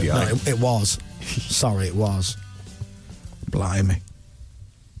 Beady No, Eye. it was. Sorry, it was. Blimey.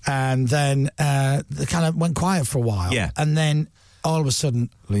 And then they kind of went quiet for a while. Yeah. And then all of a sudden,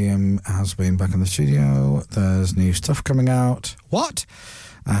 Liam has been back in the studio. There's new stuff coming out. What?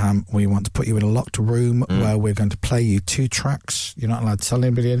 We want to put you in a locked room where we're going to play you 2 tracks. You're not allowed to tell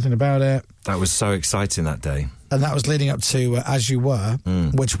anybody anything about it. That was so exciting that day. And that was leading up to As You Were,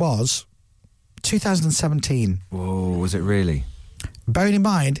 which was 2017. Whoa, was it really? Bearing in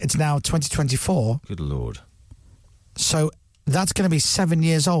mind, it's now 2024. Good Lord. So that's going to be 7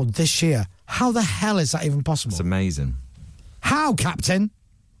 years old this year. How the hell is that even possible? It's amazing. How, Captain?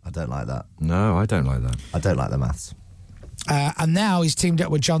 I don't like that. No, I don't like that. I don't like the maths. And now he's teamed up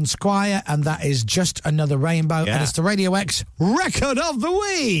with John Squire, and that is Just Another Rainbow, Yeah. and it's the Radio X Record of the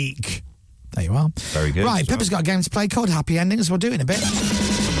Week. There you are. Very good. Right, Pippa's got a game to play called Happy Endings. We'll do it in a bit.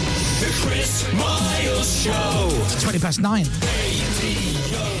 The Chris Miles Show. It's 9:20.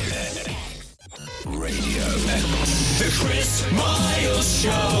 Radio X. The Chris Miles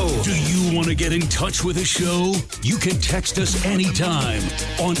Show. Do you want to get in touch with the show? You can text us anytime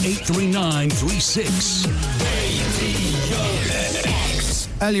on 83936.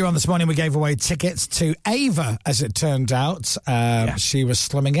 Earlier on this morning, we gave away tickets to Ava, as it turned out. She was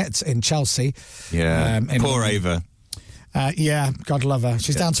slumming it in Chelsea. Yeah. in Poor London. Ava. Yeah, God love her.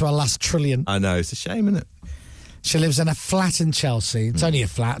 She's down to her last trillion. I know, it's a shame, isn't it? She lives in a flat in Chelsea. It's only a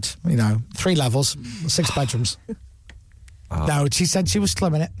flat, 3 levels, 6 bedrooms. No, she said she was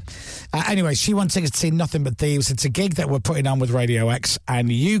slumming it. Anyway, she won tickets to see Nothing But Thieves. It's a gig that we're putting on with Radio X,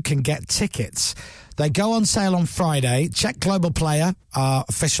 and you can get tickets. They go on sale on Friday. Check Global Player, our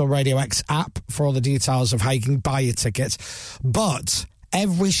official Radio X app, for all the details of how you can buy your tickets. But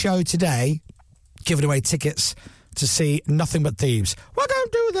every show today, giving away tickets to see Nothing But Thieves.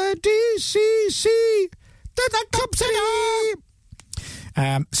 Welcome to the DCC. To the company.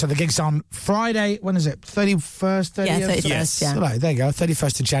 So the gig's on Friday. When is it? 31st? 30th? Yeah, 31st, yeah. Right, there you go.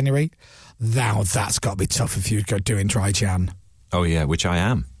 31st of January. Now, that's got to be tough if you're doing Dry Jan. Oh, yeah, which I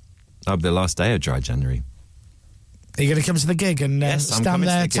am. That'll be the last day of Dry January. Are you going to come to the gig and Yes, I'm stand coming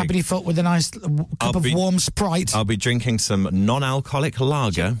to there, the gig. tapping your foot with a nice cup of warm Sprite? I'll be drinking some non-alcoholic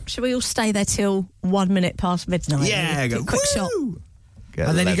lager. Should we all stay there till 1 minute past midnight? Yeah, Do a go, quick shot. Get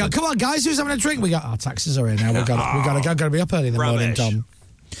And then you go, 11. come on, guys, who's having a drink? We go, our taxis are in now. We've got to go. Got to be up early in the morning, Rubbish. Tom.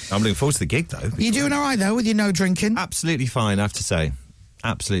 I'm looking forward to the gig, though. You doing all right, though, with your no drinking? Absolutely fine, I have to say.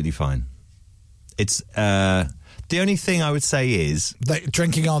 Absolutely fine. It's, the only thing I would say is... That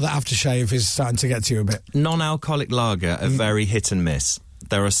drinking all the aftershave is starting to get to you a bit. Non-alcoholic lager are very hit and miss.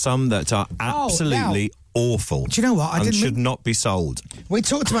 There are some that are absolutely awful. Do you know what? I and didn't should mean- not be sold. We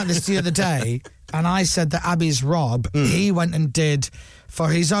talked about this the other day, and I said that Abby's Rob, he went and did, for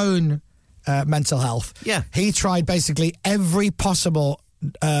his own mental health, he tried basically every possible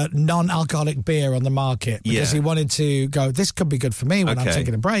non-alcoholic beer on the market because Yeah. he wanted to go, this could be good for me when I'm Okay.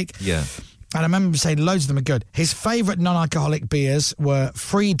 taking a break. Yeah. And I remember saying loads of them are good. His favourite non-alcoholic beers were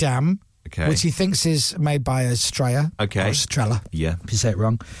Freedom, Okay. which he thinks is made by Estrella. Okay. Or Estrella, Yeah. if you say it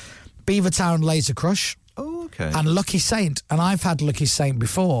wrong. Beavertown Laser Crush. Oh, okay. And Lucky Saint. And I've had Lucky Saint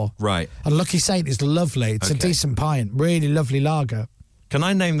before. Right. And Lucky Saint is lovely. It's a Okay. decent pint. Really lovely lager. Can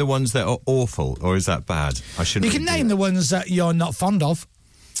I name the ones that are awful, or is that bad? I shouldn't. You can really do name the ones that you're not fond of.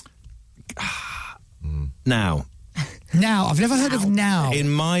 that. Now. Now, I've never heard of Now. In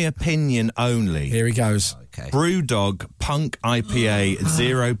my opinion only. Here he goes. Okay. Brewdog Punk IPA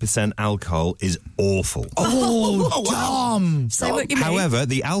 0% alcohol is awful. Oh, Tom. Say what you mean. However,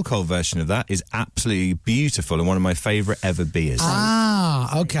 the alcohol version of that is absolutely beautiful and one of my favourite ever beers.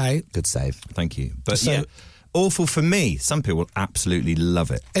 Ah, okay. Good save. Thank you. But So- yeah, awful for me. Some people absolutely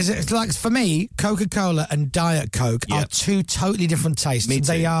love it. Is it like, for me, Coca-Cola and Diet Coke are two totally different tastes. Me too.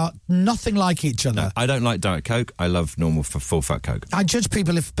 They are nothing like each other. I don't like Diet Coke. I love normal full fat Coke. I judge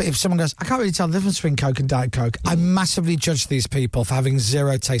people if someone goes, I can't really tell the difference between Coke and Diet Coke. I massively judge these people for having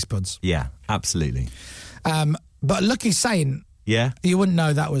zero taste buds. Yeah, absolutely. But Lucky Saint, Yeah? you wouldn't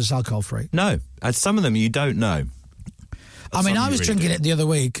know that was alcohol free. No. Some of them you don't know. I mean, Some I you was really drinking do. it the other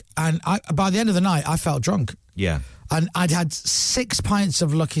week, and by the end of the night, I felt drunk. Yeah. And I'd had 6 pints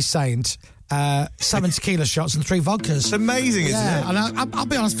of Lucky Saint, 7 tequila shots, and 3 vodkas. It's amazing, isn't it? And I'll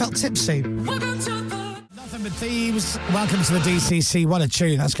be honest, felt tipsy. Nothing But Thieves. Welcome to the DCC. What a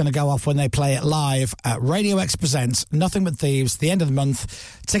tune. That's going to go off when they play it live at Radio X Presents Nothing But Thieves, the end of the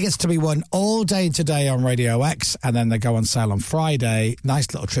month. Tickets to be won all day today on Radio X, and then they go on sale on Friday.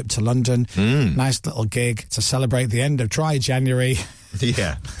 Nice little trip to London. Nice little gig to celebrate the end of Dry January.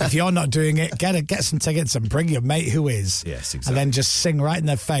 Yeah. If you're not doing it, get some tickets and bring your mate who is. Yes, exactly. And then just sing right in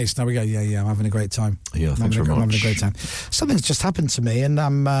their face. Now we go, yeah, I'm having a great time. Yeah, I'm thanks very having a much. great time. Something's just happened to me, and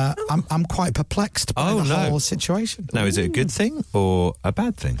I'm quite perplexed by the whole situation. Now, is it a good thing or a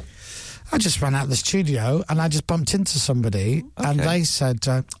bad thing? I just ran out of the studio and I just bumped into somebody and they said,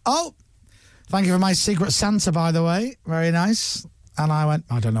 oh, thank you for my Secret Santa, by the way. Very nice. And I went,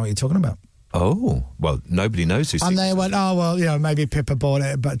 I don't know what you're talking about. Oh, well, nobody knows who's. And they went, oh, well, maybe Pippa bought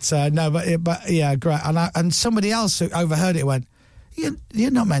it, but no, but yeah, great. And somebody else who overheard it went,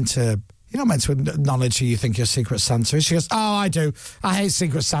 you're not meant to acknowledge who you think your Secret Santa is. She goes, oh, I do. I hate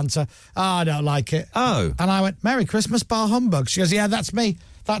Secret Santa. Oh, I don't like it. Oh. And I went, Merry Christmas, bar humbug. She goes, yeah, that's me.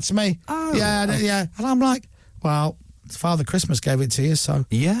 That's me. Oh. Yeah. And I'm like, well, Father Christmas gave it to you, so.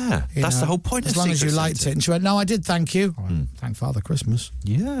 Yeah, you that's know, the whole point as of long as you Secret liked Santa. it. And she went, no, I did, thank you. I went, thank Father Christmas.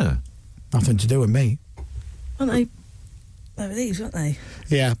 Yeah. Nothing to do with me. Aren't they? They were these, weren't they?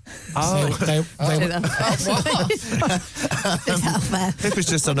 Yeah. Oh. They It was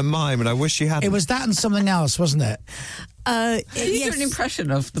just on a mime, and I wish you hadn't. It was that and something else, wasn't it? Can you do an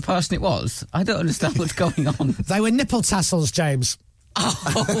impression of the person it was? I don't understand what's going on. They were nipple tassels, James.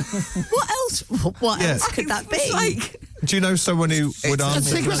 What else? What else could that be? Do you know someone who would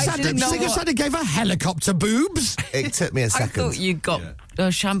answer? Secret Santa gave her helicopter boobs. It took me a I second. thought you got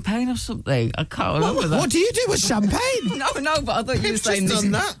champagne or something. I can't remember that. What do you do with champagne? No, but I thought you were saying just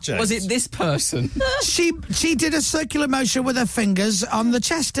this. done that, James. Was it this person? She did a circular motion with her fingers on the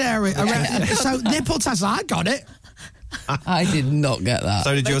chest area. So nipple tassel, I got it. I did not get that.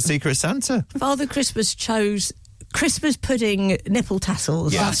 So did your Secret Santa? Father Christmas chose Christmas pudding nipple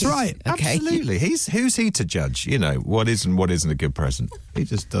tassels. Yeah. That's right. Okay. Absolutely. Who's he to judge? You know what is and what isn't a good present. He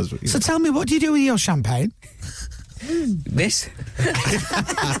just does what. So tell me, what do you do with your champagne? This?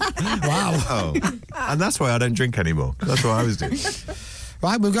 Wow. Oh, and that's why I don't drink anymore. That's what I was doing.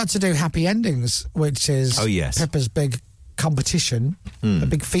 Right, we've got to do Happy Endings, which is Pippa's big competition, a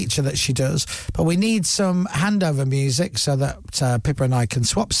big feature that she does. But we need some handover music so that Pippa and I can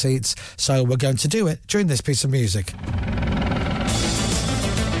swap seats. So we're going to do it during this piece of music.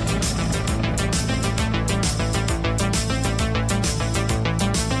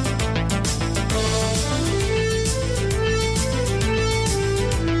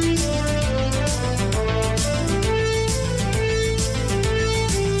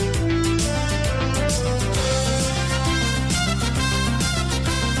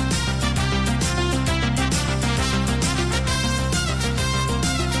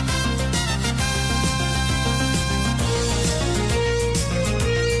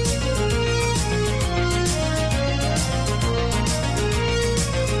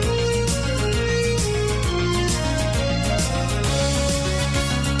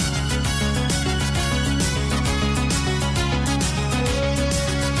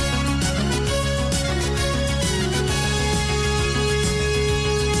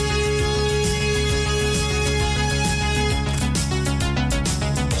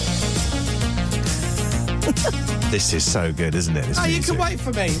 This is so good, isn't it? This Oh, you music. can wait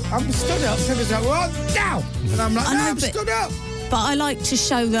for me. I'm stood up. Pippa's like, what? Now! And I'm like, I no, know, I'm but- stood up. But I like to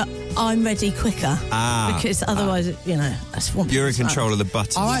show that I'm ready quicker. Because otherwise, that's one. You're in control of the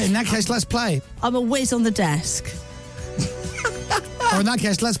buttons. All right, in that case, let's play. I'm a whiz on the desk. Or in that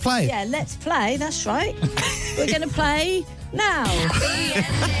case, let's play. Yeah, let's play. That's right. We're going to play now.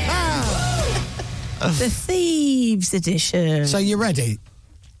 The Thieves Edition. So you're ready?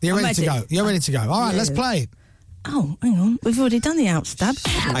 You're I'm ready to ready. go? You're ready to go. All right, let's Yeah. play. Oh, hang on. We've already done the outstab.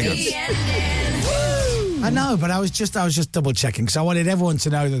 I know, but I was just double checking because I wanted everyone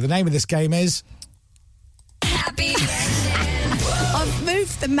to know that the name of this game is I've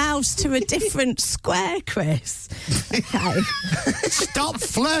moved the mouse to a different square, Chris. Okay. Stop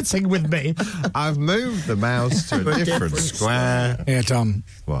flirting with me. I've moved the mouse to a different square. Yeah, Tom.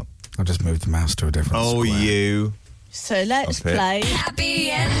 What? I've just moved the mouse to a different Oh, square. you. So let's Up it. play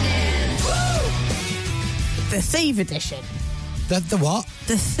the Thieve Edition. The what?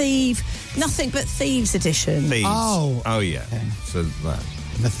 The Thieve, Nothing But Thieves Edition. Thieves. Oh. Oh, yeah. So that.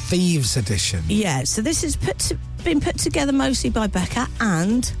 The Thieves Edition. Yeah, so this has been put together mostly by Becca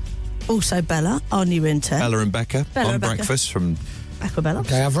and also Bella, our new intern. Bella and Becca Bella on and Becca. breakfast from. Becca Bella.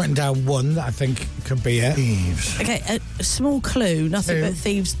 Okay, I've written down one that I think could be it. Thieves. Okay, a small clue. Nothing Who? But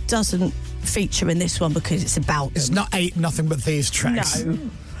Thieves doesn't feature in this one because it's about It's them. not 8 Nothing But Thieves tracks. No.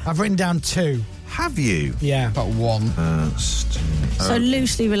 I've written down 2. Have you? Yeah. Got one. So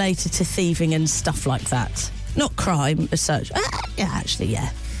loosely related to thieving and stuff like that. Not crime as such. Yeah, actually, yeah.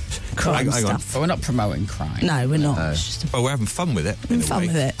 crime hang on. stuff. But we're not promoting crime. No, we're not. No. It's just Well, we're having fun with it. having fun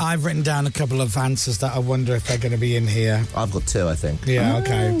with it. I've written down a couple of answers that I wonder if they're going to be in here. I've got 2, I think. Yeah,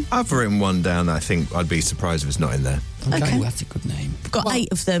 okay. I've written one down that I think I'd be surprised if it's not in there. Okay. Ooh, that's a good name. We've got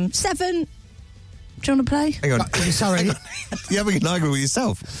 8 of them. 7. Do you want to play? Hang on. Sorry. You're having an argument with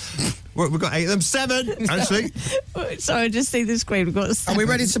yourself. We've got 8 of them. 7, actually. Sorry, I just see the screen. We've got Are 7. we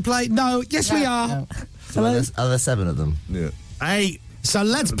ready to play? No. Yes, we are. No. So are there 7 of them? Yeah. 8. So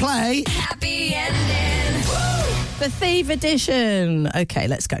let's play. Happy ending. The Thief Edition. Okay,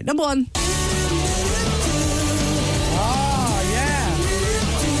 let's go. Number 1. Oh, yeah.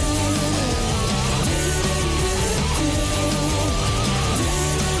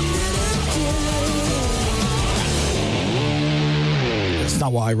 That's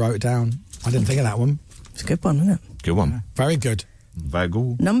not what I wrote down. I didn't think of that one. It's a good one, isn't it? Good one. Very good. Very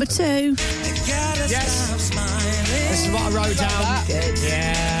good. Number 2. Yes. This is what I wrote down.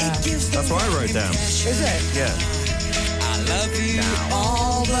 Yeah. That's what I wrote down. Is it? Yeah.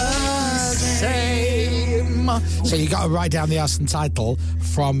 All the same. So you got to write down the artist and title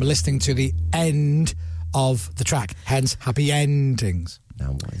from listening to the end of the track. Hence, happy endings.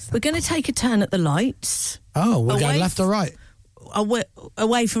 Now, what is that? We're going to take a turn at the lights. Oh, we're Away going left or right?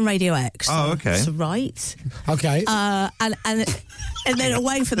 Away from Radio X. Oh, okay. So right. Okay. And then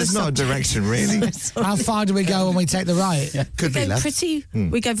away from the There's not a subject. direction, really. How far do we go when we take the right? Could be We go left.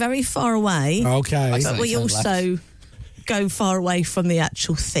 we go very far away. Okay. But we also go far away from the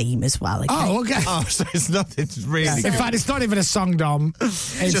actual theme as well. Okay? Oh, okay. Oh, so it's nothing really. In good. fact, it's not even a song, Dom.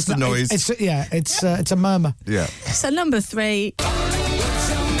 It's just a noise. It's a murmur. Yeah. So number 3.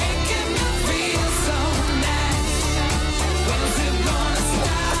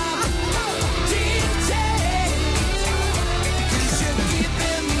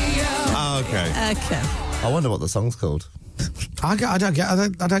 Oh, okay. Okay. I wonder what the song's called. I don't get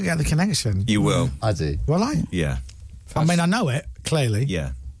the connection. You will. I do. Will I? Yeah. I mean, I know it clearly.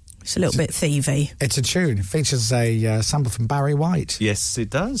 Yeah. It's a little bit thievy. It's a tune. It features a sample from Barry White. Yes, it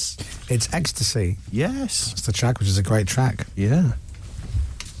does. It's Ecstasy. Yes. It's the track, which is a great track. Yeah.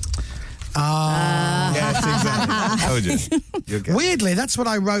 Yes, exactly. Told you. You're good. Weirdly, that's what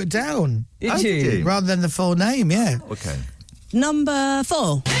I wrote down. Did you? Rather than the full name, yeah. Okay. Number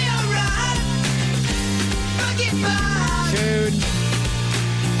 4. Tune.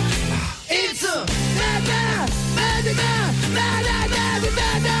 It's a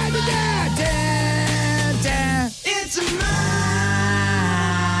it's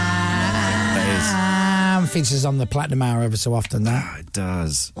a Features on the Platinum Hour ever so often, that. It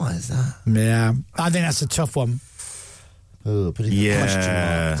does. What is that? Yeah. I think that's a tough one. Oh, putting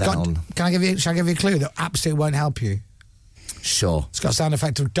Yeah. the question mark down. Shall I give you a clue that absolutely won't help you? Sure. It's got a sound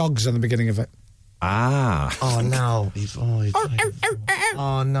effect of dogs on the beginning of it. Ah. Oh, no.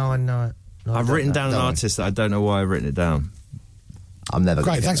 Oh, no, I know it. No, I I've don't written know. down an Don't. artist that I don't know why I've written it down. I'm never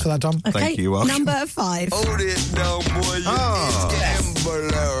Great, gonna thanks get for that, Tom. Okay. Thank you, you're welcome. Number 5. Hold it down, boy. You Oh. is getting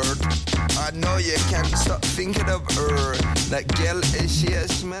blurred. I know you can't stop thinking of her. That girl is she a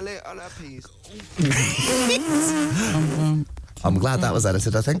smelly on a piece. I'm glad that was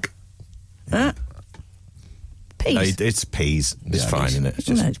edited, I think. Peas. No, it's peas. It's Yeah, fine, peas. isn't it? It's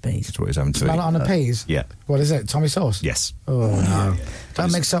No, it's peas. It's what he's having to Smell eat. it on a peas? Yeah. What is it? Tommy sauce? Yes. Oh, no.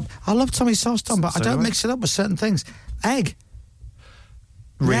 Don't mix up. I love Tommy sauce, Tom, but So I don't do I. mix it up with certain things. Egg.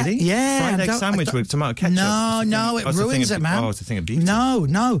 Really? Yeah. Fried I egg don't- sandwich I don't- with tomato ketchup. No, no, it It's a thing ruins of- it, man. Oh, it's a thing of beauty. No.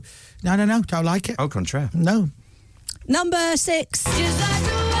 Don't like it. Au contraire. No. Number 6.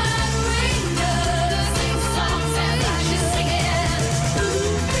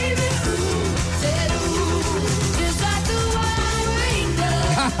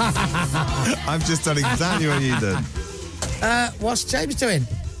 I've just done exactly what you did. What's James doing?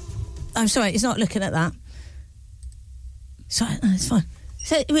 I'm sorry, he's not looking at that. Sorry, no, it's fine.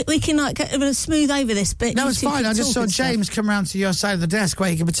 So we can go smooth over this bit. No, You it's two fine. can I just talk saw and stuff. James come round to your side of the desk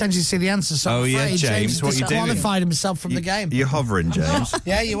where you can potentially see the answer. So Oh, I'm yeah, afraid James, what you doing? disqualified himself from the game. You're hovering, James.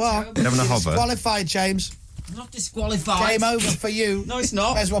 Yeah, you are. You're having a hover. Disqualified, James. Not disqualified. Game over for you. No, it's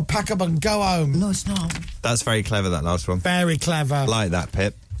not. May as well pack up and go home. No, it's not. That's very clever, that last one. Very clever. Like that,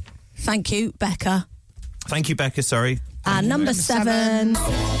 Pip. Thank you, Becca. Thank you, Becca, sorry. And number 7.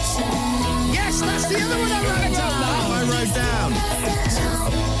 Yes, that's the other one I wrote down. I wrote down.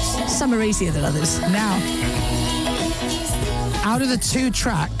 Some are easier than others. Now, out of the 2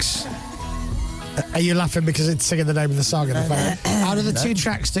 tracks, are you laughing because it's singing the name of the song in the phone? Out of the 2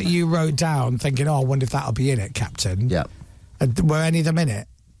 tracks that you wrote down, thinking, "Oh, I wonder if that'll be in it, Captain." Yeah. Were any of them in it?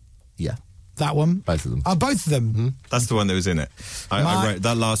 Yeah. That one? Both of them. Oh, both of them. That's the one that was in it. I wrote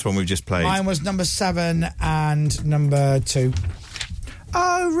that last one we've just played. Mine was number 7 and number 2.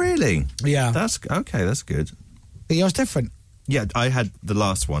 Oh, really? Yeah. That's okay. That's good. Yours different? Yeah, I had the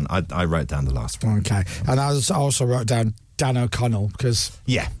last one. I wrote down the last one. Okay. And I also wrote down Dan O'Connell because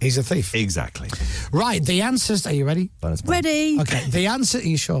he's a thief. Exactly. Right, the answers... Are you ready? Ready. Okay, the answer... Are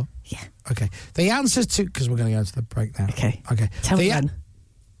you sure? Yeah. Okay. The answers to... Because we're going to go to the break now. Okay. Okay. Tell me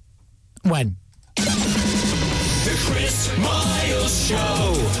when. The Chris Miles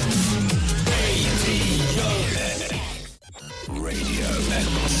Show. Radio.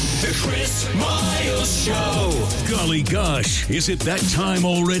 The Chris Miles Show. Golly gosh, is it that time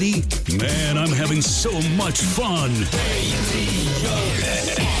already? Man, I'm having so much fun.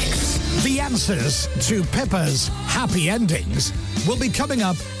 The answers to Pippa's happy endings will be coming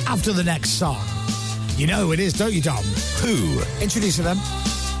up after the next song. You know who it is, don't you, Dom? Who? Introduce them.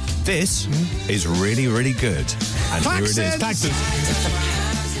 This is really, really good. And here it is. Klaxons.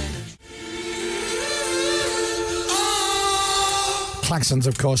 Klaxons,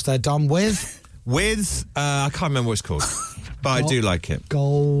 of course, they're Dom with... I can't remember what it's called, but I do like it.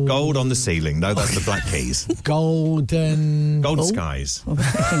 Gold on the ceiling. No, that's the Black Keys. Golden Skies.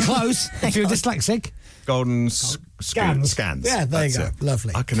 Close. If you're dyslexic. Golden Scans. Yeah, there you go.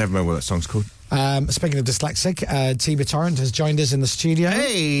 Lovely. I can never remember what that song's called. Speaking of dyslexic, Tiba Torrent has joined us in the studio.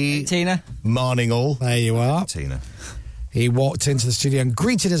 Hey, Tina. Morning all. There you are. Tina. He walked into the studio and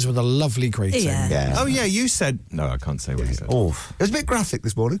greeted us with a lovely greeting. Yeah. Oh, yeah, you said... No, I can't say what you said. Oh, it was a bit graphic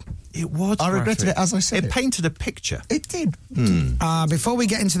this morning. It was I regretted it as I said it. Painted a picture. It did. Before we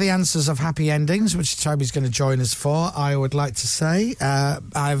get into the answers of happy endings, which Toby's going to join us for, I would like to say I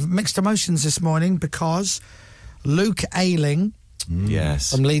have mixed emotions this morning because Luke Ayling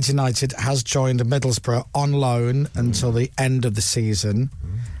Yes. from Leeds United has joined Middlesbrough on loan until the end of the season.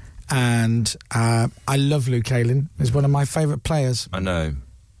 And I love Luke Ayling. He's one of my favourite players. I know.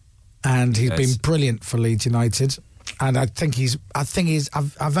 And he's Yes. been brilliant for Leeds United. And I've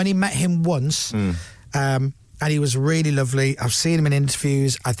only met him once. And he was really lovely. I've seen him in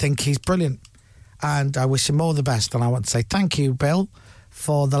interviews. I think he's brilliant. And I wish him all the best. And I want to say thank you, Bill,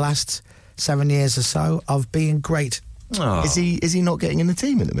 for the last 7 years or so of being great. Oh. Is he not getting in the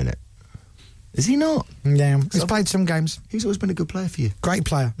team at the minute? Is he not? Yeah, he's played some games. He's always been a good player for you. Great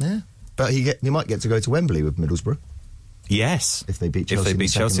player. Yeah. But he might get to go to Wembley with Middlesbrough. Yes. If they beat Chelsea in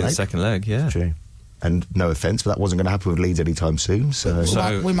the second leg, yeah. True. And no offence, but that wasn't going to happen with Leeds anytime soon.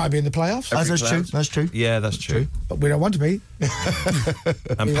 So we might be in the playoffs. That's true. That's true. Yeah, that's true. But we don't want to be.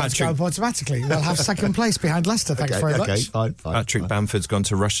 And We want to go up automatically. We'll have second place behind Leicester. Thanks very much. Okay, fine. Patrick Bamford's gone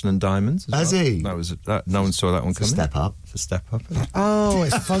to Russian and Diamonds. Has he? That was no one saw that one coming. Step up. It's a step up. Isn't it? Oh,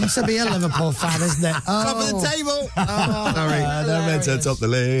 it's fun to be a Liverpool fan, isn't it? Top of the table. Oh, Sorry, they're meant to top the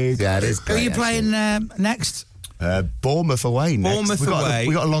league. Yeah, it is. Who are you playing next? Bournemouth away next. Bournemouth away.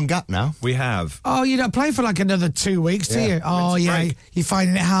 We got a long gap now. We have. Oh, you don't play for like another 2 weeks, do Yeah. you? Oh, yeah. break. You're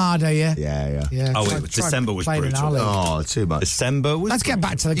finding it hard, are you? Yeah. Oh, Try- December was playing in our brutal. league. Oh, too much. December was. Let's get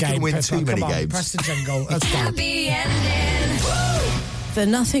back to the You game. can win Pippa. too many Come on, games. Press the jingle. Let's go. Happy ending. The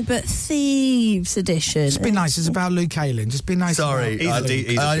Nothing But Thieves edition. Just be nice. It's about Luke Ayling. Just be nice. Sorry, about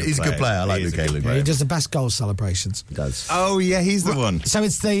he's a good player. I like Luke Ayling. He does the best goal celebrations. He does. Oh yeah, he's the one. So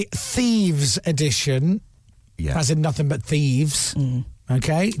it's the Thieves edition. Yeah. As in Nothing But Thieves.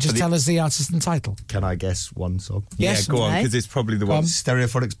 Okay? Just tell us the artist and title. Can I guess one song? Yes. Yeah, go on, Okay. because it's probably the one.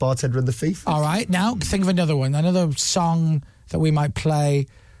 Stereophonics, Bartender and the Thief. All right. Now, think of another one. Another song that we might play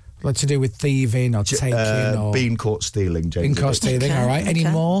like to do with thieving or taking or... Bean Caught Stealing, James. Bean Caught Stealing, Okay, all right. Any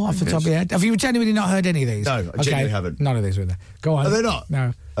okay. more off the top of your head? Have you genuinely not heard any of these? No, I genuinely haven't. None of these were there. Go on. Are they not?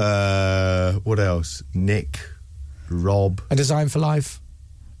 No. What else? Nick, Rob. A Design for Life.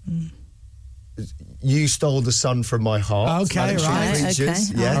 You Stole the Sun from My Heart. Okay, Manic Street right.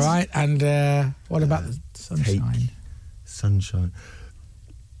 Preachers, Okay. Yes. All right. And what about the Sunshine? Sunshine.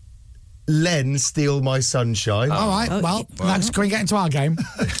 Len, Steal My Sunshine. All right. Well, thanks. Can we get into our game?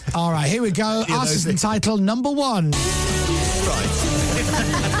 All right. Here we go. Yeah, Artist those and title number one.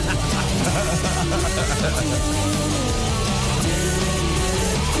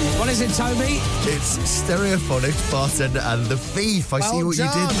 What is it, Toby? It's Stereophonics, Bartender and the Thief. I see Well what you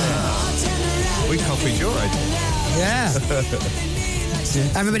did done. there. We copied your idea. Yeah.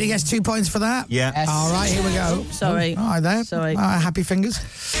 Everybody gets 2 points for that? Yeah. Yes. All right, here we go. Sorry. All right, there. Sorry. All right, happy fingers.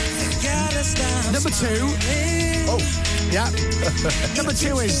 Number two. Oh, Yeah. Number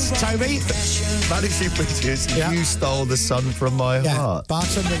two is Toby. Manic Street Preachers, Yeah. You Stole the Sun from My Yeah. Heart.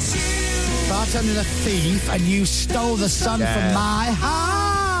 Bartender the Thief, and You Stole the Sun Yeah. from My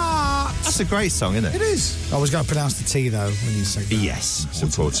Heart. That's a great song, isn't it? It is. I was going to pronounce the T, though, when you say that. Yes, it's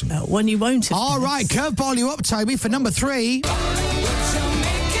important. One you won't have All guessed. right, curveball you up, Toby, for number three. Oh,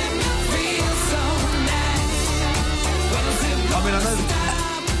 I mean, I know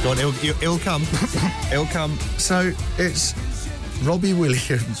Go on, it'll come. It'll come. So it's Robbie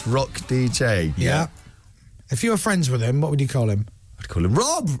Williams, rock DJ. Yeah. If you were friends with him, what would you call him? I'd call him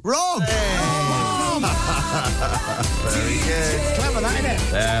Rob. Rob. Very good. Clever, that, isn't it?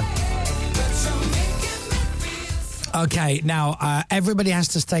 Yeah. Okay, now everybody has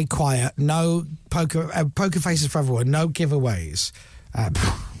to stay quiet. No poker faces for everyone. No giveaways.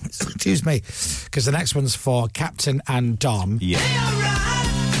 Excuse me, because the next one's for Captain and Dom. Yeah.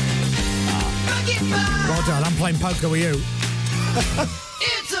 Well done. I'm playing poker with you.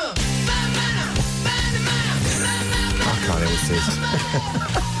 I can't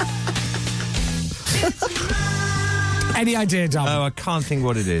help Any idea, Dom? Oh, I can't think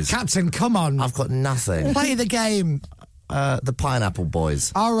what it is. Captain, come on. I've got nothing. Play the game. The Pineapple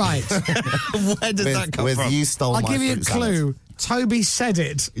Boys. All right. Where did that come from? You Stole I'll My give you a Fruit clue. Salad. Toby said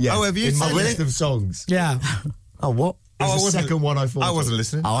it. Yeah. Oh, have you In my said list it? of songs. Yeah. Oh, what? Oh, I the wasn't- second one I thought. I wasn't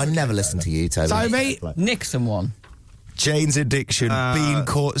listening. Oh, I never listened to you, Toby. Toby. Nixon one. Jane's Addiction, being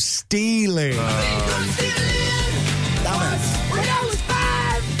caught stealing.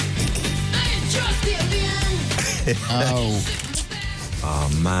 Oh. Oh,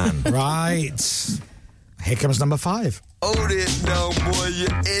 man. Right. Here comes number 5. Hold it down, boy,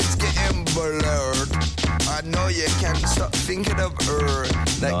 your head's getting blurred. I know you can't stop thinking of her.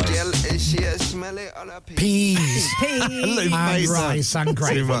 That girl, is she a smelly on a Peas. Luke And Mason. rice and Too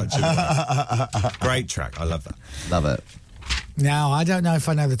gravy. much. Great track. I love that. Love it. Now, I don't know if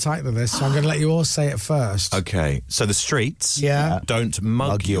I know the title of this, so I'm going to let you all say it first. Okay, so the Streets. Yeah. Don't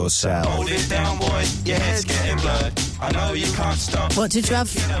mug yourself. Hold it down, boy, your head's getting blurred. I know you can't stop. What did you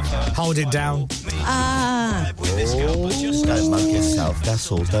have? Hold it down. Ah, Don't mug yourself.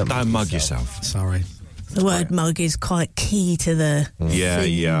 That's all. Don't mug yourself. Sorry. the word mug is quite key to the Yeah,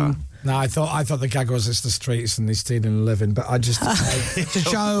 thing. yeah. No, I thought the gag was it's the streets and he's stealing a living, but I just it's a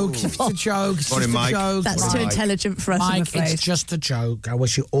joke. It's a joke. It's Morning, just Mike. a joke. That's too intelligent for us, I'm Mike, afraid. it's just a joke. I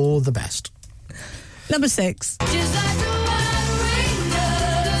wish you all the best. Number 6. Now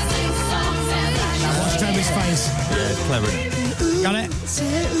watch Toby's face. Yeah, it's clever, isn't it? Got it?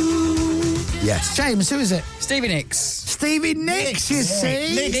 Yes. James, who is it? Stevie Nicks. Stevie Nicks, you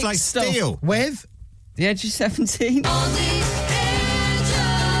see? Nicks like stuff. steel. With? The Edge of 17.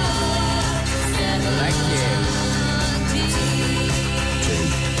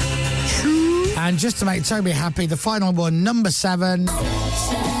 And just to make Toby happy, the final one, number 7.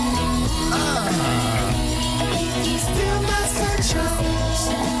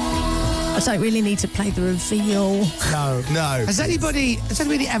 I don't really need to play the reveal. No. No. Has anybody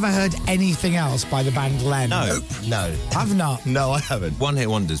ever heard anything else by the band Len? No. No. I've not. No, I haven't. One hit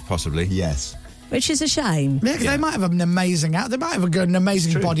wonders, possibly. Yes. Which is a shame. Yeah, 'cause they might have an amazing they might have an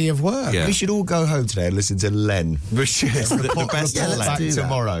amazing body of work. Yeah. We should all go home today and listen to Len. the best Yeah, of let's Len. do that.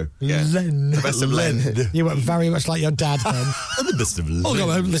 Tomorrow. Yeah. Len. The best of Len. You were very much like your dad then. The best of Len. I'll go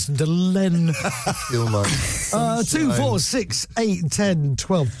home and listen to Len. Feel my 2, 4, 6, 8, 10,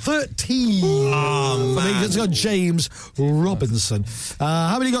 12, 13. Oh, I think it's got James Robinson.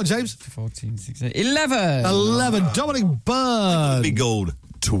 How many you got, James? 14, 16, 11. 11. Dominic Byrne. Big gold.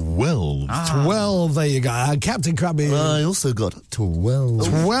 12. 12. There you go. Captain Krabby. I also got 12.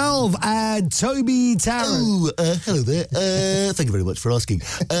 12. And Toby Tarrant. Oh, hello there. Thank you very much for asking.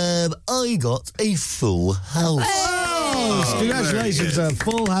 I got a full house. Oh, congratulations,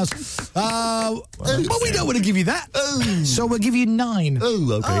 full house. But we don't want to give you that. So we'll give you 9.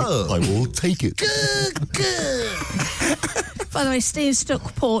 Oh, okay. I will take it. By the way, Steve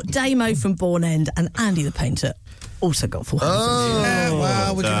Stockport, Damo from Bourne End, and Andy the Painter also got 4 houses. Yeah,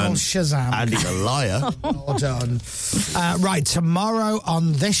 well, we can all Shazam. Andy's a liar. Well done. Right, tomorrow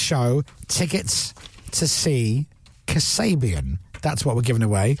on this show, tickets to see Kasabian. That's what we're giving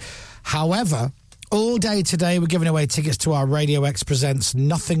away. However, all day today, we're giving away tickets to our Radio X Presents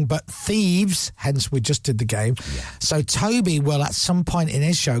Nothing But Thieves. Hence, we just did the game. Yeah. So Toby will, at some point in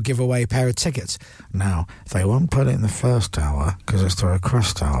his show, give away a pair of tickets. Now, they won't put it in the first hour because it's the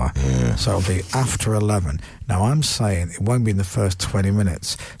request hour. Yeah. So it'll be after 11. Now, I'm saying it won't be in the first 20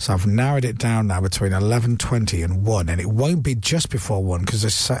 minutes. So I've narrowed it down now between 11:20 and 1. And it won't be just before 1 because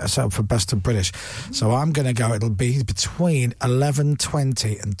it's set up for Best of British. So I'm going to go, it'll be between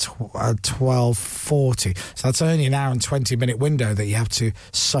 11:20 and 12:40. So that's only an hour and 20-minute window that you have to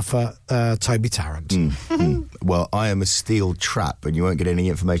suffer Toby Tarrant. Well, I am a steel trap and you won't get any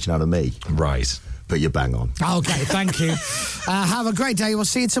information out of me. Right. But you're bang on. Okay, thank you. Have a great day. We'll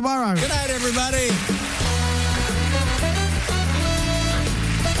see you tomorrow. Good night, everybody.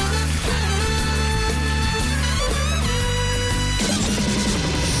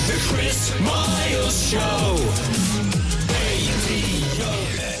 The Chris Miles Show. Radio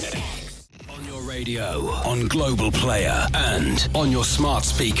Radio, on Global Player, and on your smart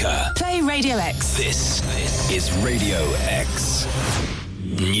speaker. Play Radio X. This is Radio X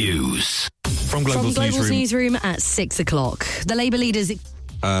News. From Global's newsroom at 6 o'clock. The Labour leaders...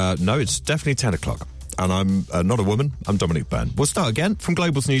 No, it's definitely 10 o'clock. And I'm not a woman, I'm Dominic Byrne. We'll start again from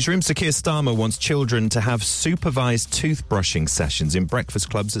Global's newsroom. Sir Keir Starmer wants children to have supervised toothbrushing sessions in breakfast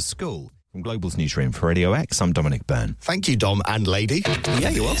clubs at school. From Global's newsroom for Radio X, I'm Dominic Byrne. Thank you, Dom and lady. Yeah,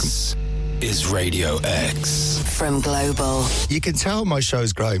 you're welcome. This is Radio X. From Global. You can tell my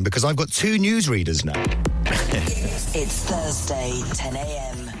show's growing because I've got 2 newsreaders now. It's Thursday, 10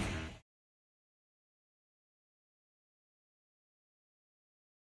 a.m.